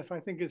 Jeff, I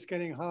think it's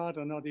getting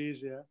harder, not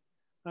easier.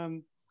 Let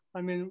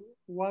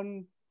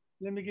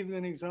me give you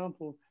an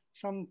example.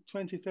 Some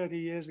 20, 30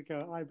 years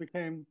ago, I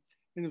became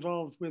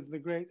involved with the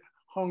great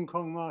Hong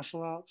Kong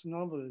martial arts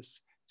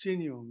novelist, Jin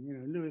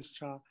Yong, Louis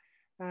Cha.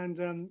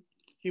 And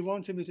he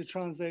wanted me to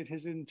translate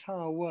his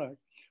entire work,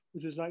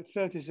 which is like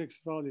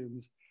 36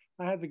 volumes.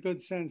 I had the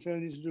good sense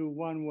only to do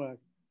one work,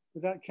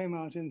 but that came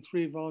out in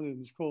 3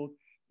 volumes called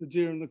The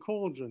Deer and the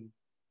Cauldron.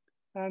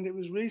 And it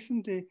was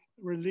recently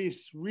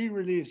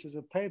re-released as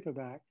a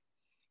paperback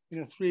in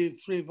a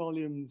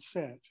 3-volume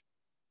set.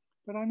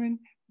 But I mean,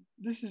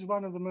 this is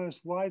one of the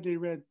most widely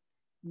read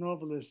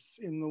novelists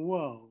in the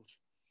world.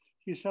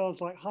 He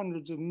sells like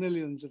hundreds of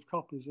millions of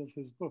copies of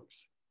his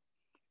books.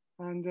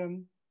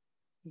 And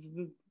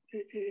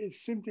it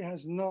simply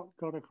has not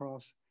got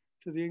across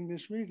to the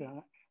English reader.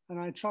 And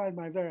I tried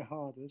my very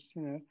hardest,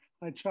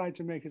 I tried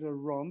to make it a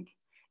romp.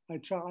 I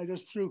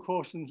just threw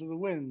caution to the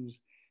winds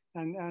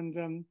and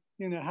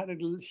had a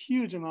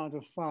huge amount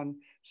of fun,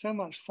 so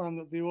much fun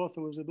that the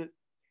author was a bit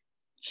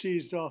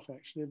cheesed off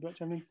actually.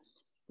 But I mean,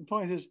 the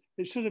point is,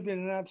 it should have been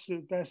an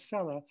absolute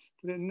bestseller,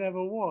 but it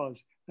never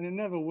was, and it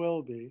never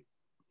will be.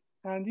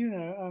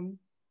 And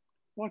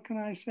what can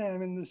I say? I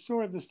mean, The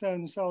Story of the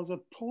Stone sells a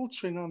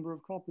paltry number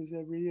of copies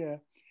every year.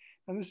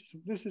 And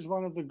this is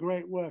one of the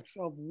great works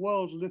of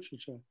world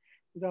literature,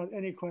 without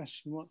any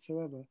question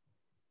whatsoever.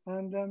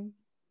 And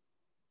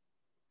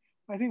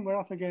I think we're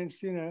up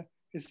against, you know,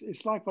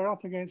 it's like we're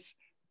up against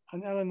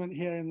an element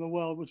here in the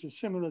world which is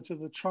similar to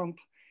the Trump,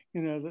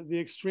 you know, the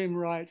extreme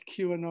right,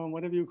 QAnon,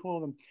 whatever you call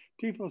them.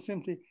 People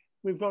simply,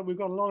 we've got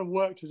a lot of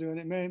work to do, and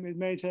it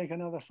may take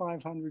another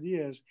 500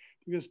 years,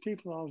 because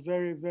people are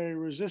very, very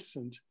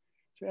resistant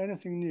to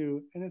anything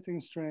new, anything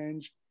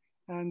strange,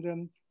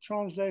 and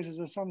translators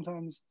are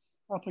sometimes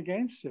up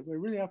against it. We're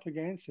really up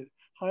against it.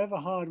 However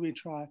hard we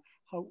try,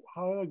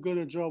 however good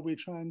a job we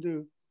try and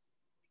do,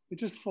 it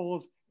just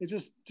falls, it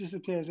just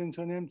disappears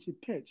into an empty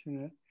pit, you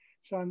know.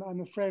 So I'm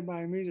afraid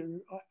my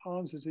immediate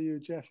answer to you,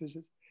 Jeff, is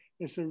that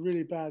it's a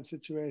really bad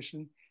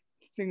situation.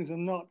 Things are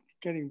not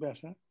getting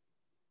better,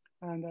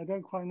 and I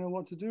don't quite know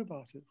what to do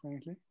about it,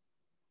 frankly.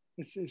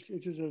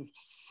 It is a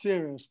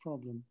serious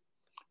problem.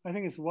 I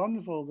think it's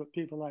wonderful that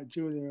people like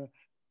Julia are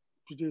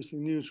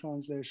producing new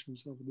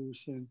translations of Lu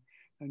Xun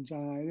and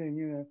Zhang Ying,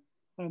 you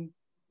know.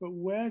 But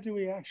where do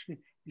we actually,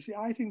 you see,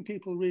 I think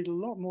people read a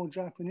lot more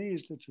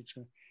Japanese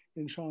literature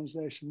in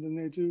translation than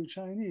they do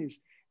Chinese.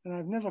 And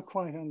I've never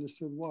quite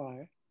understood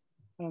why.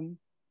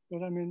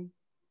 But I mean,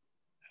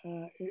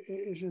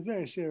 it's a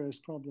very serious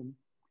problem,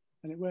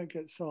 and it won't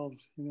get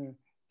solved, you know,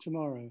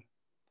 tomorrow.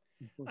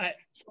 I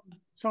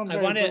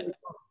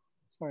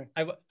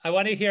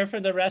want to hear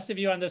from the rest of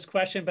you on this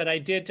question, but I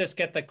did just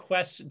get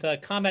the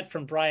comment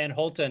from Brian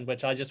Holton,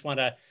 which I just want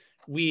to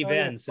weave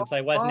in, since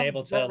I wasn't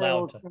able to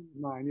allow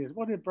it.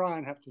 What did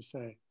Brian have to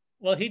say?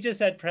 Well, he just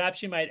said,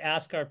 perhaps you might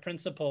ask our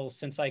principals,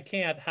 since I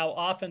can't, how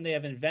often they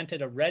have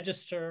invented a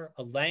register,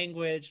 a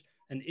language,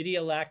 an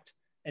idiolect,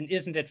 and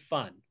isn't it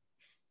fun?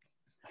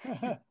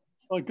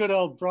 Well, good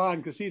old Brian,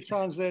 because he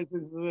translates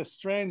into the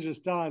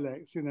strangest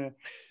dialects, you know,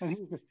 and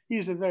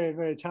he's a very,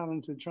 very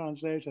talented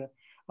translator.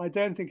 I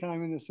don't think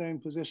I'm in the same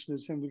position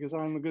as him, because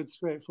I'm a good,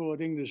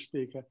 straightforward English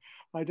speaker.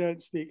 I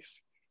don't speak,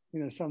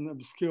 you know, some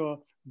obscure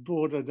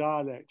border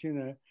dialect, you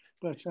know,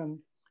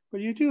 but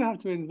you do have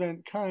to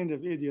invent kind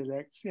of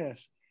idiolects,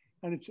 yes.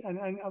 And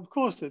of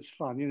course it's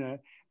fun, you know,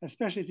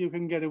 especially if you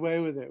can get away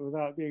with it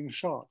without being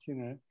shot, you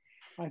know.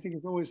 I think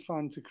it's always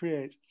fun to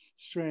create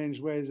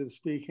strange ways of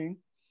speaking.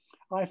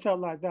 I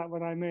felt like that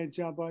when I made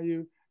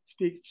Jiabayu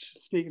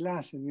speak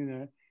Latin, you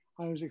know.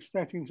 I was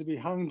expecting to be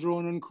hung,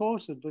 drawn, and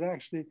quartered, but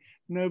actually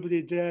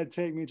nobody dared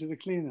take me to the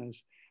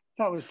cleaners.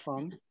 That was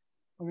fun.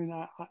 I mean,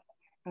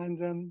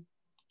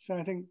 so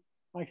I think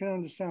I can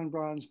understand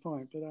Brian's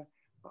point, but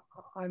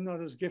I'm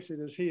not as gifted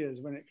as he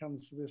is when it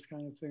comes to this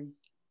kind of thing.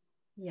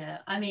 Yeah,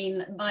 I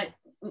mean,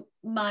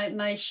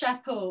 my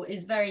chapeau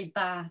is very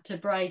bad to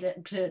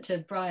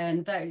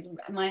Brian.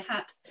 My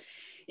hat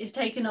is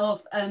taken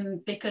off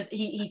because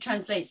he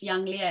translates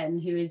Yang Lian,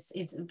 who is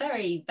a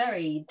very,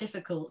 very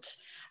difficult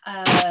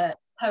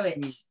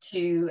poet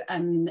to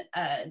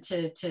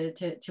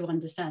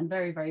understand,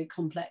 very, very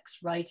complex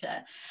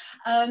writer.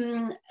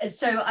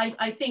 So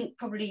I think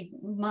probably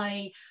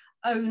my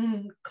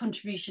own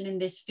contribution in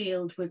this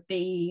field would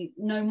be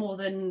no more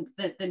than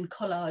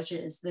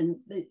collages,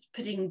 than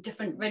putting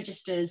different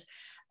registers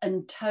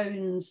and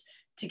tones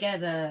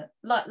together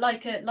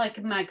like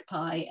a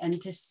magpie,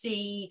 and to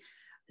see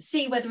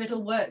whether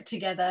it'll work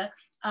together,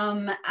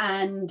 and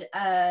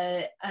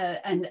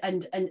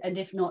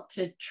if not,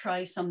 to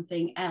try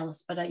something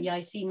else. But yeah,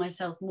 I see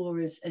myself more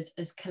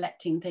as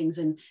collecting things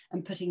and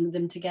putting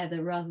them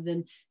together rather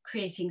than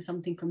creating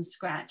something from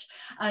scratch.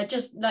 I'd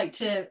just like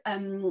to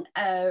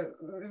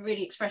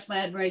really express my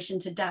admiration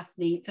to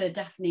Daphne for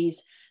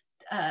Daphne's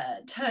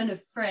turn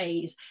of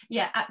phrase.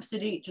 Yeah,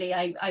 absolutely.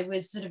 I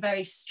was sort of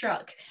very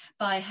struck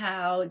by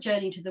how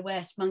Journey to the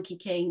West, Monkey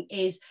King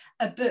is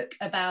a book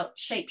about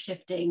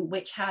shapeshifting,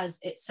 which has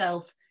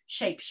itself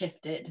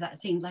shapeshifted.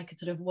 That seemed like a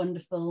sort of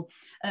wonderful,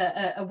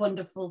 a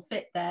wonderful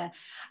fit there.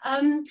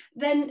 Then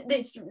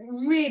it's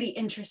really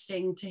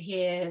interesting to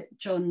hear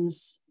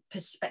John's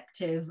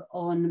perspective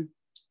on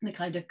the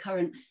kind of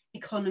current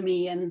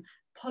economy and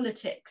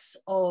politics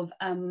of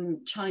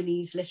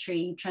Chinese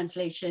literary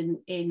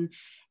translation in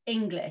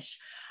English.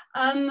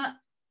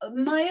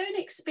 My own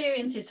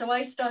experiences, so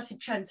I started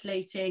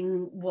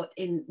translating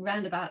in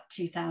round about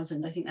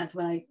 2000. I think that's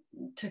when I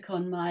took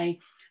on my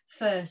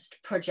first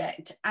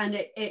project, and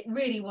it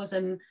really was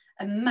a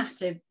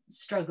massive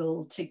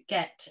struggle to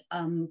get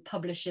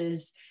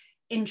publishers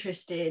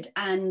interested.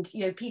 And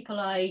people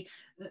I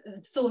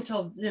thought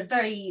of,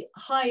 very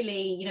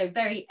highly,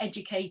 very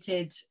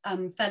educated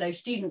fellow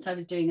students. I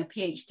was doing a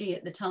PhD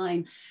at the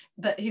time,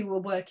 but who were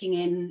working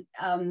in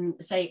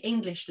say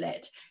English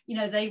lit.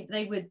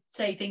 They would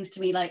say things to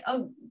me like,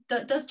 oh,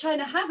 does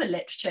China have a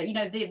literature?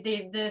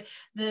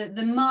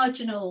 The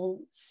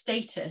marginal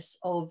status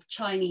of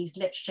Chinese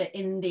literature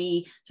in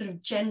the sort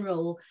of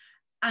general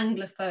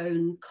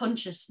Anglophone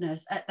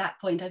consciousness at that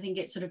point, I think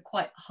it's sort of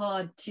quite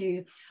hard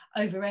to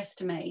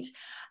overestimate.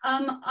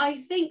 I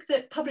think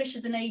that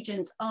publishers and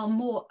agents are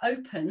more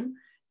open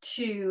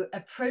to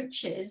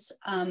approaches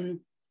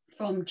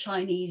from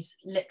Chinese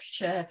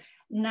literature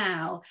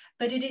now,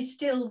 but it is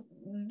still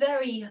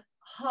very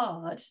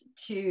hard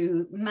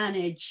to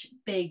manage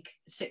big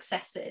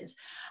successes.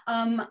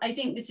 I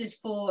think this is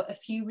for a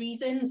few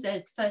reasons.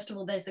 First of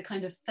all, there's the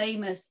kind of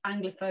famous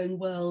Anglophone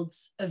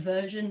world's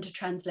aversion to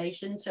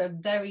translation. So a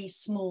very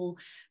small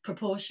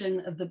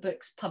proportion of the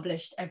books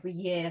published every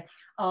year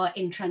are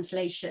in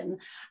translation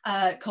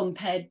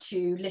compared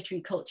to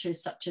literary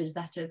cultures such as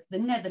that of the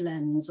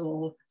Netherlands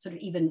or sort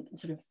of even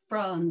sort of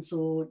France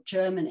or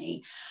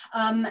Germany.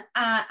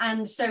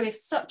 And so if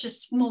such a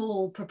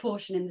small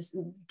proportion, in this,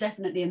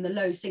 definitely in the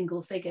low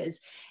single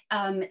figures,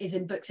 is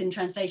in books in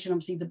translation,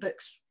 obviously the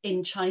books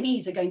in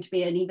Chinese are going to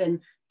be an even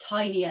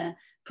tinier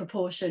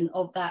proportion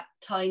of that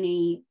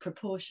tiny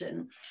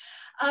proportion.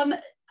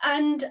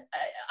 And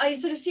I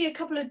sort of see a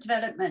couple of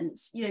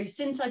developments, you know,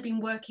 since I've been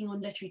working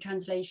on literary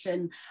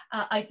translation.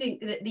 I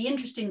think that the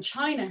interest in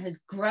China has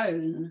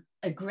grown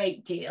a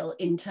great deal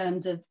in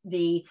terms of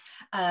the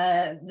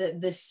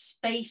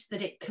space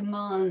that it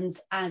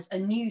commands as a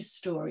news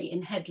story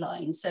in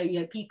headlines. So, you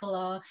know, people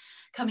are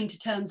coming to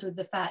terms with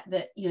the fact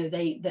that, you know,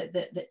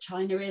 that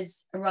China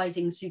is a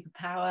rising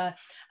superpower,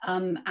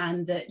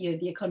 and that, you know,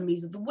 the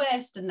economies of the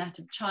West and that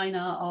of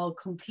China are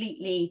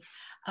completely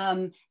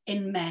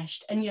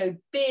enmeshed. And, you know,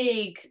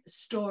 big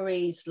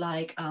stories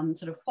like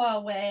sort of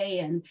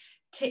Huawei and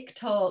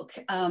TikTok,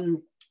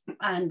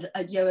 and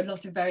you know, a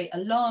lot of very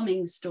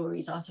alarming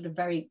stories are sort of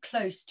very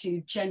close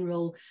to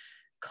general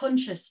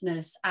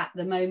consciousness at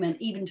the moment,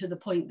 even to the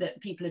point that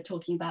people are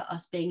talking about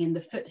us being in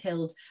the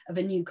foothills of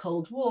a new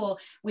Cold War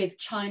with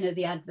China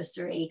the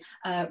adversary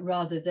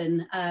rather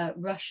than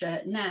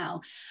Russia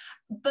now.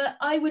 But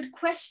I would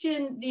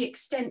question the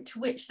extent to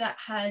which that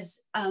has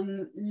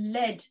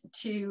led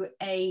to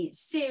a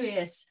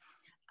serious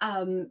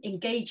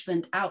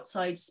engagement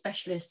outside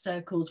specialist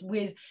circles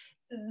with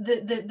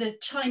the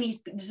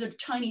Chinese, sort of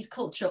Chinese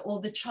culture or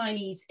the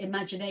Chinese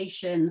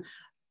imagination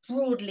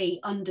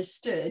broadly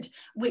understood,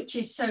 which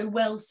is so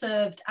well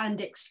served and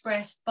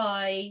expressed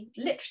by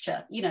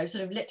literature. You know,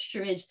 sort of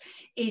literature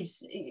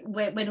is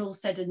when all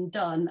said and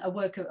done, a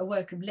work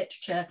of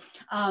literature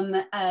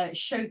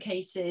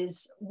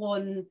showcases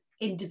one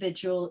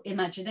individual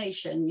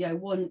imagination, you know,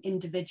 one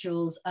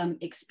individual's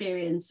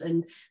experience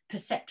and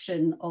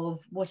perception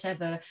of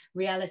whatever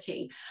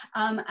reality.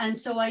 And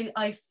so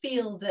I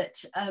feel that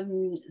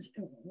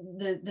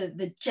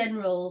the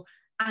general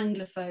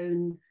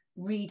Anglophone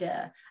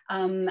reader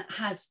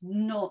has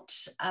not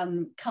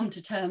come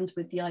to terms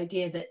with the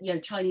idea that, you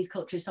know, Chinese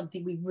culture is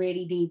something we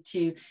really need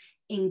to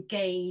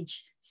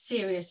engage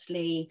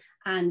seriously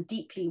and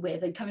deeply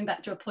with. And coming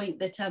back to a point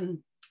that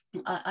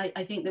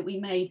I think that we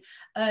made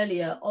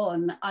earlier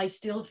on, I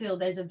still feel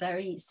there's a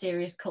very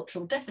serious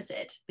cultural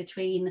deficit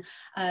between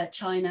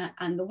China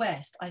and the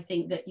West. I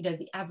think that, you know,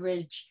 the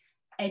average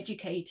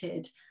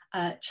educated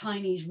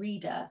Chinese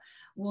reader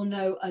will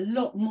know a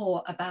lot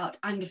more about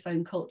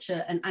Anglophone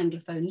culture and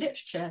Anglophone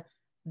literature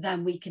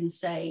than we can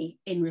say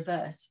in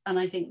reverse. And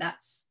I think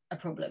that's a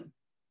problem.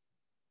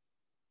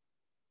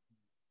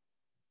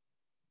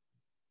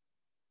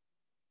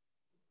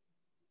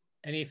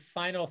 Any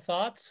final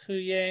thoughts, Hu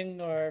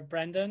Ying or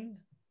Brendan?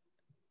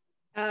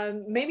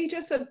 Maybe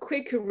just a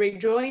quick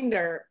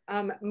rejoinder.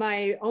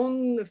 My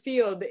own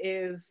field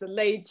is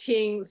Yi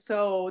Ching.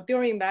 So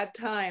during that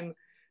time,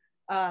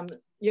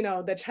 you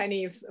know, the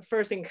Chinese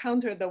first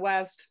encountered the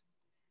West,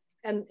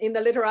 and in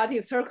the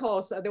literati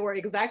circles, there were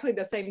exactly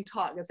the same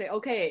talk. They say,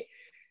 okay,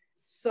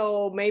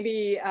 so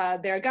maybe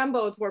their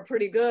gunboats were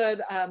pretty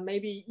good.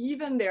 Maybe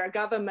even their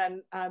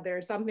government,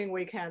 there's something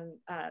we can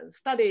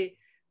study.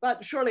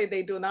 But surely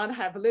they do not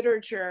have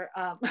literature.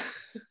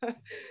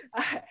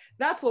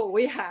 That's what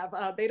we have.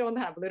 They don't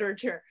have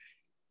literature.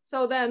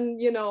 So then,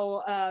 you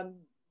know,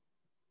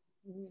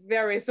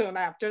 very soon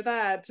after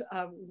that,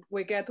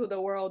 we get to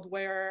the world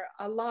where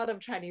a lot of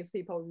Chinese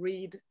people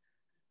read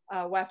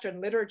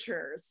Western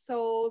literature.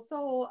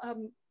 So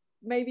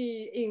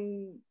maybe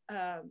in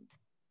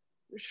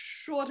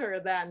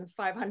shorter than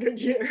 500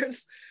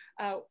 years,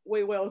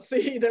 we will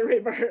see the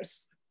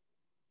reverse.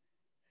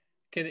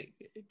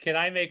 Can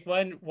I make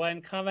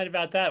one comment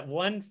about that?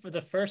 One for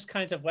the first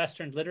kinds of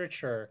Western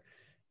literature,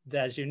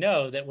 as you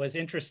know, that was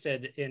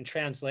interested in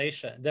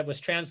translation, that was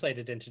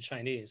translated into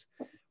Chinese,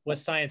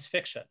 was science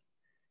fiction.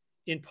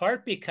 In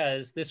part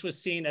because this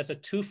was seen as a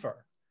twofer.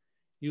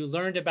 You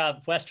learned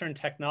about Western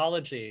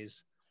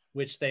technologies,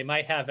 which they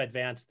might have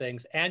advanced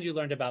things, and you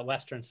learned about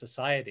Western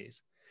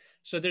societies.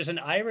 So there's an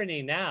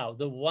irony now.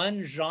 The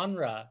one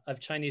genre of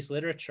Chinese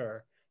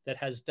literature that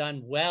has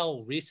done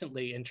well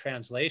recently in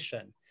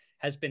translation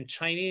has been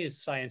Chinese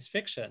science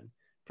fiction,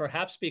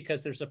 perhaps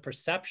because there's a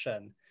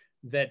perception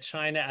that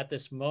China at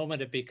this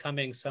moment of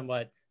becoming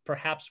somewhat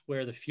perhaps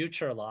where the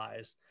future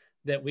lies,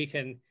 that we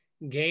can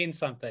gain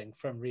something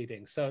from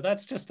reading. So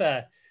that's just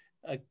a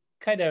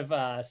kind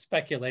of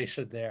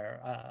speculation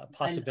there,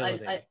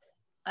 possibility.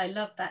 I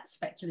love that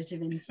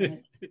speculative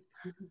insight.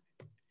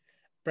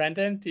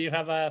 Brendan, do you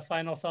have a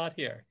final thought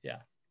here? Yeah.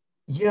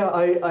 Yeah,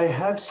 I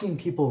have seen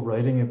people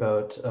writing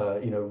about,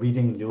 you know,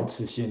 reading Liu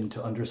Xun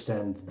to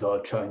understand the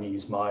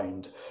Chinese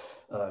mind,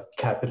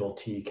 capital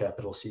T,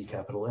 capital C,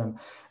 capital M.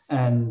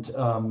 And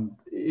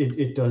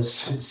it does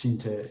seem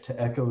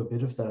to echo a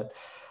bit of that.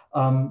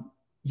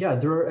 Yeah,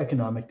 there are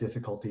economic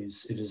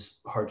difficulties. It is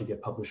hard to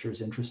get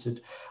publishers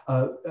interested.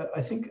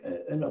 I think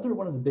another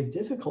one of the big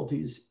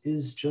difficulties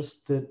is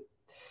just that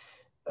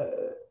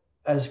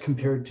as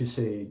compared to,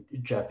 say,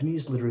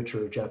 Japanese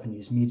literature,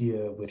 Japanese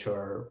media, which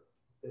are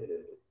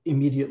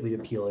immediately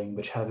appealing,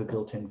 which have a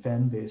built-in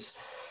fan base,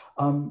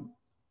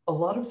 a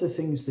lot of the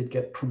things that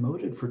get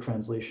promoted for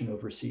translation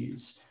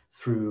overseas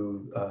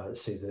through,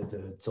 say,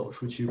 the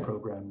Zhoushuqiu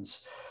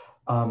programs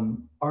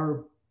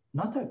are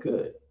not that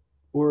good,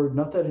 or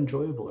not that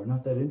enjoyable, or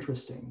not that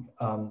interesting.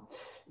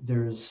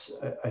 There's,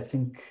 I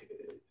think,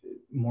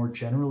 more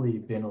generally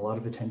been a lot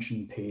of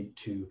attention paid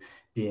to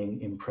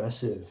being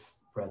impressive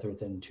rather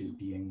than to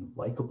being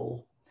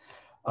likable.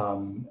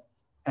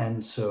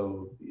 And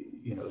so,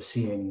 you know,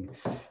 seeing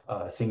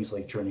things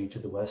like Journey to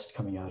the West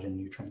coming out in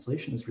new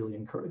translation is really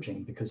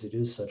encouraging, because it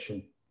is such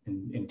an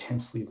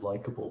intensely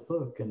likable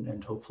book,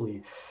 and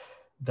hopefully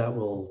that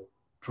will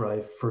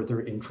drive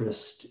further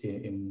interest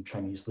in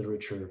Chinese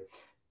literature,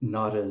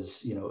 not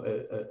as, you know,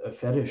 a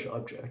fetish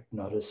object,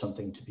 not as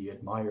something to be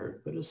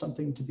admired, but as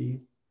something to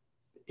be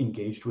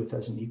engaged with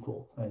as an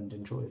equal and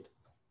enjoyed.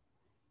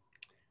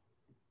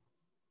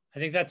 I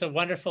think that's a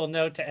wonderful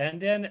note to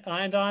end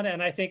on,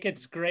 and I think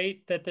it's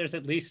great that there's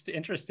at least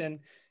interest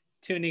in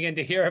tuning in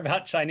to hear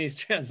about Chinese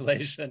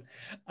translation.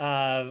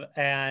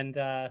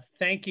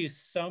 Thank you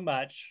so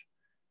much,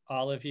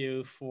 all of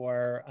you,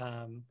 for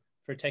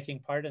taking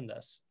part in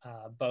this,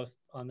 both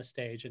on the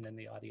stage and in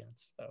the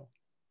audience. So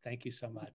thank you so much.